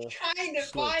 4. Trying to find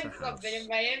Slaughterhouse. something in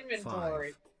my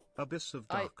inventory. 5. Abyss of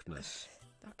I- Darkness.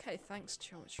 Okay, thanks,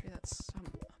 Geometry, that's,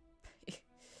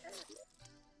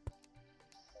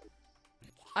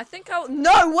 I think I'll-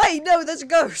 No, wait, no, there's a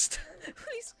ghost!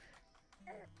 Please.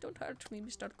 Don't hurt me,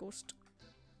 Mr. Ghost.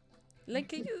 Link,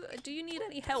 do you need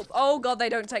any help? Oh god, they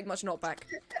don't take much knockback.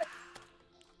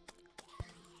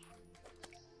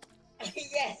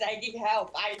 Yes, I need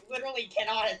help. I literally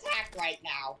cannot attack right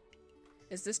now.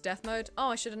 Is this death mode? Oh,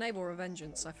 I should enable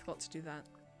Revengeance. I forgot to do that.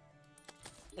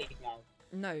 Please no.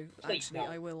 No, Please, actually,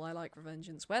 no. I will. I like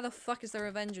Revengeance. Where the fuck is the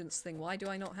Revengeance thing? Why do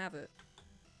I not have it?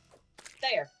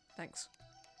 There. Thanks.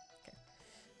 Okay.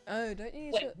 Oh, don't you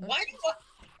use Wait, it? why do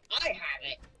I have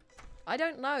it? I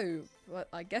don't know, but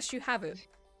I guess you have it.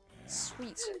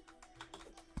 Sweet.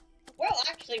 Well,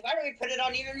 actually, why don't we put it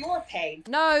on even more pain?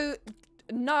 No!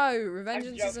 No! I'm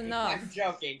Revengeance joking. is enough. I'm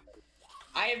joking.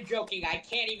 I am joking. I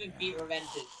can't even beat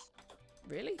Revengeance.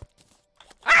 Really?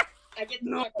 I get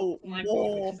No, stuck on my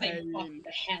more because they pain. fuck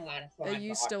the hell out of Are my you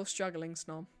God. still struggling,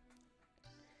 Snom?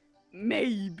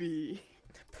 Maybe.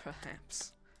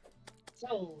 Perhaps.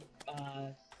 So,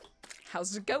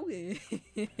 How's it going?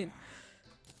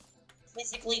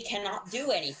 physically cannot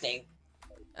do anything.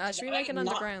 Should we make an I'm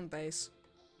not- underground base?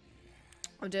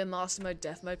 I'm doing master mode,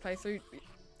 death mode playthrough.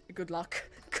 Good luck.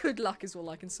 Good luck is all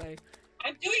I can say.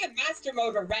 I'm doing a master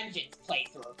mode Revengeance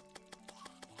playthrough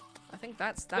I think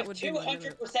that would with be my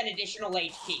limit. 200% additional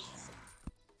HPs.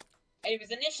 It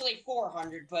was initially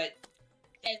 400, but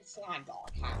then Slime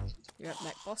Dog happened. You're at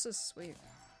mech bosses? Sweet.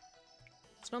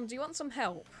 Snom, do you want some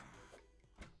help?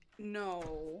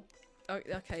 No. Oh,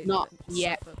 okay. Not then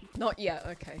yet. suffer. Not yet,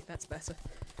 okay, that's better.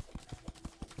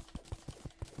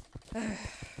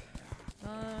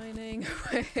 Mining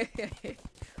away.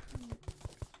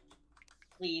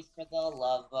 Please, for the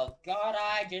love of God,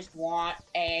 I just want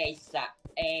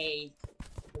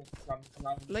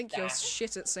Link, you're staff.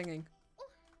 shit at singing.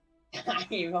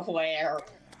 I'm aware.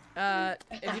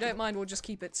 If you don't mind, we'll just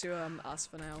keep it to us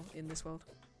for now in this world.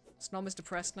 Snom is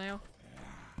depressed now.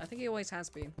 I think he always has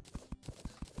been.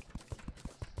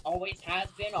 Always has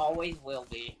been, always will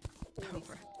be.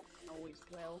 Always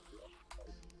will.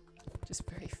 Just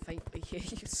very faintly hear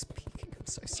you speaking. I'm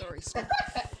so sorry, Snom.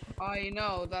 I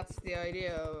know, that's the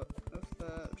idea of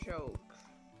the joke.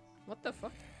 What the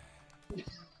fuck?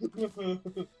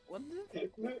 What the?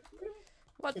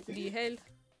 What the hell?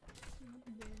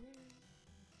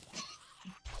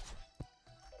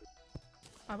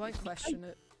 I won't question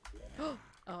it. Oh,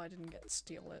 I didn't get to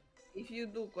steal it. If you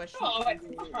do question Oh, it, it's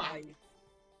you will fine. die.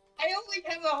 I only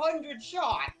have 100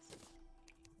 shots.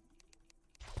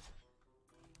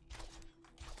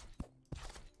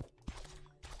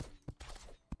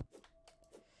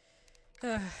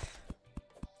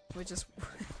 We're just...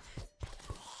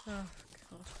 oh, God.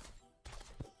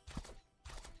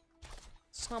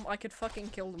 Snum, I could fucking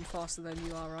kill them faster than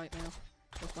you are right now.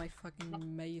 With my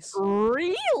fucking mace.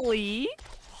 Really?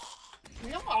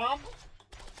 No,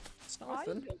 It's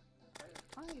nothing.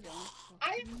 I don't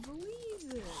fucking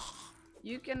believe it.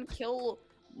 You can kill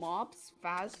mobs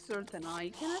faster than I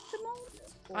can at the moment?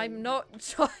 I'm not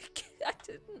talking. I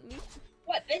didn't mean to.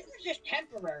 what? This is just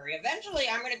temporary. Eventually,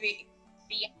 I'm gonna be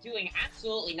doing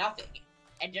absolutely nothing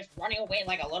and just running away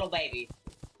like a little baby.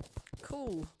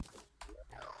 Cool.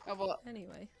 Oh, well,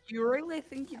 Anyway. you really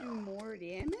think you do more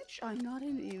damage? I'm not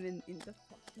even in the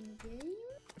fucking game.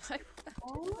 I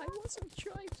wasn't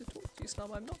trying to talk to you,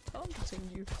 Snub. I'm not targeting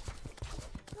you.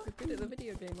 We're good at the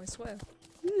video game, I swear.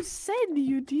 You said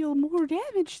you deal more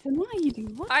damage than I do.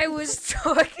 What I the was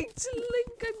talking to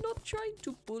Link. I'm not trying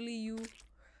to bully you.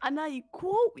 And I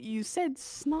quote, you said,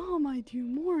 Snom, I do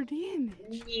more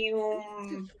damage.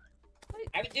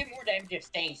 I would do more damage just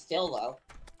staying still, though.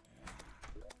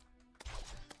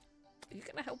 Are you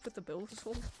gonna help with the build at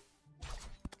all?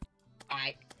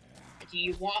 Do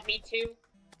you want me to?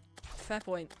 Fair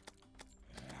point.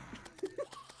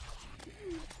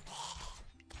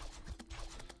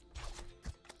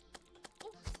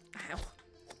 Ow.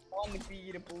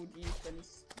 Unbeatable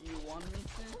defense. You want me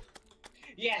to?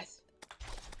 Yes.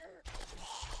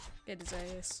 Get his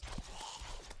ass.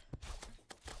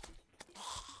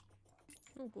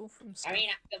 Oh, go from I mean,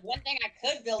 the one thing I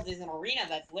could build is an arena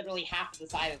that's literally half the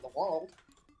size of the world.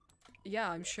 Yeah,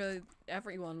 I'm sure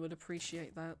everyone would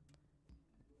appreciate that.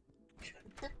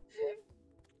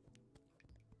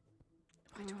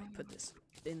 Why do I put this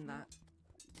in that?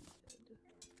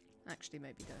 Actually,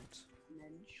 maybe don't.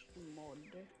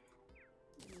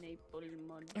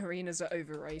 Arenas are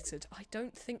overrated. I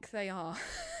don't think they are.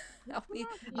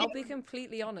 I'll be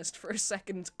completely honest for a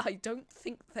second. I don't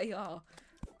think they are.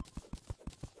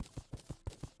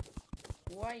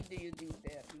 Why do you think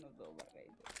they're not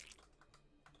overrated?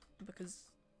 Because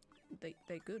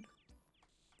they're good.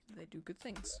 They do good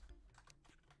things.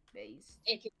 Base.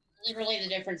 It's literally the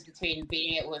difference between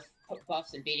beating it with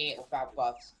buffs and beating it without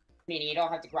buffs. Meaning you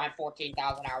don't have to grind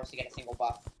 14,000 hours to get a single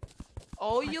buff.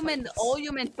 Oh, you meant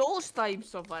those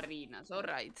types of arenas. All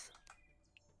right.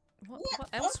 What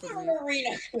else would we?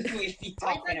 arena would we be I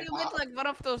talking thought you meant about? like one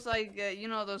of those like you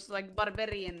know those like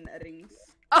barbarian rings.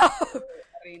 Oh!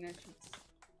 Arena sheets.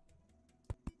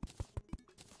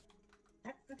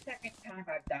 That's the second time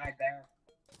I've died there.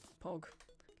 Pog.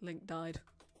 Link died.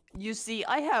 You see,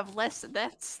 I have less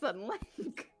deaths than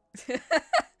Link. Yeah,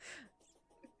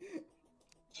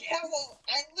 well,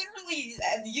 I literally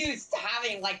am used to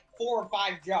having like 4 or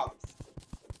 5 jumps.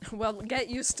 Well, get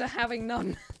used to having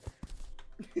none.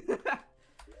 2,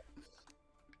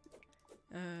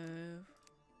 3,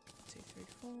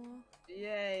 4.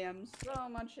 Yay, I'm so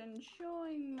much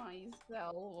enjoying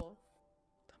myself.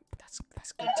 That's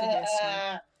good to hear,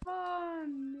 Snow.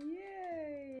 Fun!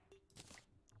 Yay!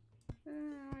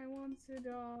 I want to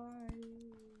die.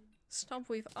 Snob,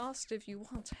 we've asked if you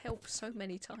want help so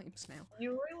many times now.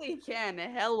 You really can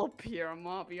help here, I'm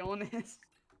gonna be honest.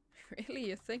 Really,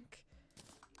 you think?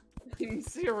 I'm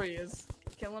serious.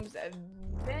 Kill him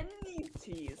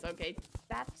Venities. Okay,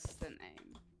 that's the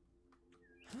name.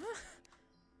 Huh?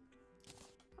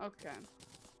 Okay.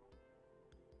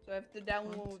 So I have to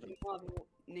download a model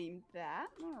named that.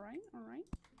 Alright, alright.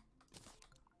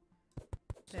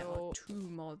 There are 2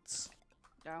 mods.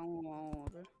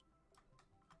 Download.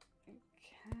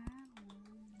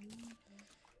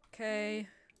 Okay.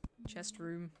 Chest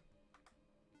room.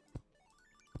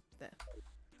 There.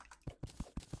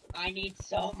 I need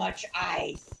so much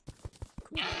ice.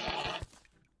 Cool.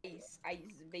 Ice, ice,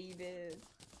 baby.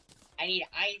 I need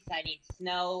ice, I need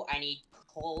snow, I need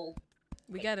coal.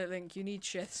 We get it, Link. You need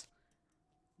shit.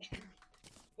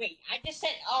 Wait, I just said,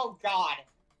 oh god.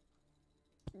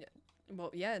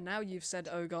 Well, yeah, now you've said,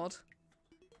 oh god.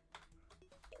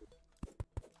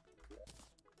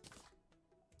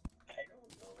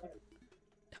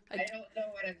 I don't know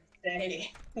what I'm saying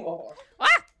anymore. Ah!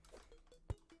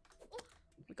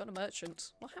 We got a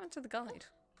merchant. What happened to the guide?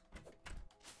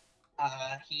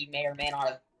 He may or may not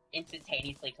have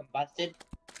instantaneously combusted.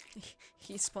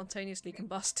 He spontaneously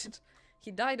combusted.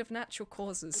 He died of natural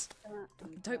causes.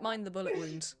 Don't mind the bullet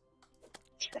wound.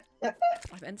 I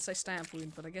meant to say stab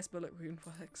wound, but I guess bullet wound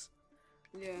works.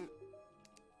 Yeah.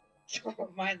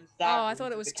 Mind the Oh, I stab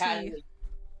thought it wound, was the cat tea. is-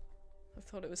 I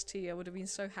thought it was tea. I would have been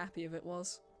so happy if it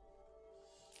was.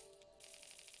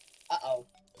 Uh-oh.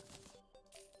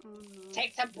 Oh, no.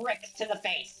 Take some bricks to the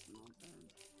face.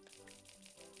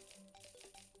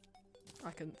 I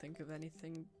couldn't think of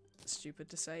anything stupid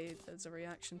to say as a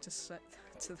reaction to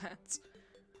that.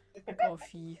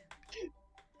 Coffee.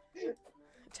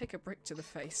 Take a brick to the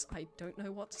face. I don't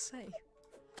know what to say.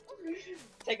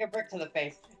 Take a brick to the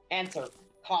face. Answer.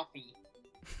 Coffee.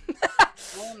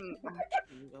 I'm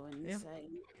actually going Yeah.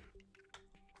 insane.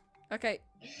 Okay,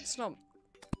 Snom.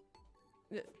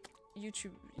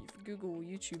 YouTube, Google,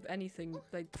 YouTube, anything.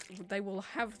 They will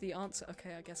have the answer.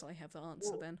 Okay, I guess I have the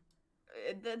answer then.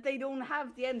 They don't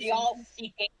have the answer. The all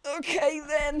seeking. Okay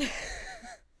then.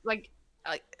 Like,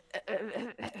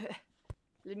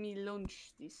 let me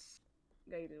launch this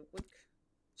guy real quick.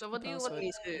 So what do you want Password me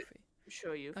is to coffee.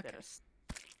 show you Okay. first?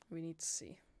 We need to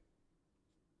see.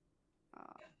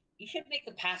 You should make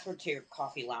the password to your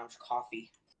coffee lounge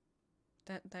coffee.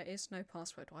 There is no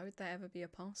password. Why would there ever be a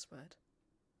password?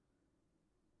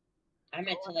 I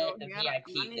meant to let the VIP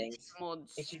things.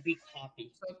 Mods. It should be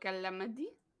coffee. So Calamity.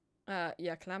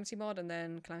 Yeah, Calamity mod and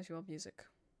then Calamity mod music.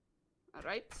 All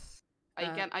right.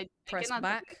 Uh, I Press cannot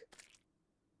back.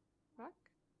 Back.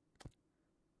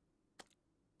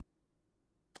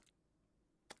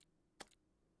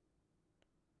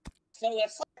 So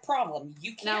that's the problem.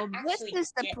 You Now can't this actually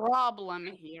is the get... problem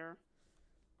here.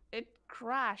 It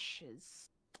crashes.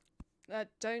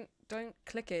 Don't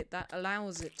click it. That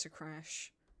allows it to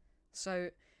crash. So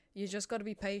you just got to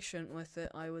be patient with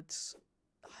it. I would.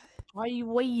 I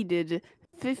waited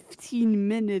 15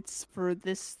 minutes for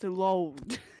this to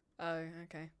load. Oh,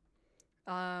 okay.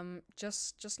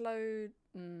 Just load.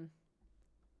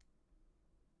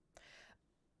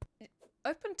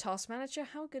 Open Task Manager.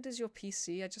 How good is your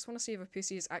PC? I just want to see if a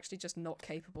PC is actually just not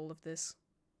capable of this.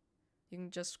 You can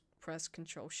just press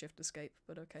Control Shift Escape,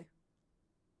 but okay.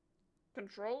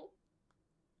 Control.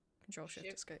 Control Shift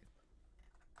Shift. Escape.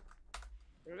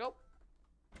 There we go.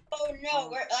 Oh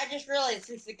no, I just realized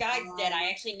since the guy's dead, I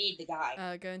actually need the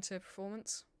guy. Go into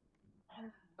Performance.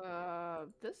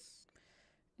 This.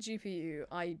 GPU.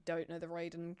 I don't know the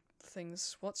Raiden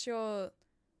things. What's your?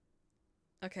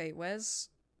 Okay, where's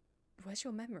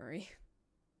your memory?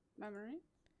 Memory.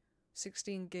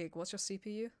 16 gig. What's your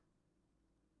CPU?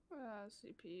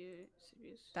 CPU.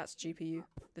 That's GPU.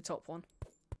 The top one.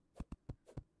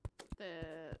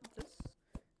 This.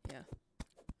 Yeah.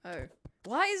 Oh.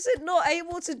 Why is it not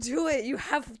able to do it? You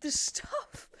have the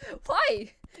stuff.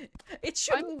 Why? It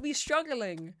shouldn't be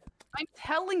struggling. I'm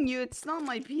telling you, it's not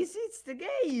my PC. It's the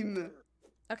game.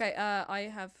 Okay. I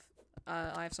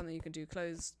have something you can do.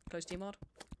 Close Gmod.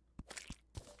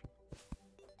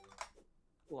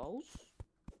 Close.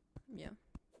 Yeah.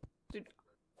 Dude,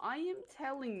 I am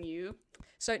telling you.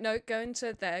 So no, go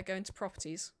into there. Go into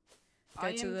properties. Go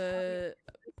I to am the.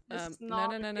 this is No.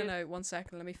 not good. 1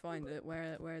 second. Let me find it.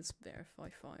 Where's verify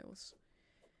files?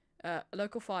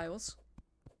 Local files.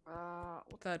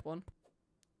 Third one.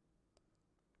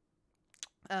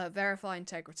 Verify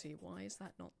integrity. Why is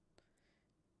that not?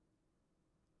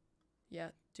 Yeah,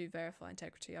 do verify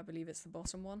integrity. I believe it's the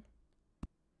bottom one.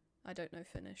 I don't know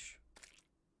finish.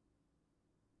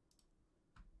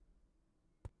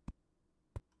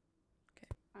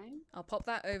 Fine. I'll pop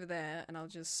that over there and I'll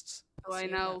just So see I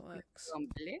if now that click works.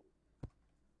 complete.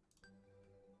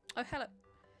 Oh, hello.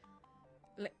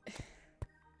 Do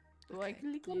I Okay,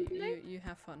 click complete? you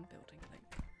have fun building, Link.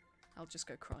 I'll just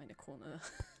go cry in a corner.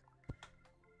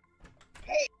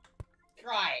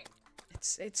 Try it.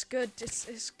 It's good.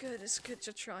 It's good. It's good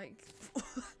to try.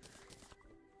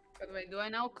 By the way, do I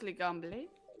now click complete?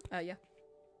 Yeah.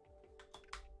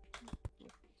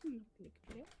 Click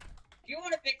play. If you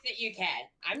want to fix it, you can.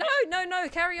 I'm No.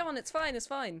 Carry on. It's fine. It's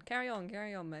fine. Carry on,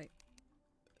 mate.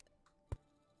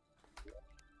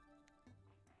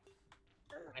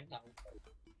 I'm done.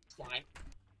 Slime.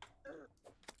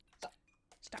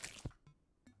 Stop.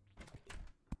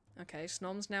 Okay,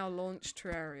 Snom's now launched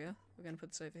Terraria. We're gonna put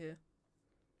this over here.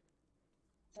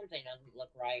 Something doesn't look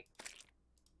right.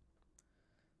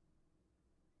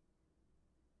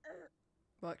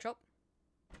 Workshop.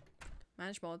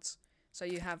 Manage mods. So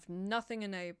you have nothing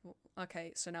enabled.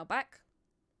 Okay, so now back.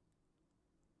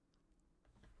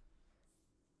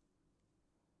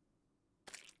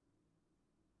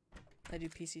 I do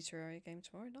PC Terraria game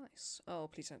tomorrow. Nice. Oh,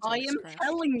 please don't tell I me it's am crashed.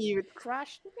 telling you, it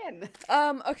crashed again.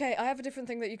 Okay, I have a different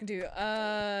thing that you can do.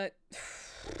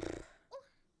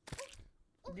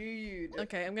 Dude.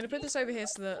 Okay, I'm gonna put this over here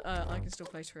so that I can still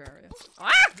play Terraria.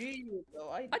 Ah! Dude, though,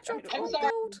 I dropped don't- I'm one sorry.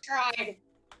 gold. Tried.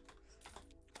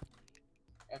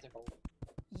 That's a gold.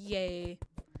 Yay.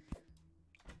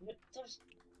 There's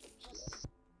just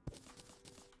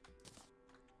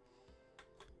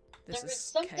This there is is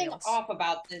something chaos. off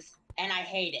about this, and I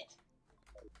hate it.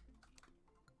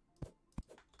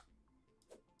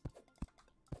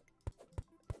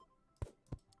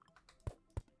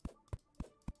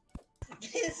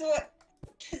 what...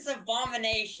 It's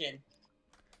abomination.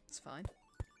 It's fine.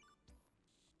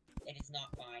 It is not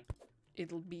fine.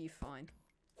 It'll be fine.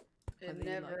 It Whether you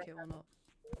never like it or not.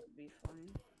 will be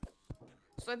fine.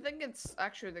 So I think it's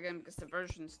actually the game because the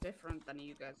version's different than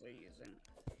you guys are using.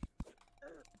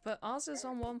 But ours is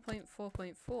on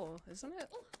 1.4.4, isn't it?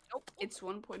 Nope, it's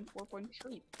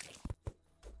 1.4.3.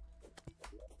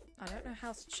 I don't know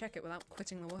how to check it without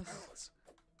quitting the world.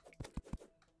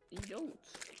 You don't.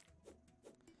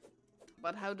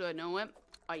 But how do I know it?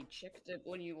 I checked it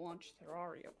when you launched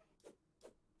Terraria.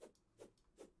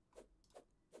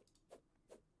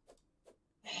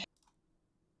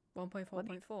 One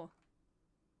 1.4.4.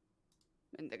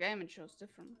 In the game it shows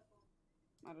different.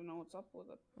 I don't know what's up with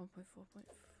it.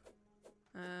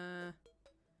 1.4.4.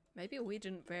 Maybe we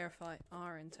didn't verify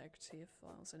our integrity of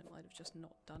files and it might have just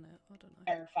not done it. I don't know.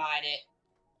 Verified it.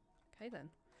 Okay then.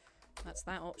 That's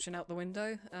that option out the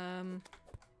window. I've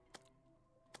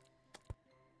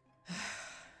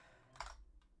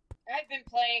been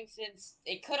playing since...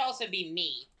 It could also be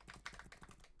me.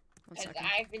 One Because second.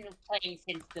 I've been playing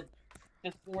since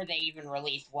before they even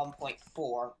released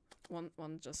 1.4.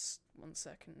 Just 1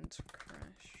 second.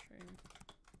 Crashing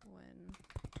when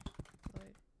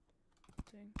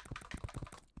loading.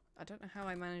 I don't know how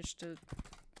I managed to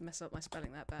mess up my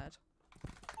spelling that bad.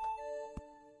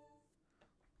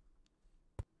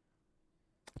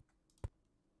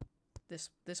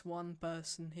 This one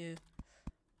person here.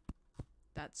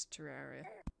 That's Terraria.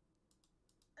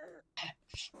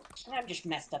 I've just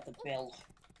messed up the build.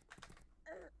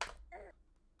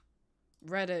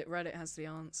 Reddit has the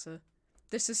answer.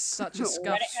 This is such a Reddit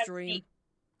scuff has stream.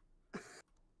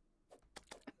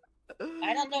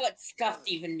 I don't know what scuffed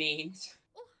even means.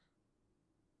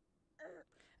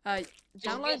 Just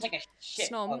Download feels like a shit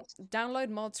Snom, post. download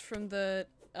mods from the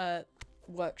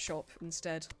workshop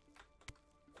instead.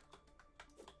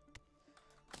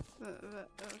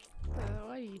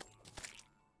 Why?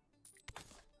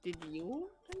 Did you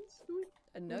guys do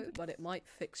it? No, but it might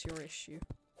fix your issue.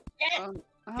 Yeah,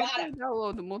 How Got can I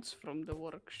download the mods from the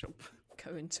workshop?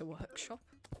 Go into workshop.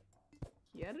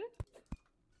 Here?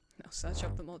 Now search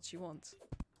up the mods you want.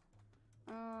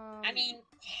 I mean,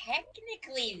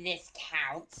 technically this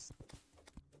counts.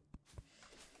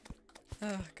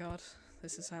 Oh god,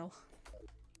 this is hell.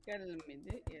 Tell me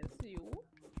this, you.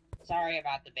 Sorry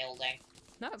about the building.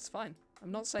 No, it's fine.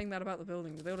 I'm not saying that about the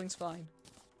building. The building's fine.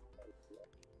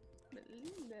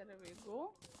 There we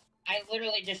go. I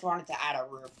literally just wanted to add a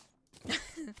roof.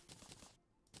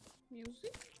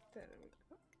 Music. There we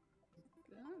go.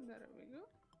 There we go.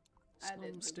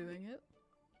 Added Snom's the- doing it.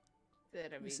 There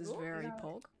we This go. is very now,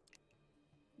 pog.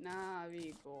 Now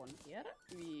we go on here.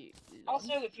 We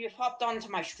Also, if you've hopped onto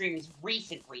my streams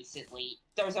recently,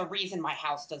 there's a reason my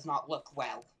house does not look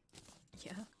well.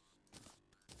 Yeah.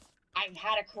 I've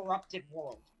had a corrupted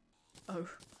world, Oh.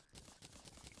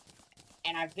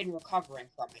 and I've been recovering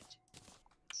from it.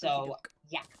 So,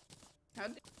 yeah. How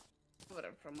did you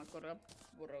recover from a corrupt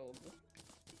world?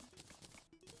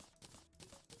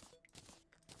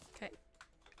 Okay.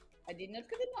 I did not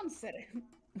get an answer.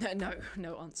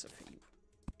 No answer for you.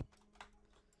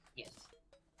 Yes.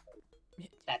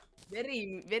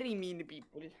 Very, very mean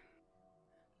people.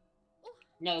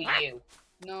 No, you.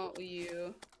 No,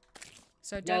 you.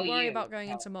 So don't worry you. about going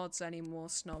No. into mods anymore,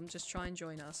 Snom. Just try and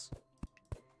join us.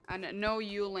 And no,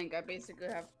 you, Link. I basically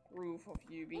have proof of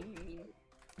you being mean.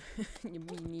 You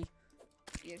meanie.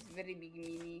 Yes, very big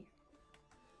meanie.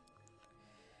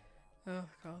 Oh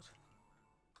god.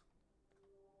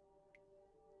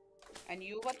 And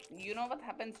you know what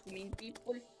happens to mean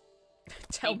people?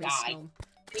 Tell They me, die. Snom.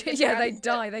 get Yeah, they cancelled.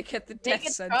 die. They get the They death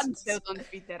get sentence. cancelled on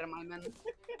Twitter, my man.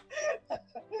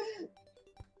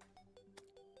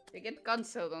 They get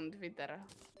cancelled on Twitter.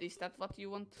 Is that what you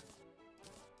want?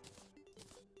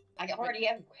 I already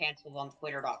am canceled on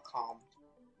Twitter.com.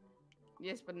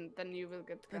 Yes, but then you will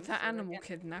get With cancelled. that animal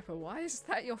again. kidnapper, why is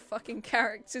that your fucking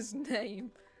character's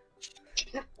name?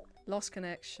 Lost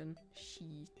connection.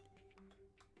 She.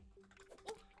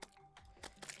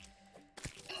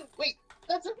 Wait,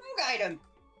 that's a rogue item!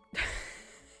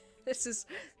 This is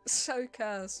so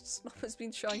cursed. Snom has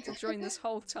been trying to join this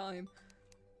whole time.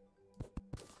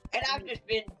 And I've just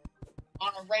been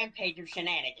on a rampage of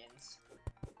shenanigans.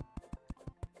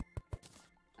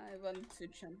 I want to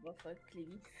jump off a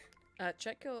cliff.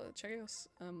 Check your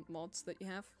mods that you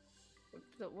have.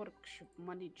 The workshop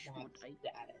management. Mod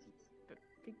status.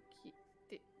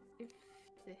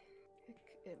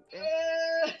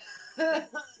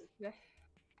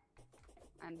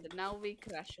 And now we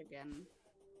crash again.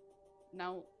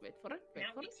 Now, wait for it, wait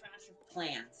Now for we it. crash with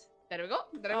plans. There we go.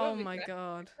 There we go. Oh my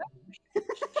god.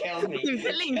 Kill me.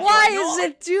 Why is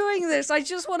it doing this? I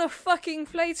just want to fucking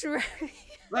play Terraria.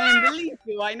 I believe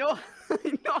you. I know.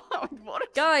 I know how it works.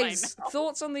 by Guys, now.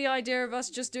 thoughts on the idea of us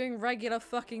just doing regular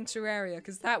fucking Terraria?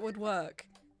 Because that would work.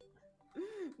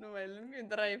 No, let me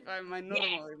try if my Yes,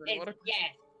 normal even it's, works.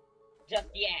 yes. Just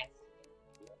yes.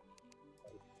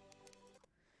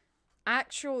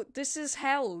 Actual, this is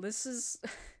hell. This is...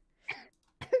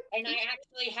 And I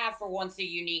actually have for once a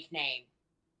unique name.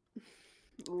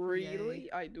 Really?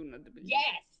 I do not believe. Yes.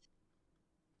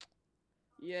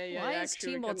 Yeah, yeah. Why yeah, is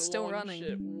actually, we Tmod can still launch running?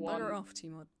 it Bugger one- off,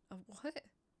 Tmod. What? Okay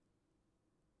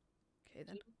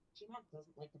then. Timon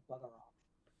doesn't like to bugger off.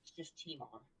 It's just Timon.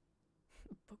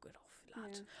 Bugger it off,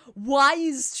 lad. Yeah. Why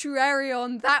is Terraria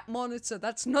on that monitor?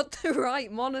 That's not the right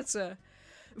monitor.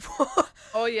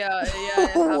 Oh yeah, yeah. It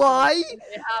happens. Why?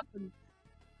 It happens.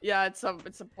 Yeah, it's a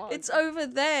bug. It's over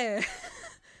there.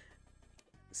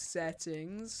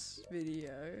 Settings,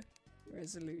 video,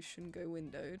 resolution, go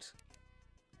windowed.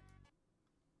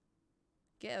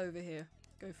 Get over here.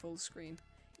 Go full screen.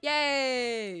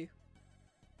 Yay!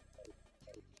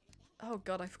 Oh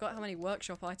god, I forgot how many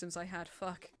workshop items I had.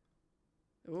 Fuck.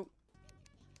 Oh.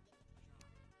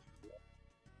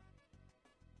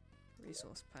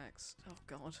 Resource packs. Oh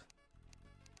god.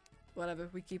 Whatever,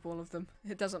 we keep all of them.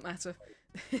 It doesn't matter.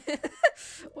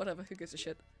 Whatever, who gives a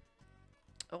shit?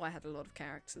 Oh, I had a lot of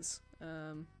characters.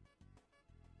 Did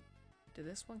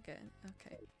this one get in?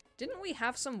 Okay. Didn't we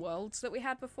have some worlds that we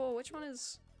had before? Which one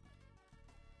is...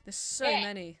 There's so Yeah.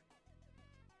 many.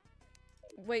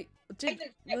 Wait, I just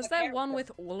forget was what there one character.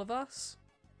 with all of us?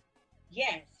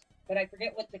 Yes, but I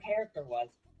forget what the character was.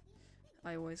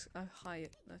 I always... Oh, hi,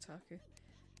 Otaku.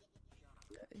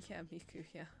 Yeah, Miku,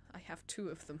 yeah. I have 2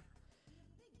 of them.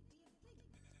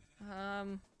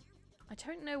 I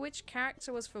don't know which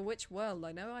character was for which world.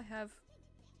 I know I have...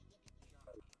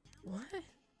 What?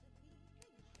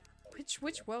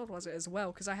 Which world was it as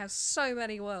well? Because I have so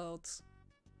many worlds.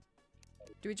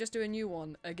 Do we just do a new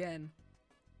one again?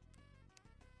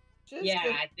 Just Yeah, to,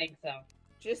 I think so.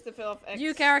 just to fill off X.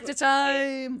 New character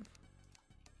time!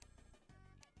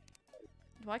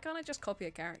 Why can't I just copy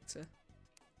a character?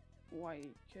 Why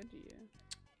could you?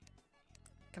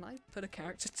 Can I put a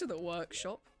character to the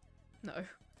workshop? No.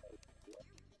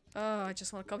 Oh, I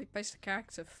just want to copy paste a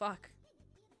character. Fuck.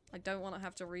 I don't want to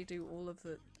have to redo all of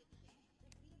the...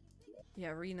 Yeah,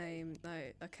 rename. No,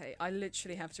 okay. I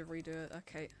literally have to redo it.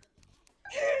 Okay.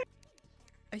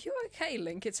 Are you okay,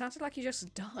 Link? It sounded like you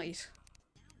just died.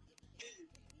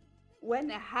 When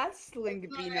has Link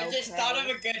been I okay? just thought of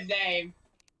a good name.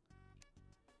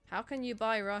 How can you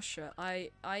buy Russia?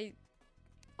 I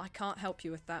can't help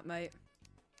you with that, mate.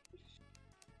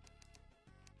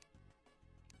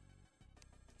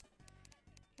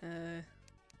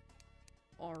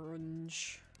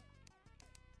 Orange.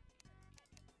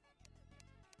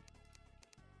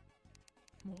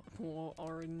 More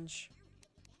orange.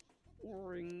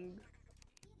 Ring.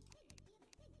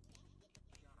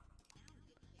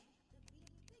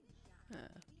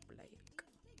 Blake.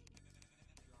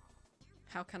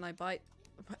 How can I buy...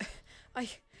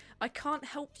 I can't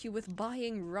help you with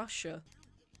buying Russia.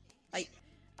 I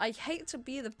hate to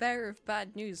be the bearer of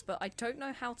bad news, but I don't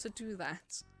know how to do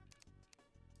that.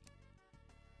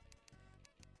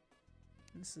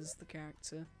 This is the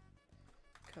character.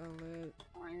 Color.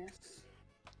 Yes.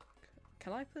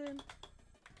 Can I put in?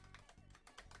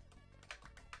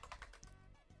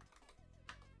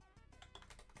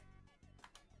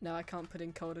 No, I can't put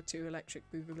in Coda 2 Electric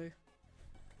Boogaloo.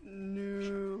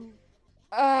 No.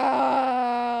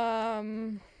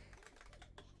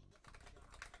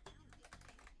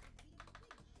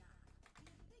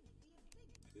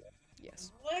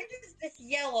 Yes. Why does this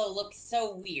yellow look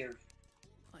so weird?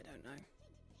 I don't know.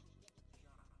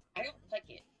 I don't like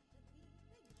it.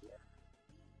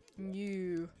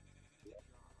 New.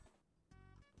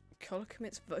 Color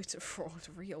commits voter fraud.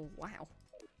 Real. Wow.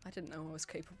 I didn't know I was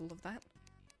capable of that.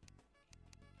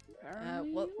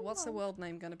 What's the world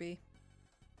name gonna be?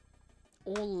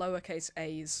 All lowercase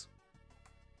A's.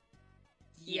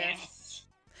 Yes.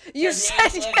 You The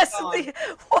said name yes. lives on.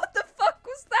 What the fuck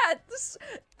was that?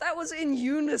 That was in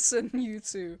unison, you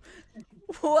two.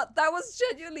 What? That was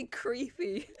genuinely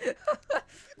creepy.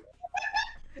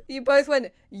 You both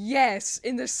went yes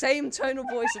in the same tone of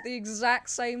voice at the exact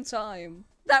same time.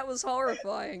 That was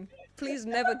horrifying. Please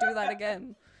never do that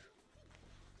again.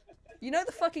 You know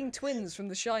the fucking twins from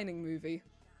the Shining movie?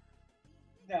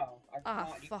 No, I've Ah,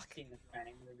 not even fuck. seen the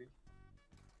Shining movie.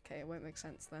 Okay, it won't make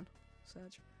sense then.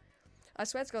 Search. I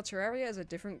swear to God, Terraria is a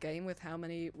different game with how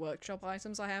many workshop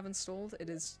items I have installed. It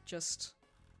is just...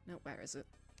 No, where is it?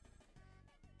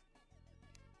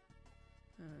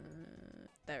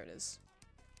 There it is.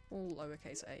 All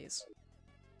lowercase a's.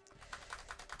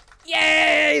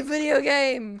 Yay! Video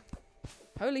game!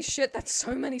 Holy shit, that's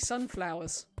so many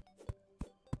sunflowers.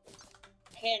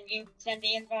 Can you send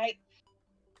the invite?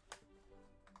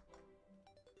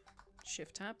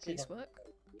 Shift tab, please work.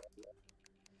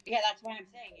 Yeah, that's what I'm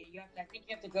saying. You have to, I think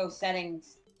you have to go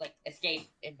settings, like escape,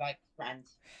 invite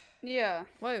friends. Yeah.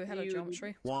 Whoa, hello You-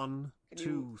 geometry. 1, Can you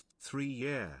 2, 3,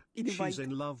 yeah. invite- She's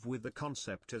in love with the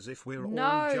concept as if we're No,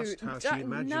 all just how she don't-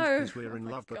 imagines no. because we're Oh in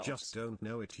my love but God. just don't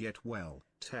know it yet. Well,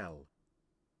 tell.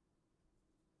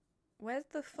 Where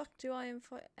the fuck do I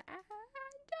invite?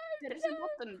 There is a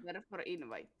button there for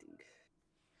inviting.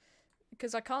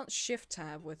 Because I can't shift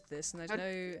tab with this, and there's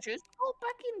no. Just go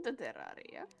back into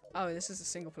Terraria. Oh, this is a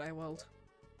single player world.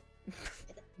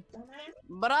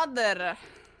 Brother!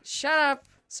 Shut up!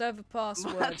 Server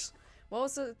password. What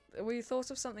was it? We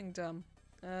thought of something dumb.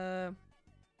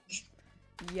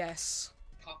 Yes.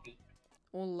 Copy.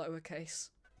 All lowercase.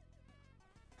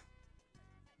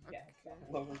 Yeah,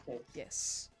 lowercase.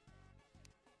 Yes.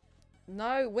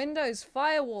 No, Windows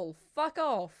firewall. Fuck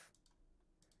off.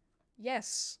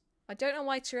 Yes. I don't know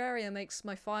why Terraria makes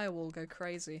my firewall go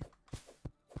crazy.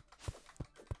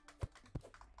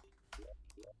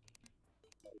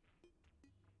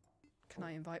 Can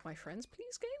I invite my friends,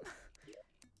 please, game?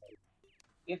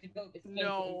 You have to go escape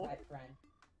No. invite friend.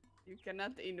 You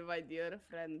cannot invite your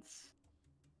friends.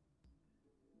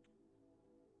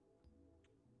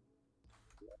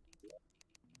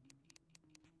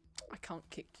 I can't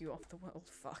kick you off the world.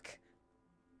 Fuck.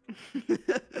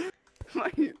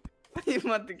 why you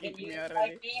want to Can kick you me invite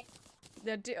already? me?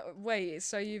 Wait,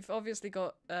 so you've obviously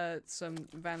got some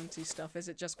vanity stuff. Is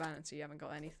it just vanity? You haven't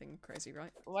got anything crazy,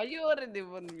 right? Why you already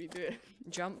want me to?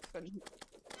 Jump.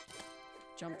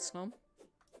 Jump, Snom.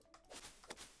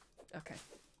 Okay.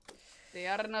 They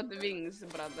are not wings,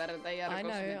 brother. They are I know,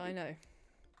 cosmetic. I know.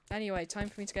 Anyway, time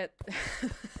for me to get...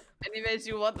 Anyways,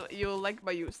 you like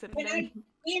my username?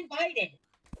 We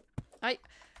invited.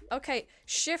 Okay,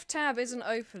 shift tab isn't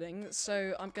opening,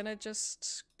 so I'm gonna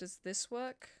just... Does this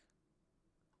work?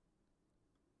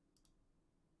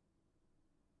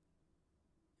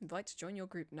 Invite to join your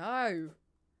group. No!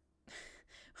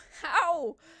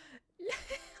 How?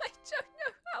 I don't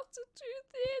know how to do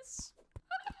this.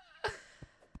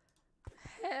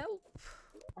 Help.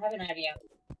 I have an idea.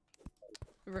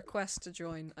 Request to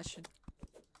join. I should...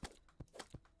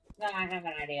 No, I have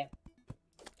an idea.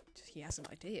 He has an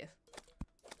idea.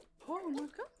 Oh my god.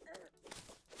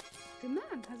 The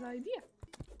man has idea.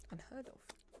 Unheard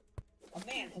of. A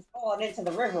man has fallen into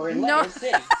the river in No. Letter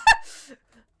City.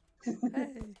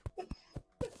 Hey.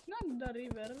 Not the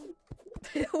river.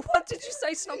 What did you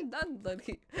say? Some done,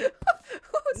 Lenny.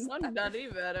 What was Not that? the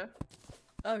river.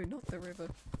 Oh, not the river.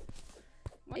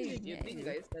 What did you think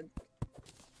I said?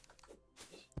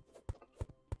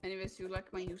 Anyways, you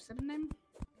like my username?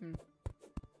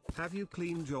 Have you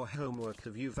cleaned your homework?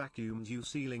 Have you vacuumed your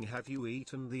ceiling? Have you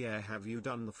eaten the air? Have you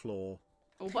done the floor?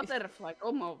 Oh, butterfly,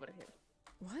 come over here.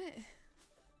 What?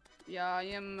 Yeah, I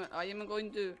am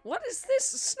going to... What is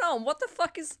this, Snom? What the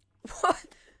fuck is... What?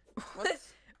 What?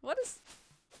 What is...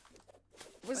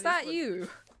 Was What that is what? you?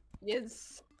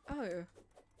 Yes. Oh.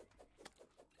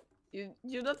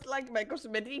 You don't like my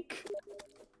cosmetic?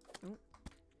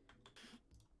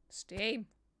 Steam.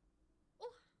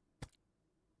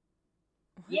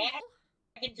 Yeah,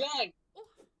 I can join.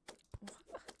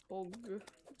 Oh, I'm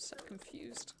so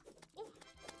confused.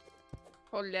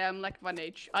 holy, I'm like 1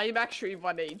 I'm actually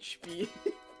 1 HP.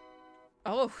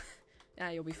 Oh.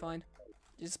 Yeah, you'll be fine.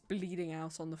 Just bleeding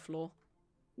out on the floor.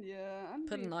 Yeah, I'm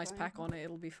Put a be nice fine. pack on it,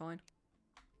 it'll be fine.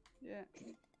 Yeah.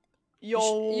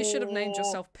 You should have named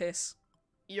yourself Piss.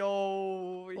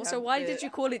 Yo. we Also, have why the- did you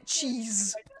call it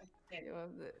Cheese? You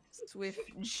have the Swift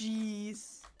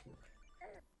G's.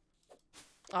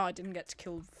 Oh, I didn't get to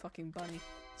kill fucking Bunny.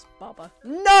 It's Bubba.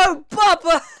 No,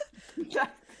 Bubba!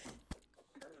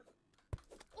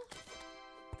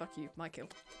 Fuck you, my kill.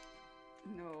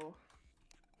 No.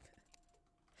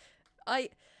 I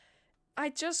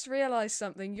just realised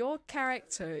something. Your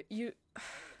character, you...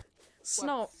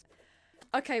 Snom. What?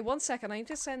 Okay, 1 second. I need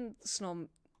to send Snom.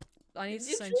 I need to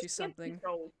Did send just you get the something.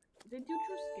 joke? Did you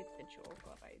just get the joke,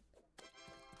 alright?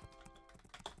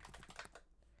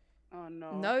 Oh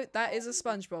no. No, that is a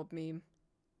SpongeBob meme.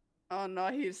 Oh no,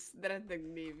 he's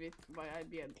threatening me with my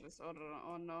IP address.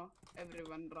 Oh no,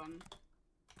 everyone run.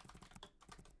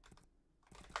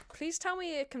 Please tell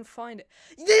me it can find it.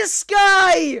 This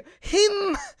guy!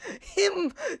 Him!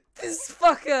 This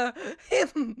fucker!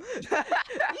 Him! Look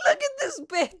at this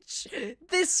bitch!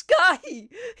 This guy!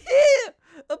 Here!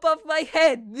 Above my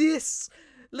head! This!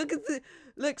 Look at the...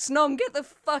 Look, Snom, get the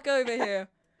fuck over here.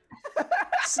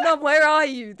 Snom, where are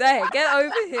you? There, get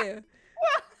over here.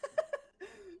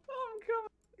 Oh, come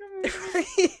on.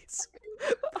 Please.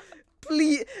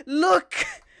 Please. Look.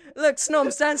 Look,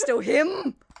 Snom, stand still.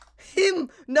 Him.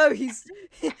 No, he's...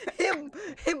 Him.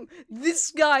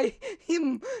 This guy.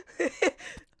 Him.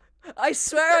 I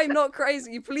swear I'm not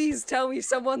crazy. Please tell me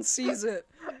someone sees it.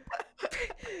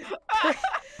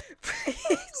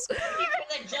 Please. People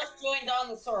that just joined on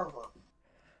the server.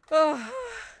 Oh,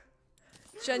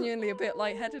 genuinely a bit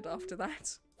lightheaded after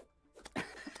that.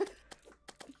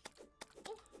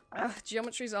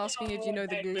 Geometry's asking if you know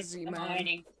the Glizzy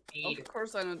Man. Of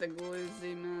course I know the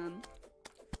Glizzy Man.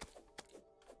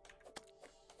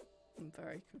 I'm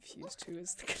very confused who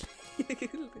is the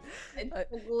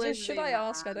Glizzy should I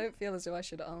ask? I Man. don't feel as if I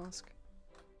should ask.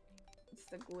 It's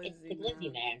the It's Glizzy the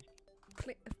Glizzy Man.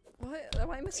 Ple what?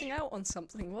 Am I missing out on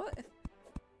something? What?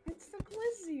 It's the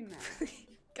Glizzy Man.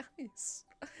 Guys,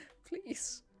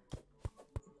 please.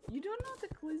 You don't know the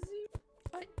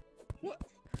Glizzy? What?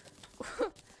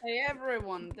 Hey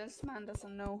everyone, this man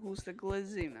doesn't know who's the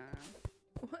Glizzy Man.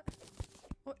 What?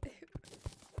 What?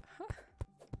 Huh?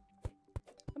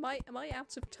 Am I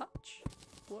out of touch?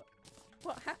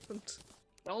 What happened?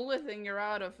 The only thing you're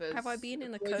out of is... Have I been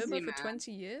in a Glizzy coma Man. for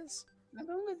 20 years? The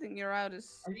only thing you're out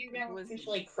is... Are you now Glizzy.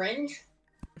 officially cringe?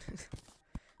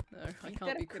 No, I Peter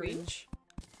can't be Cringe? cringe.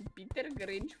 Peter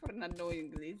Grinch for not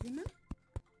knowing Glizzy Man?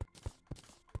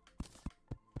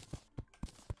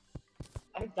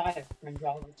 I die of cringe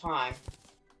all the time.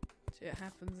 It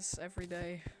happens every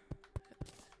day.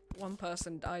 One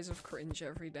person dies of cringe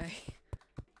every day.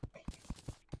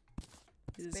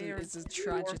 It's a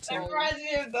tragedy. It reminds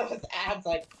me of those ads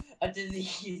like a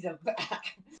disease of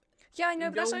Yeah, I know,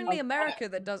 but that's No, only America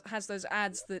that has those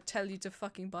ads that tell you to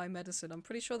fucking buy medicine. I'm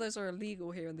pretty sure those are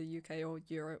illegal here in the UK or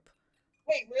Europe.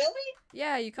 Wait, really?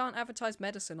 Yeah, you can't advertise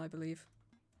medicine, I believe.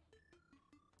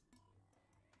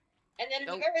 And then at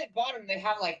Nope. the very bottom they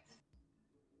have like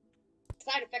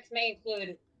side effects may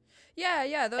include.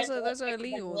 Yeah, those are Mental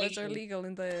illegal. Those are ventilation. illegal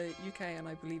in the UK and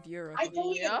I believe Europe. I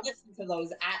don't even Yep. listen to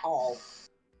those at all.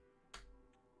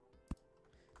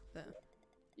 There.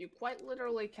 You quite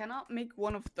literally cannot make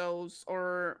one of those,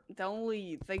 or the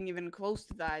only thing even close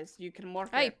to that is you can morph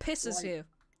Hey, it. Piss is Like- here.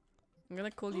 I'm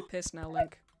gonna call you Piss now,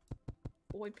 Link.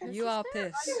 Wait, Piss You is are there?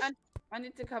 Piss. I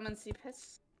need to come and see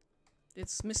Piss.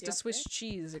 It's Mr. Yeah, Swiss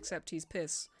Cheese, except he's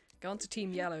Piss. Go on to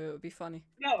Team Yellow, it would be funny.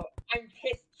 No, I'm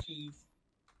pissed cheese.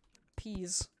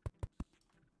 Peas.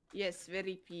 Yes,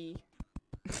 very P.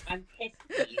 I'm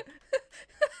pissed cheese.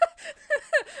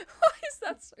 Why is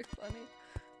that so funny?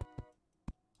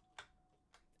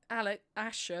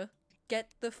 Asher, get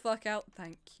the fuck out.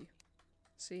 Thank you.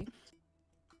 See?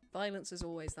 Violence is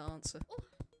always the answer.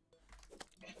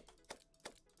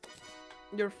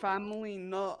 Your family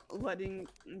not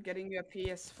getting you a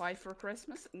PS5 for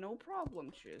Christmas? No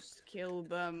problem, just kill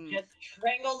them. Just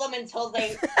strangle them until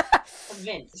they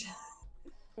convince.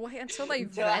 Wait until they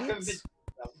Until I vent? convince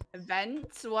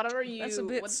Events, whatever you. That's a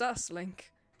bit what- sus,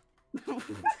 Link. I'm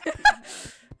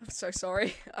so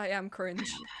sorry. I am cringe.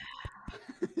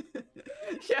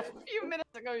 Yeah, a few minutes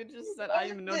ago you just said I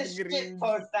am not this green. shit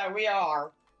post that we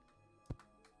are.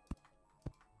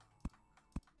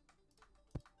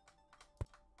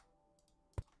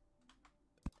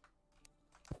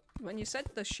 When you said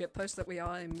the shitpost that we are,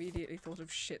 I immediately thought of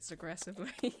shits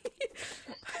aggressively.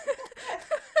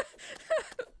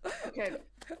 Okay,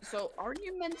 so are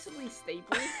you mentally stable?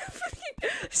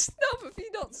 Stop, have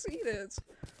you not seen it?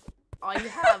 I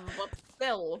have, but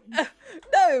still.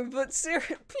 No, but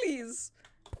seriously, please.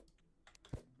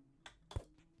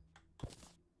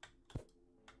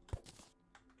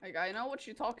 Like, I know what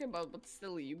you're talking about, but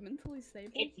still, are you mentally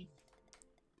stable? We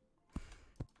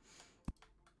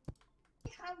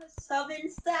have a summon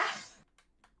staff.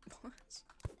 What?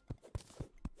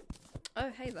 Oh,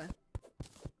 hey there.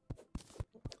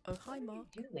 Oh, hi, Mark.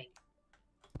 What are you doing?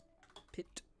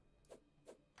 Pit.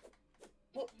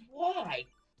 But why?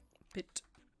 Pit.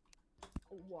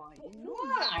 Why? But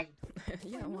why?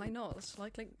 Yeah, why not? It's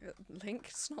like Link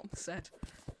Snom said.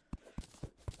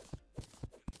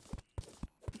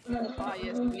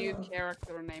 Highest new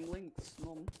character named Link's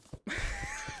mom.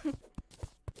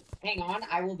 Hang on,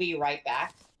 I will be right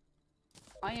back.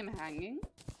 I am hanging.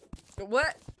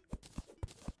 What?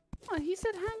 Oh, he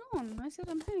said hang on. I said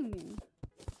I'm hanging.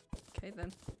 Okay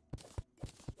then.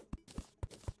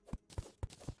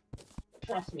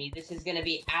 Trust me, this is gonna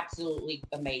be absolutely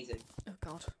amazing. Oh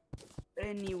god.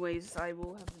 Anyways, I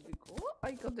will have to go. Oh,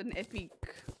 I got an epic.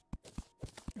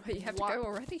 Wait, you have What? to go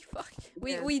already? Fuck.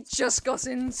 Yes. We just got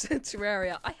into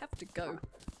area. I have to go.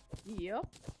 Yep.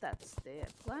 that's the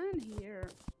plan here.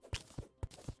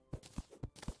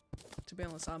 To be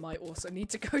honest, I might also need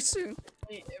to go soon.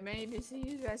 Maybe see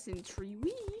you guys in 3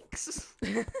 weeks.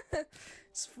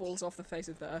 Just falls off the face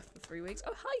of the earth for 3 weeks.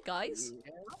 Oh, hi, guys.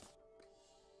 Yeah.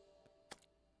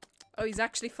 Oh, he's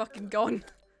actually fucking gone.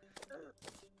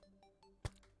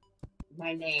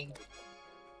 My name.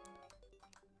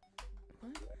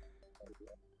 What?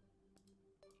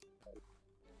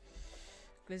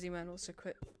 Glizzy Man also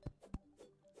quit.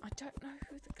 I don't know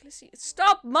who the Glizzy is.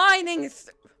 Stop mining!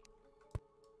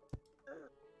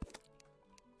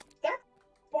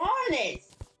 Spawn is!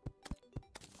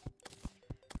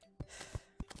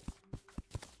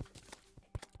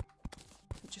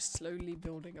 Just slowly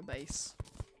building a base.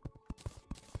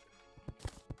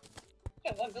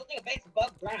 Yeah, well, I'm building a base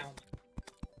above ground.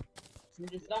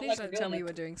 It's not Please like don't a tell me building.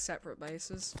 we're doing separate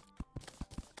bases.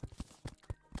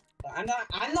 I'm not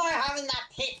having that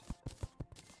pit.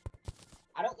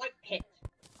 I don't like pit.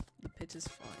 The pit is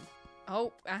fine.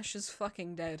 Oh, Ash is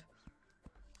fucking dead.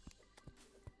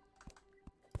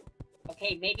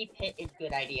 Okay, maybe pit is a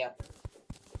good idea.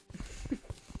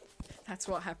 That's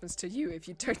what happens to you if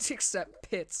you don't accept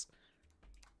pits.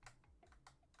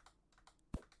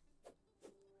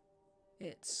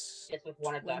 It's Just with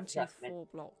one of them, trust me. 24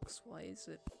 blocks. Why is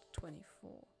it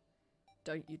 24?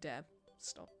 Don't you dare.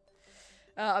 Stop.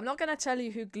 I'm not gonna tell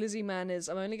you who Glizzy Man is.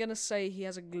 I'm only gonna say he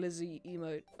has a Glizzy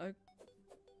emote. Oh,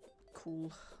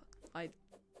 cool.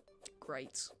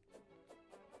 Great.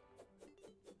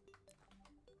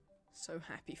 So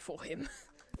happy for him.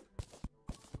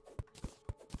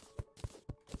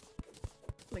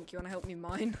 Link, you wanna help me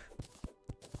mine?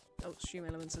 Oh, Stream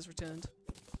Elements has returned.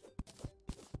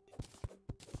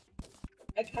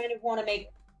 I kind of want to make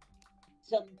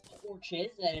some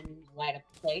torches and light up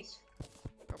the place.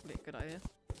 Probably a good idea.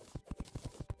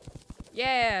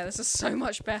 Yeah, this is so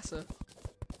much better.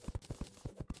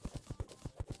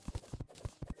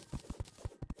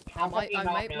 How I have you not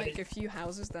might noticed? make a few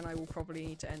houses, then I will probably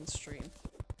need to end stream.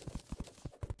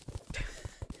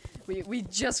 we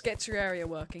just get your area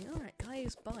working. Alright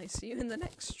guys, bye. See you in the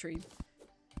next stream.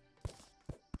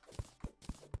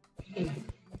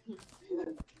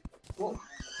 Well,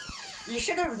 you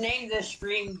should have named this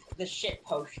stream the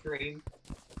shitpost stream.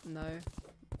 No.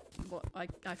 What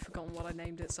I've forgotten what I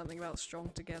named it, something about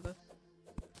strong together.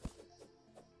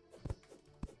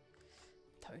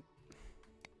 Don't.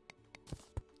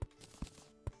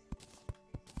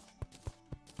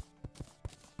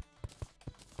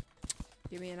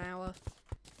 Give me an hour.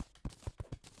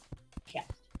 Chest.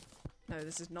 No,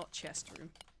 this is not chest room.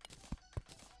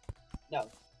 No,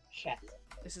 chest.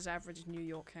 This is average New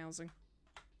York housing.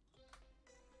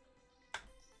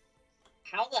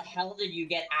 How the hell did you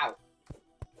get out?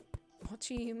 What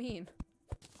do you mean?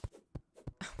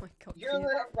 Oh my god.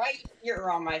 You're right here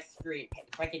on my screen.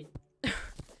 If I can.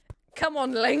 Come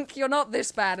on, Link, you're not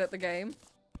this bad at the game.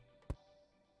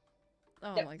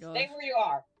 Oh No, my god. Stay where you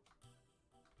are.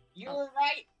 You're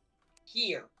right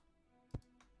here.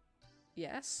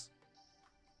 Yes?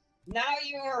 Now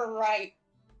you're right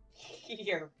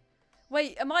here.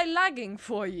 Wait, am I lagging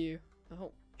for you?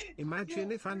 Oh.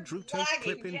 Imagine if Andrew took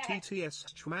clip in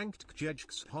TTS schmankt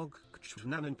jejks hog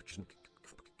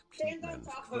Stand on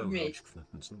top of me.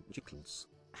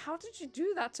 How did you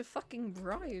do that to fucking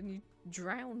Brian? You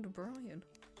drowned Brian.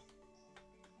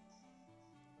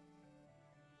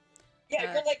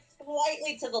 Yeah, you're like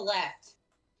slightly to the left.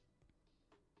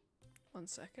 1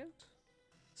 second.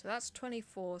 So that's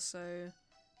 24, so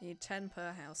you need 10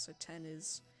 per house, so 10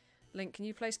 is... Link, can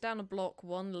you place down a block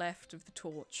one left of the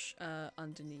torch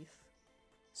underneath?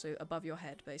 So above your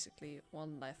head, basically.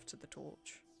 One left to the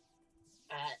torch.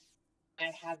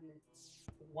 I have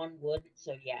one wood,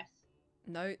 so yes.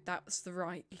 No, that was the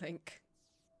right Link.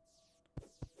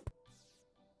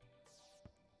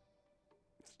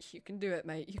 You can do it,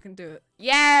 mate. You can do it.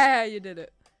 Yeah, you did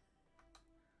it.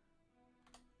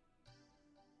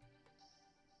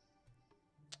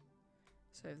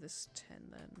 So this is 10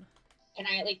 then. Can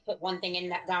I at least put one thing in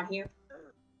that down here?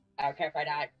 I don't care if I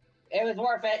die. It was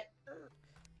worth it.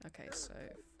 Okay, so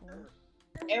 4.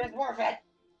 It was worth it.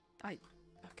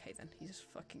 Okay then, he's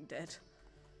fucking dead.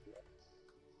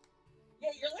 Yeah,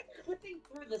 you're like clipping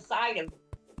through the side of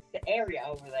the area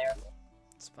over there.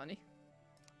 It's funny.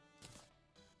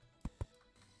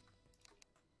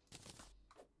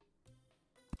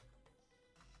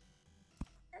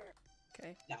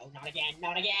 Okay. No, not again,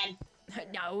 not again.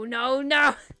 No, no,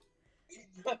 no!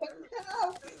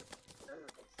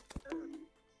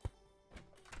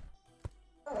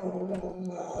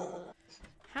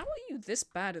 How are you this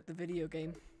bad at the video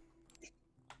game?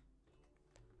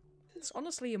 It's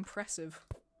honestly impressive.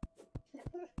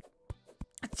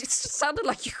 sounded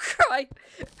like you cried.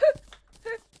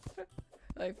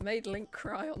 I've made Link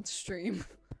cry on stream.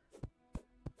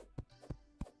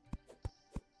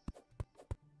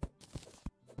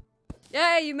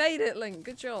 Yeah, you made it, Link.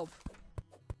 Good job.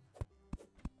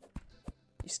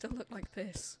 You still look like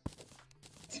piss.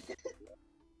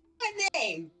 My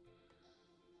name.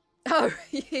 Oh,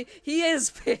 he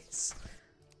is piss.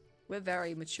 We're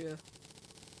very mature.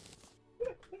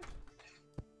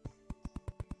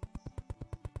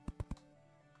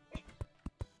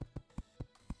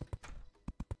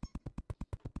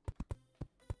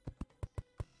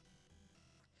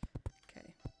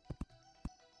 Okay.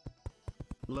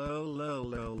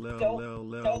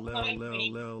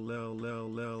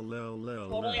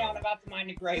 Totally not about to mine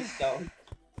a gravestone.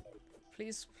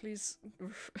 Please, please.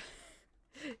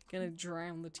 Gonna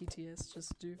drown the TTS,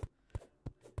 just do.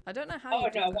 I don't know how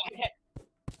you do that.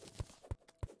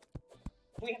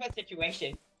 We have a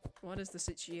situation. What is the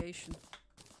situation?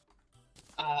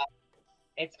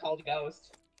 It's called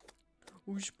Ghost.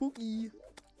 Oh, spooky.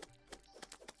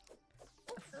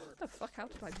 What the fuck? How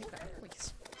did I make that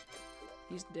voice?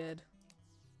 He's dead.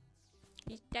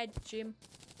 He's dead, Jim.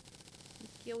 You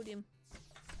killed him.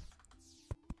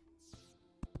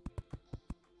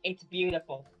 It's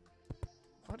beautiful.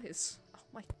 What is? Oh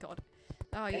my god.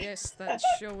 Ah, yes, that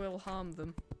sure will harm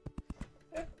them.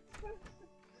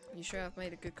 You sure have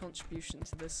made a good contribution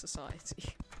to this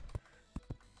society.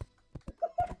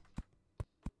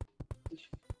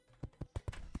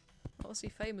 What was he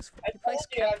famous for? He plays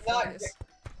campfires.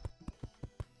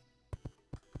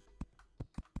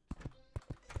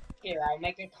 Here, I'll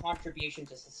make a contribution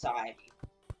to society.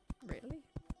 Really?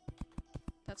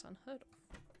 That's unheard of.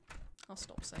 I'll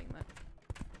stop saying that.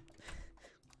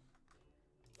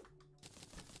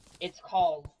 It's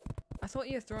called... I thought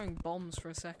you were throwing bombs for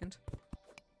a second.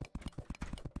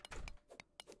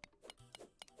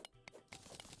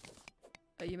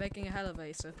 Are you making a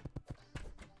elevator?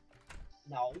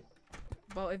 No.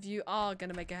 Well, if you are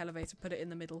gonna make a elevator, put it in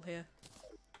the middle here.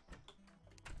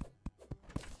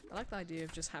 I like the idea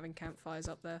of just having campfires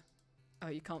up there. Oh,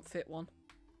 you can't fit one.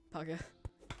 Bugger.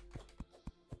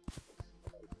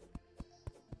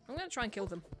 I'm gonna try and kill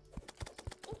them.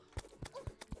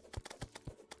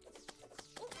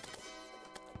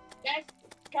 Guys,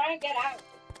 try and get out.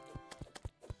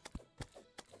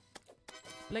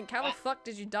 Link, how the fuck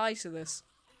did you die to this?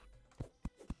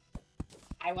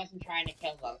 I wasn't trying to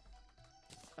kill them.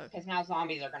 Oh. Because now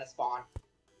zombies are gonna spawn.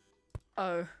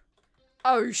 Oh.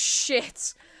 Oh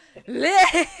shit! We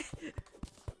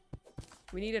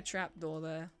need a trapdoor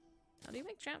there. How do you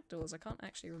make trapdoors? I can't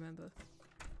actually remember.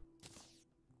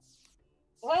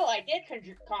 Well, I did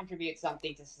contribute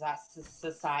something to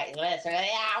society.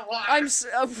 I'm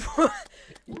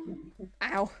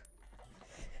Ow.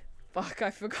 Fuck, I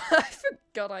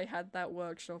forgot I had that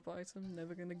workshop item.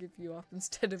 Never gonna give you up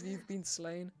instead of you've been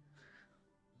slain.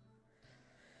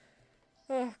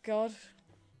 Oh god.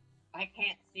 I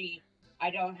can't see. I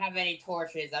don't have any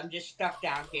torches. I'm just stuck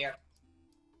down here.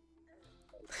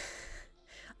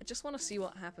 I just want to see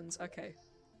what happens. Okay.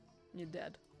 You're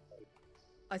dead.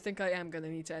 I think I am gonna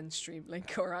need to end stream,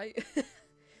 Link, alright?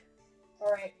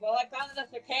 Alright, well I found us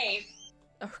a cave.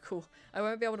 Oh, cool. I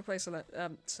won't be able to play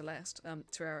Celeste,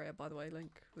 Terraria, by the way,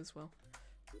 Link, as well.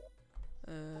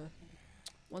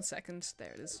 1 second.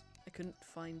 There it is. I couldn't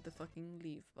find the fucking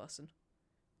leave button.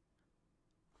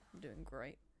 I'm doing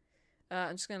great.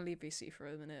 I'm just gonna leave VC for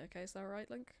a minute, okay? Is that alright,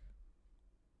 Link?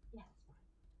 Yeah.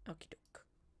 Okie doke.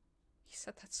 You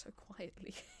said that so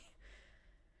quietly.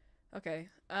 Okay.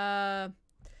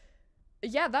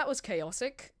 Yeah, that was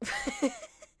chaotic.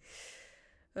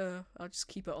 I'll just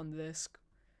keep it on the disc.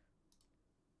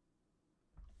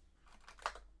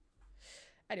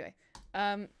 Anyway,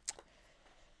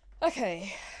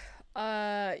 okay.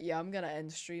 Yeah, I'm gonna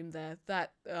end stream there.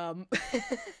 That,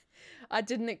 I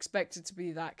didn't expect it to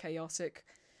be that chaotic.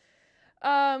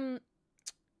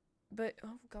 But,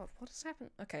 oh god, what has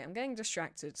happened? Okay, I'm getting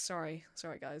distracted. Sorry,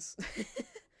 guys.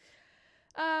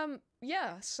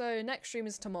 Yeah, so next stream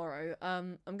is tomorrow.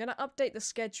 I'm gonna update the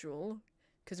schedule,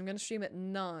 because I'm gonna stream at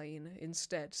 9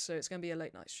 instead, so it's gonna be a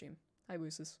late night stream. Hi,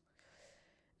 Woosers.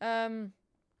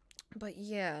 But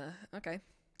yeah, okay.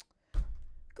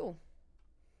 Cool.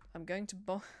 I'm going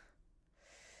to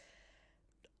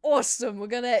Awesome! We're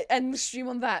gonna end the stream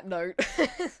on that note.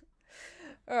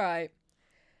 Alright.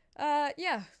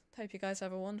 Yeah. Hope you guys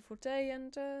have a wonderful day,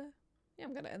 and, yeah,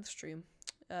 I'm gonna end the stream.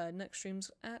 Next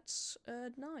stream's at,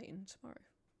 9 tomorrow.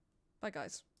 Bye,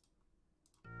 guys.